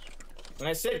 When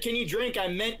I said can you drink, I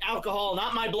meant alcohol,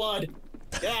 not my blood.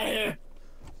 Get out of here.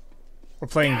 We're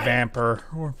playing Vamper.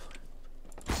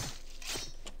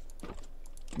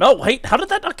 No, wait, how did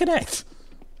that not connect?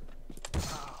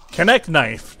 Connect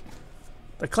knife.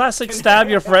 The classic stab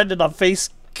your friend in the face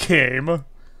game.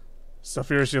 So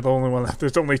fierce, you're the only one left.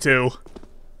 There's only two.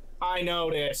 I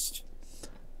noticed.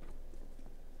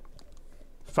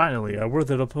 Finally, a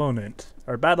worthy opponent.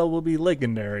 Our battle will be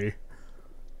legendary.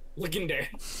 Legendary.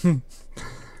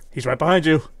 He's right behind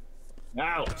you.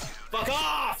 Ow. Fuck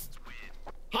off!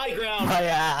 High ground! My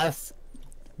ass.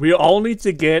 We all need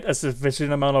to get a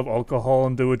sufficient amount of alcohol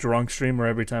and do a drunk stream where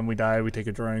every time we die, we take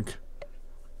a drink.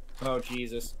 Oh,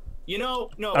 Jesus. You know,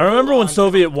 no. I remember hold when on.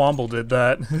 Soviet Womble did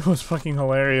that. It was fucking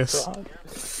hilarious.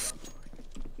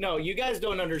 No, you guys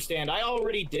don't understand. I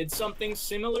already did something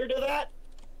similar to that.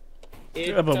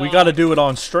 Yeah, but we gotta do it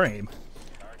on stream.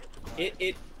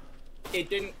 It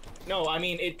didn't. No, I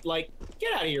mean, it, like,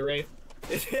 get out of here, Wraith.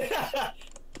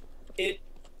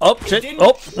 Oh, shit. didn't-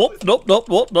 Oh, whoop,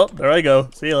 nope. There I go.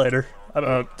 See you later. I'm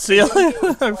out. See you later.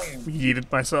 I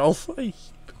yeeted myself.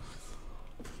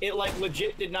 It, like,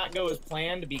 legit did not go as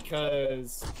planned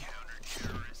because...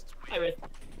 Hi, Wraith.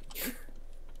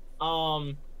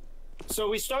 So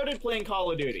we started playing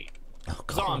Call of Duty.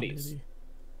 Zombies.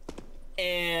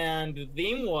 And the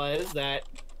theme was that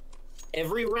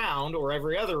every round, or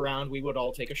every other round, we would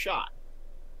all take a shot.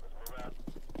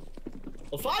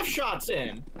 Well, 5 shots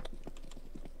in,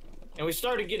 and we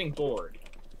started getting bored.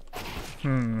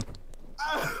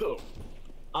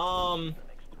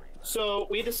 So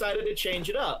we decided to change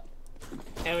it up.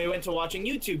 And we went to watching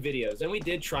YouTube videos, and we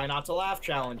did try not to laugh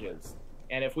challenges.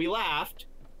 And if we laughed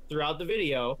throughout the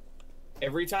video,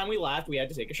 every time we laughed, we had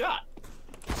to take a shot.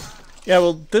 Yeah,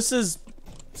 well, this is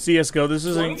CSGO. This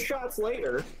 20 isn't... shots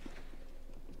later...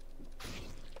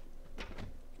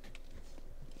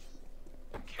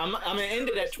 I'm gonna end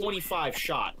it at 25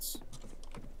 shots.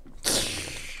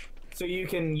 So you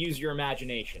can use your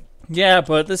imagination. Yeah,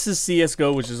 but this is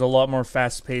CSGO, which is a lot more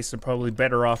fast-paced and probably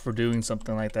better off for doing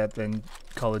something like that than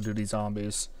Call of Duty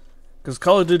Zombies. Because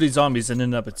Call of Duty Zombies in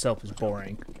and of itself is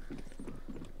boring.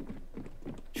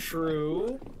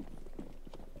 True.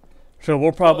 So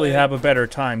we'll probably have a better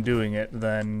time doing it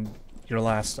than your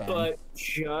last time. But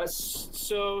just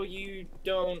so you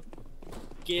don't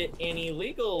get any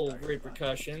legal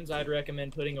repercussions, I'd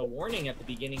recommend putting a warning at the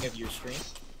beginning of your stream.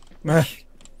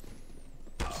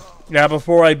 Yeah,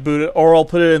 before I boot it, or I'll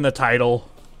put it in the title.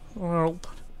 Well,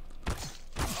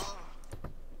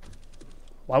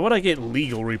 why would I get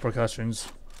legal repercussions?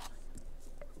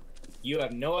 You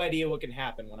have no idea what can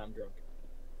happen when I'm drunk.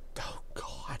 Oh,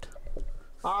 God.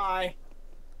 Hi.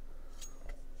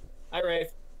 Hi,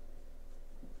 Wraith.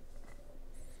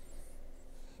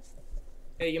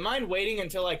 Hey, you mind waiting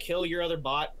until I kill your other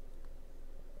bot?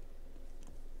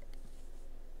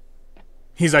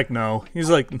 He's like, no. He's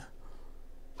like,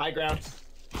 High ground.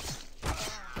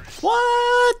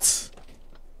 what?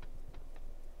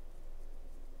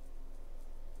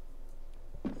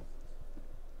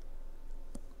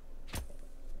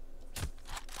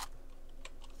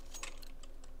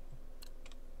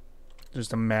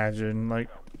 Just imagine, like,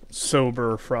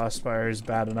 sober Frostfire is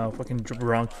bad enough. Fucking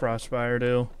drunk Frostfire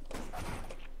do.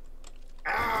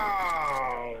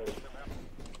 Ow!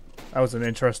 That was an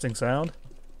interesting sound.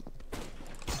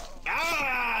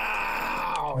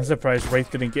 Ow! I'm surprised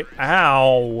Wraith didn't get.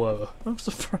 Ow! I'm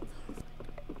surprised.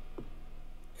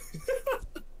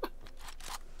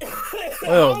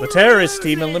 Well, the terrorist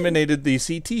team eliminated the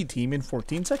CT team in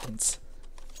 14 seconds.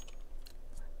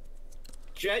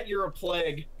 Jet, you're a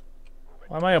plague.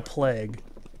 Why am I a plague?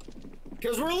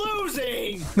 Because we're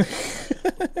losing!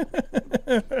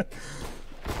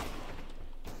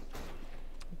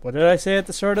 What did I say at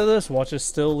the start of this? Watch us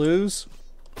still lose?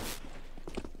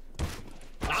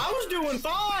 I was doing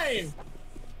fine!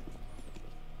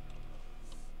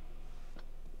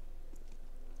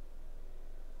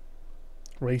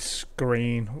 Wraith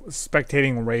screen.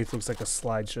 Spectating Wraith looks like a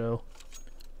slideshow.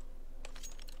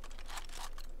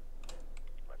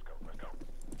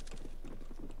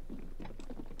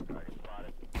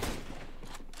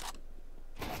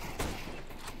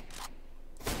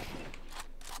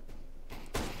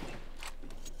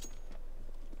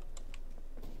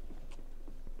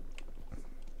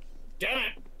 Damn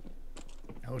it!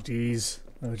 Oh jeez.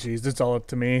 Oh jeez, it's all up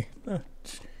to me.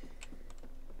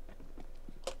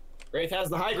 Wraith has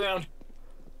the high ground.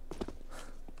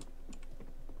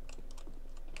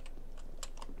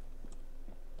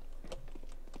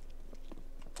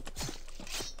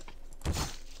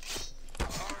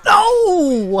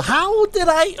 No! How did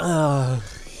I?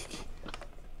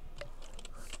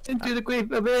 Into the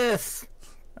great abyss.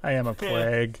 I am a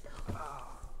plague.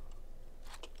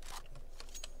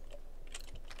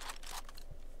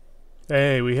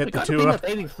 Hey, we hit It the got 2 hour.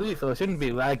 83, so it shouldn't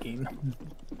be lagging.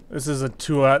 This is a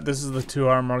 2 hour. This is the 2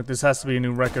 hour mark. This has to be a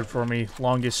new record for me.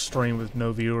 Longest stream with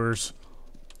no viewers.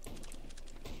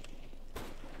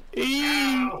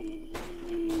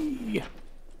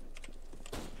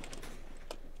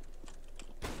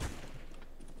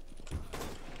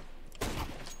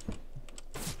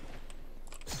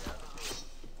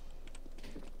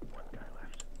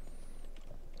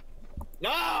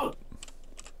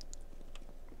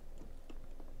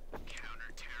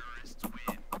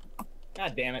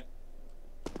 God damn it.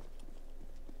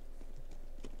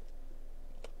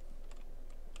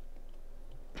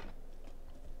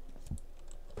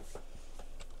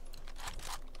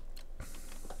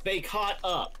 They caught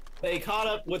up. They caught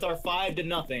up with our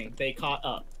 5-0. They caught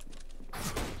up.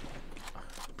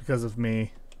 Because of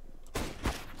me.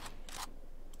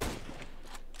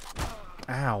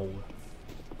 Ow.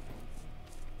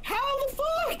 How the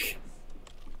fuck?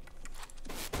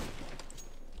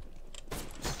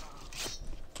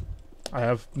 I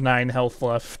have 9 health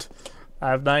left.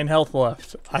 I have 9 health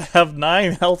left. I have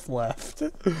 9 health left.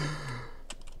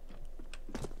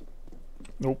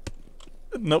 Nope.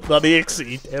 Nope, not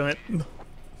EXE, damn it.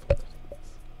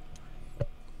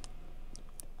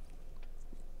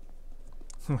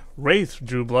 Wraith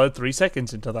drew blood 3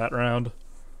 seconds into that round.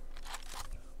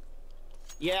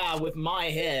 Yeah, with my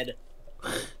head.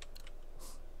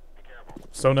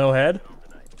 So no head?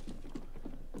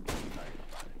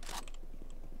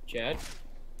 Chad,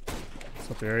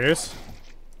 So furious.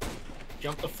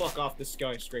 jump the fuck off this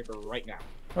skyscraper right now.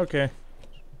 Okay.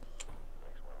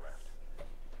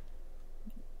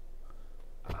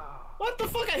 What the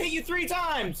fuck? I hit you 3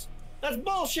 times! That's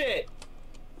bullshit!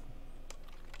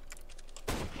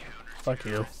 Fuck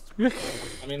you.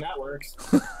 I mean, that works.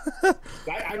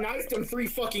 I knifed him 3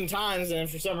 fucking times, and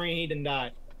for some reason he didn't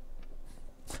die.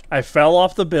 I fell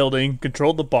off the building,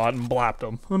 controlled the bot, and blapped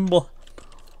him.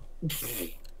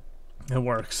 It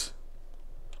works.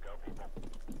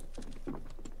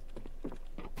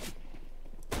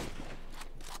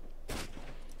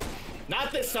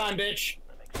 Not this time, bitch!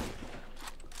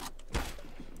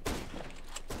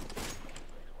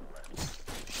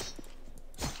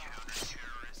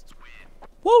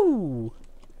 Woo!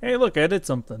 Hey, look, I did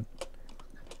something.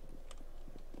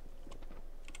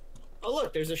 Oh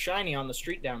look, there's a shiny on the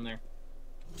street down there.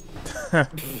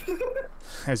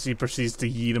 As he proceeds to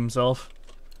yeet himself.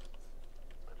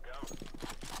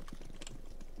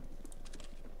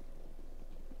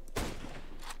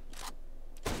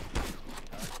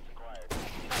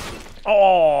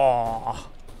 Oh!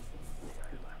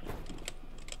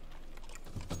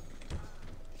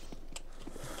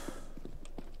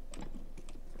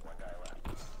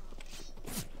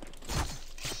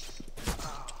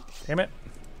 Damn it.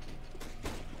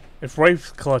 If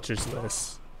Wraith clutches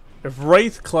this. If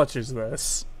Wraith clutches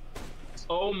this.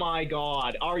 Oh my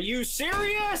god, are you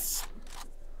serious?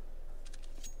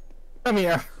 Come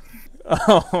here.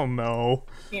 Oh no.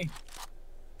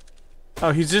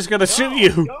 Oh, he's just gonna shoot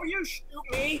you. No, you shoot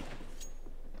me!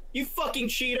 You fucking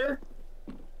cheater!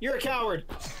 You're a coward.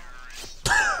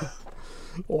 I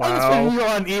was Wow. putting you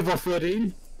on evil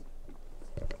footing.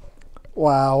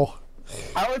 Wow.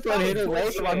 I was one hit away,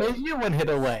 so I made you one hit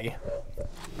away.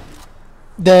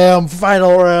 Damn,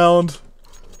 final round.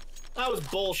 That was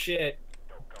bullshit.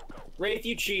 Wraith,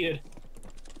 you cheated.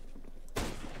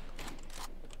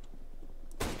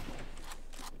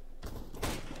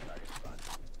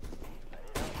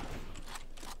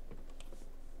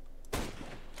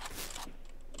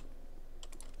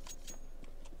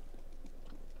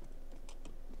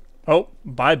 Oh,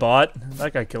 bye bot.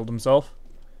 That guy killed himself.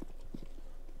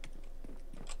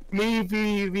 Me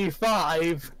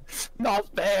v5. Not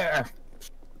fair.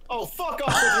 Oh, fuck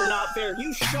off if you're not fair.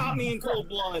 You shot me in cold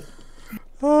blood.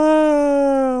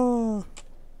 Ah.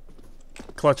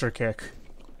 Clutcher kick.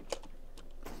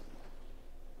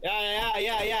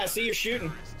 Yeah. See, you're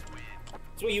shooting.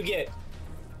 That's what you get.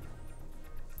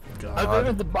 I'm going God.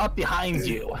 with the bot behind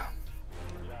you.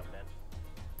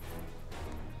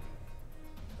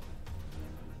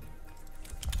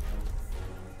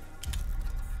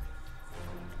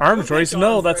 Arms race?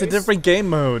 No, arms that's a race. different game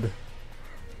mode.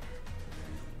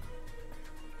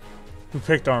 Who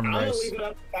picked arm I'm gonna race?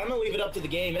 leave it up to the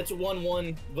game. It's a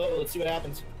 1-1 vote. Let's see what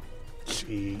happens.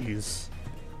 Jeez.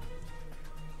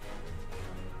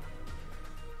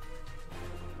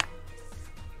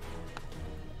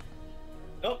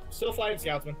 Oh, still flying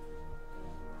scoutsman.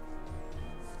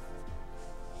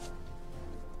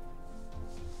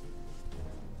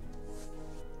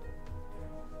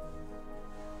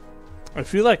 I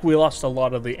feel like we lost a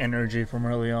lot of the energy from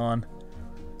early on.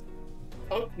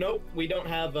 Oh, nope, we don't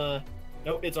have,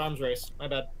 nope, it's arms race. My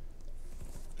bad.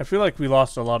 I feel like we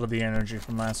lost a lot of the energy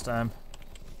from last time.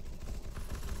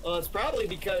 Well, it's probably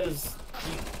because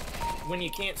when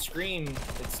you can't scream,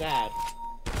 it's sad.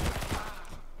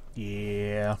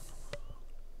 Yeah.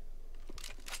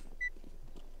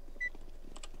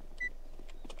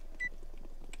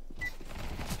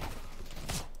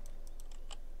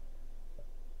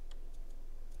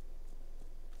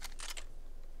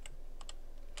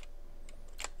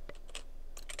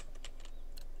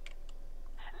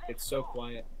 It's so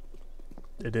quiet.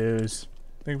 It is.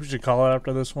 Think we should call it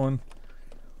after this one?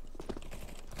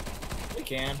 We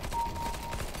can.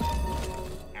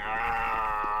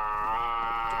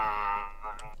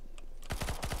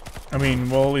 I mean,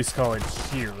 we'll at least call it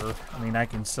here. I mean, I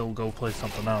can still go play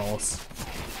something else.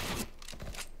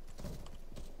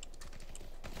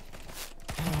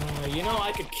 You know,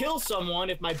 I could kill someone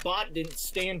if my bot didn't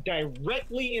stand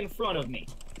directly in front of me.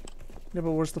 Yeah,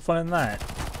 but where's the fun in that?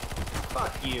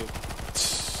 Fuck you.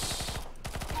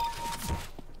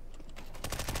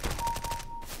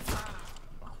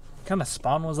 What kind of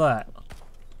spawn was that?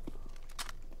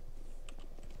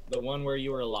 The one where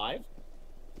you were alive?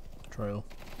 True.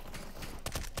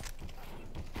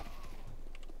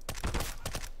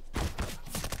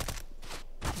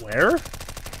 Where?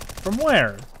 From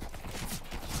where?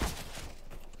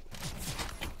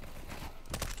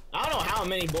 I don't know how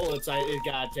many bullets it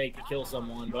gotta take to kill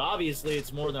someone, but obviously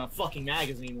it's more than a fucking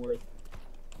magazine worth.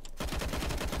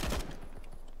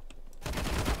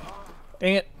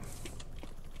 Dang it.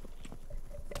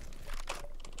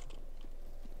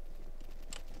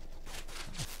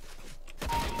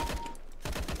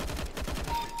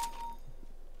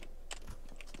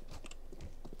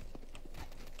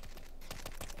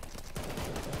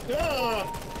 Ah!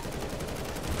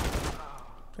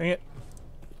 Dang it.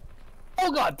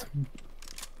 Oh god!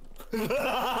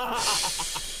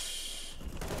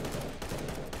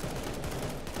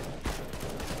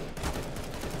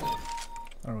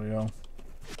 There we go.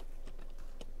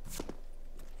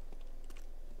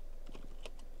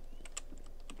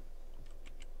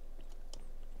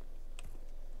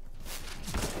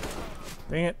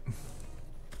 Dang it.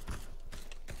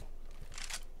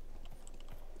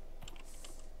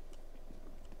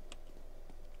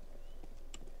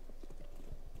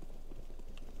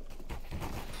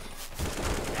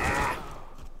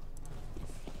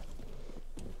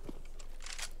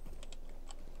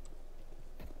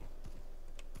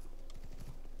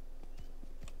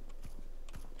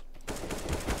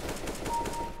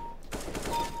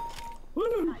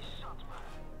 Woo!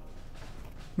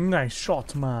 Nice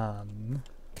shot, man.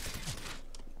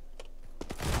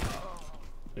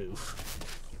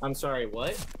 Oof. I'm sorry,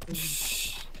 what?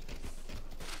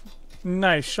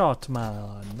 Nice shot,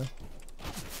 man.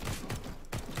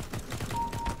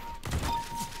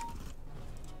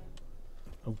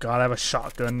 Oh god, I have a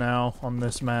shotgun now on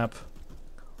this map.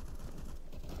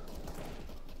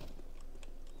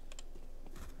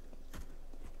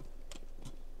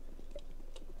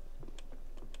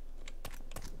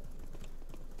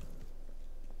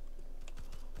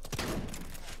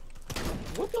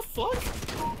 What the fuck?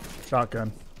 Shotgun.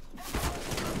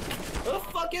 Where the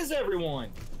fuck is everyone?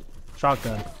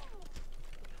 Shotgun.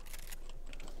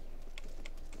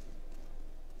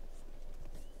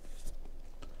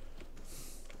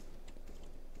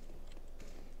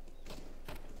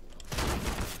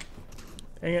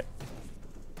 Dang it.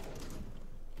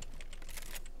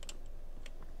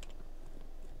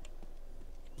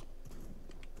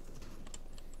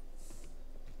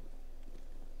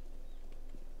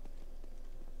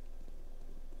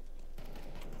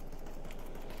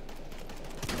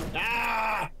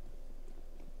 Ah!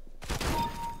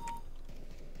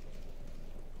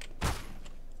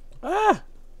 Ah!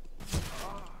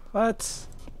 What?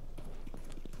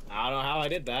 I don't know how I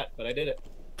did that, but I did it.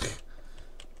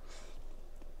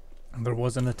 There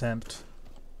was an attempt.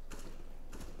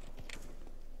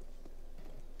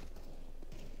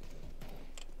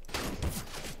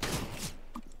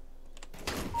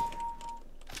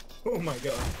 Oh my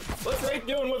god. What's Wraith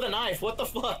doing with a knife? What the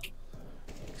fuck?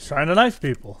 He's trying to knife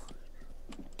people.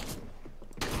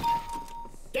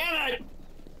 Damn it!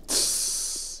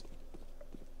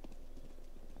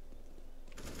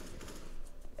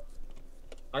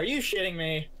 Are you shitting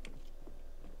me?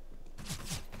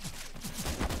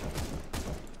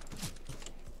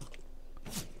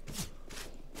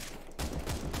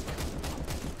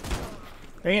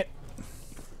 Dang it.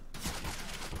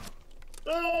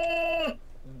 Ah!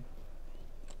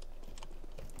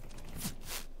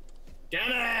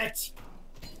 Damn it!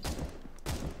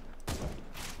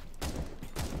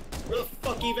 Where the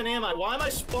fuck even am I? Why am I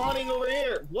spawning over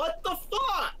here? What the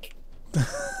fuck?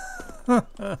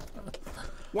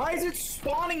 Why is it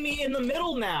spawning me in the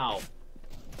middle now?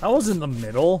 I was in the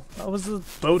middle. That was the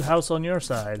boathouse on your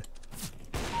side.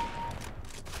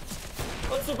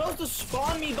 Well, it's supposed to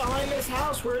spawn me behind this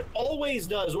house where it always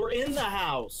does, or in the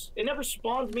house. It never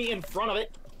spawns me in front of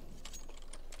it.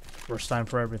 First time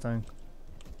for everything.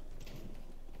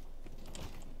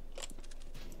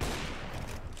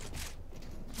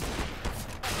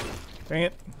 Dang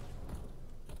it.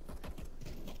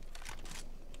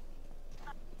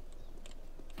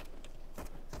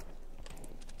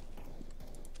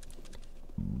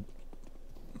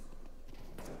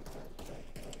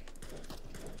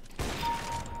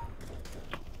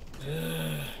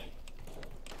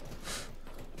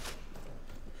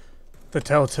 The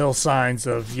telltale signs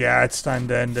of, yeah, it's time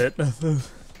to end it.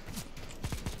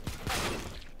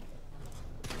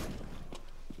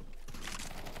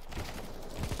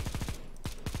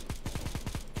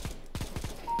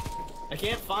 I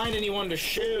can't find anyone to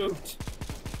shoot.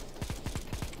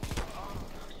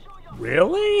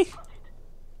 Really?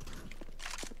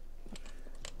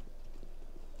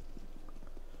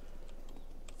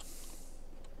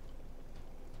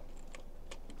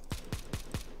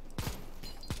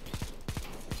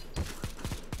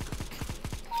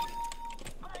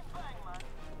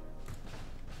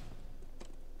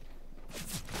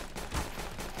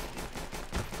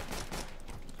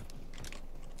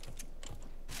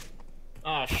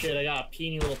 Ah, shit, I got a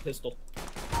peeny little pistol.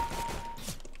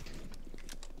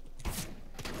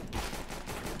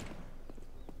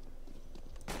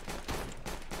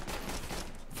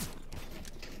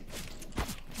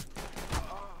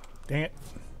 Dang it.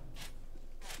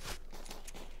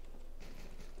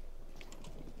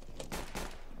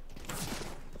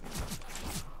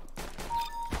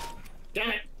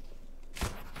 Damn it!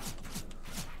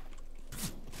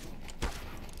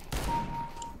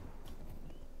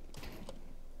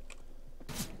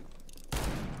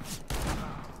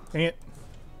 Dang it.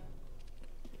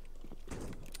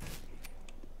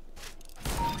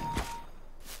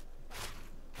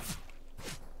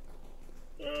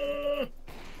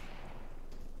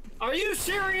 Are you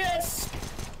serious?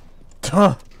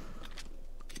 Huh.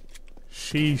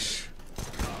 Sheesh.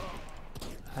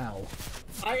 Ow.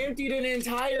 I emptied an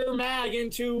entire mag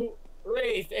into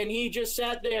Wraith, and he just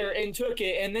sat there and took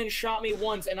it, and then shot me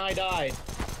once, and I died.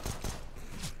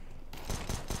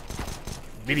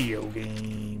 Video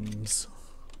games.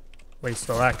 Wait,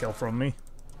 stole that kill from me.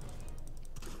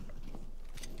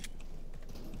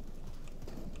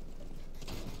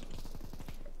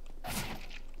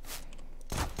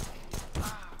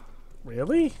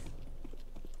 Really?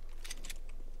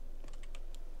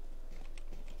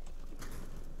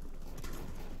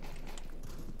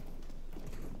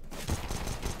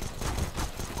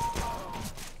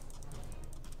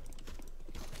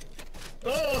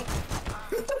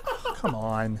 Come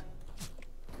on.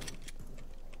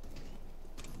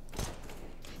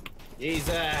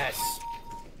 Jesus.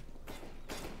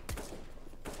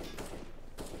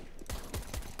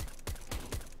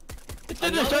 It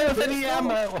didn't show us any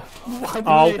ammo.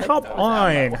 Oh, come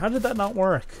on. How did that not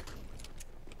work?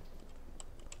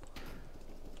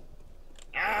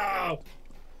 Ow!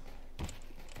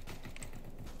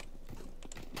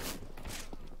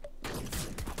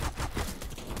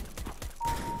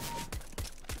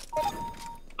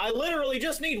 I literally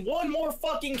just need one more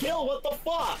fucking kill, what the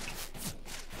fuck?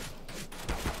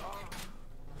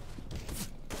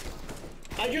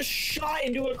 I just shot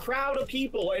into a crowd of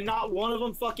people and not one of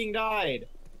them fucking died.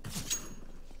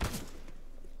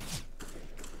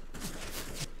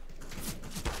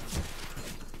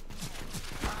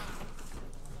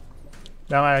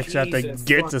 Now I actually have to Jesus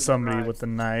get to fucking somebody Christ. with the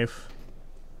knife.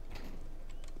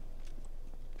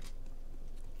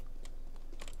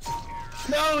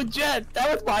 No, Jet,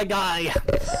 that was my guy.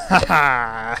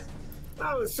 Haha.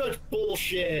 That was such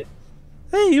bullshit.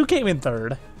 Hey, you came in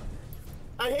third.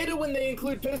 I hate it when they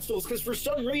include pistols, because for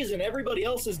some reason everybody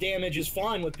else's damage is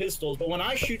fine with pistols, but when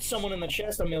I shoot someone in the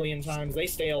chest a million times, they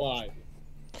stay alive.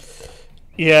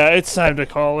 Yeah, it's time to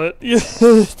call it.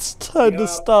 It's time to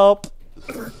stop.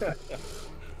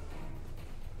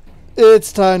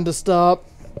 It's time to stop.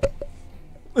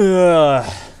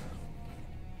 Ugh.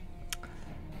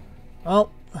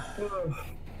 Well,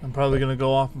 I'm probably gonna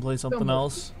go off and play something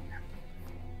else.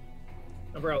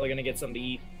 I'm probably gonna get something to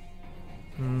eat.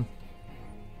 Hmm.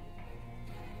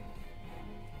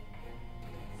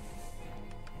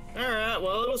 Alright,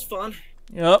 well, it was fun.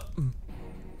 Yep.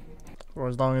 For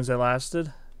as long as it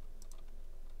lasted.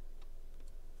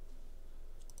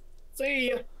 See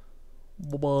ya.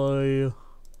 Bye-bye.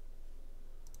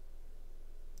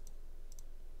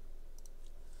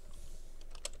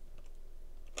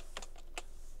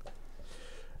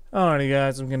 Alrighty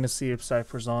guys, I'm gonna see if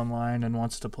Cypher's online and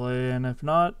wants to play, and if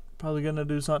not, probably gonna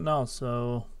do something else,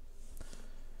 so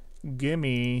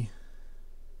gimme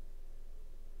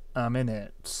a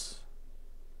minute.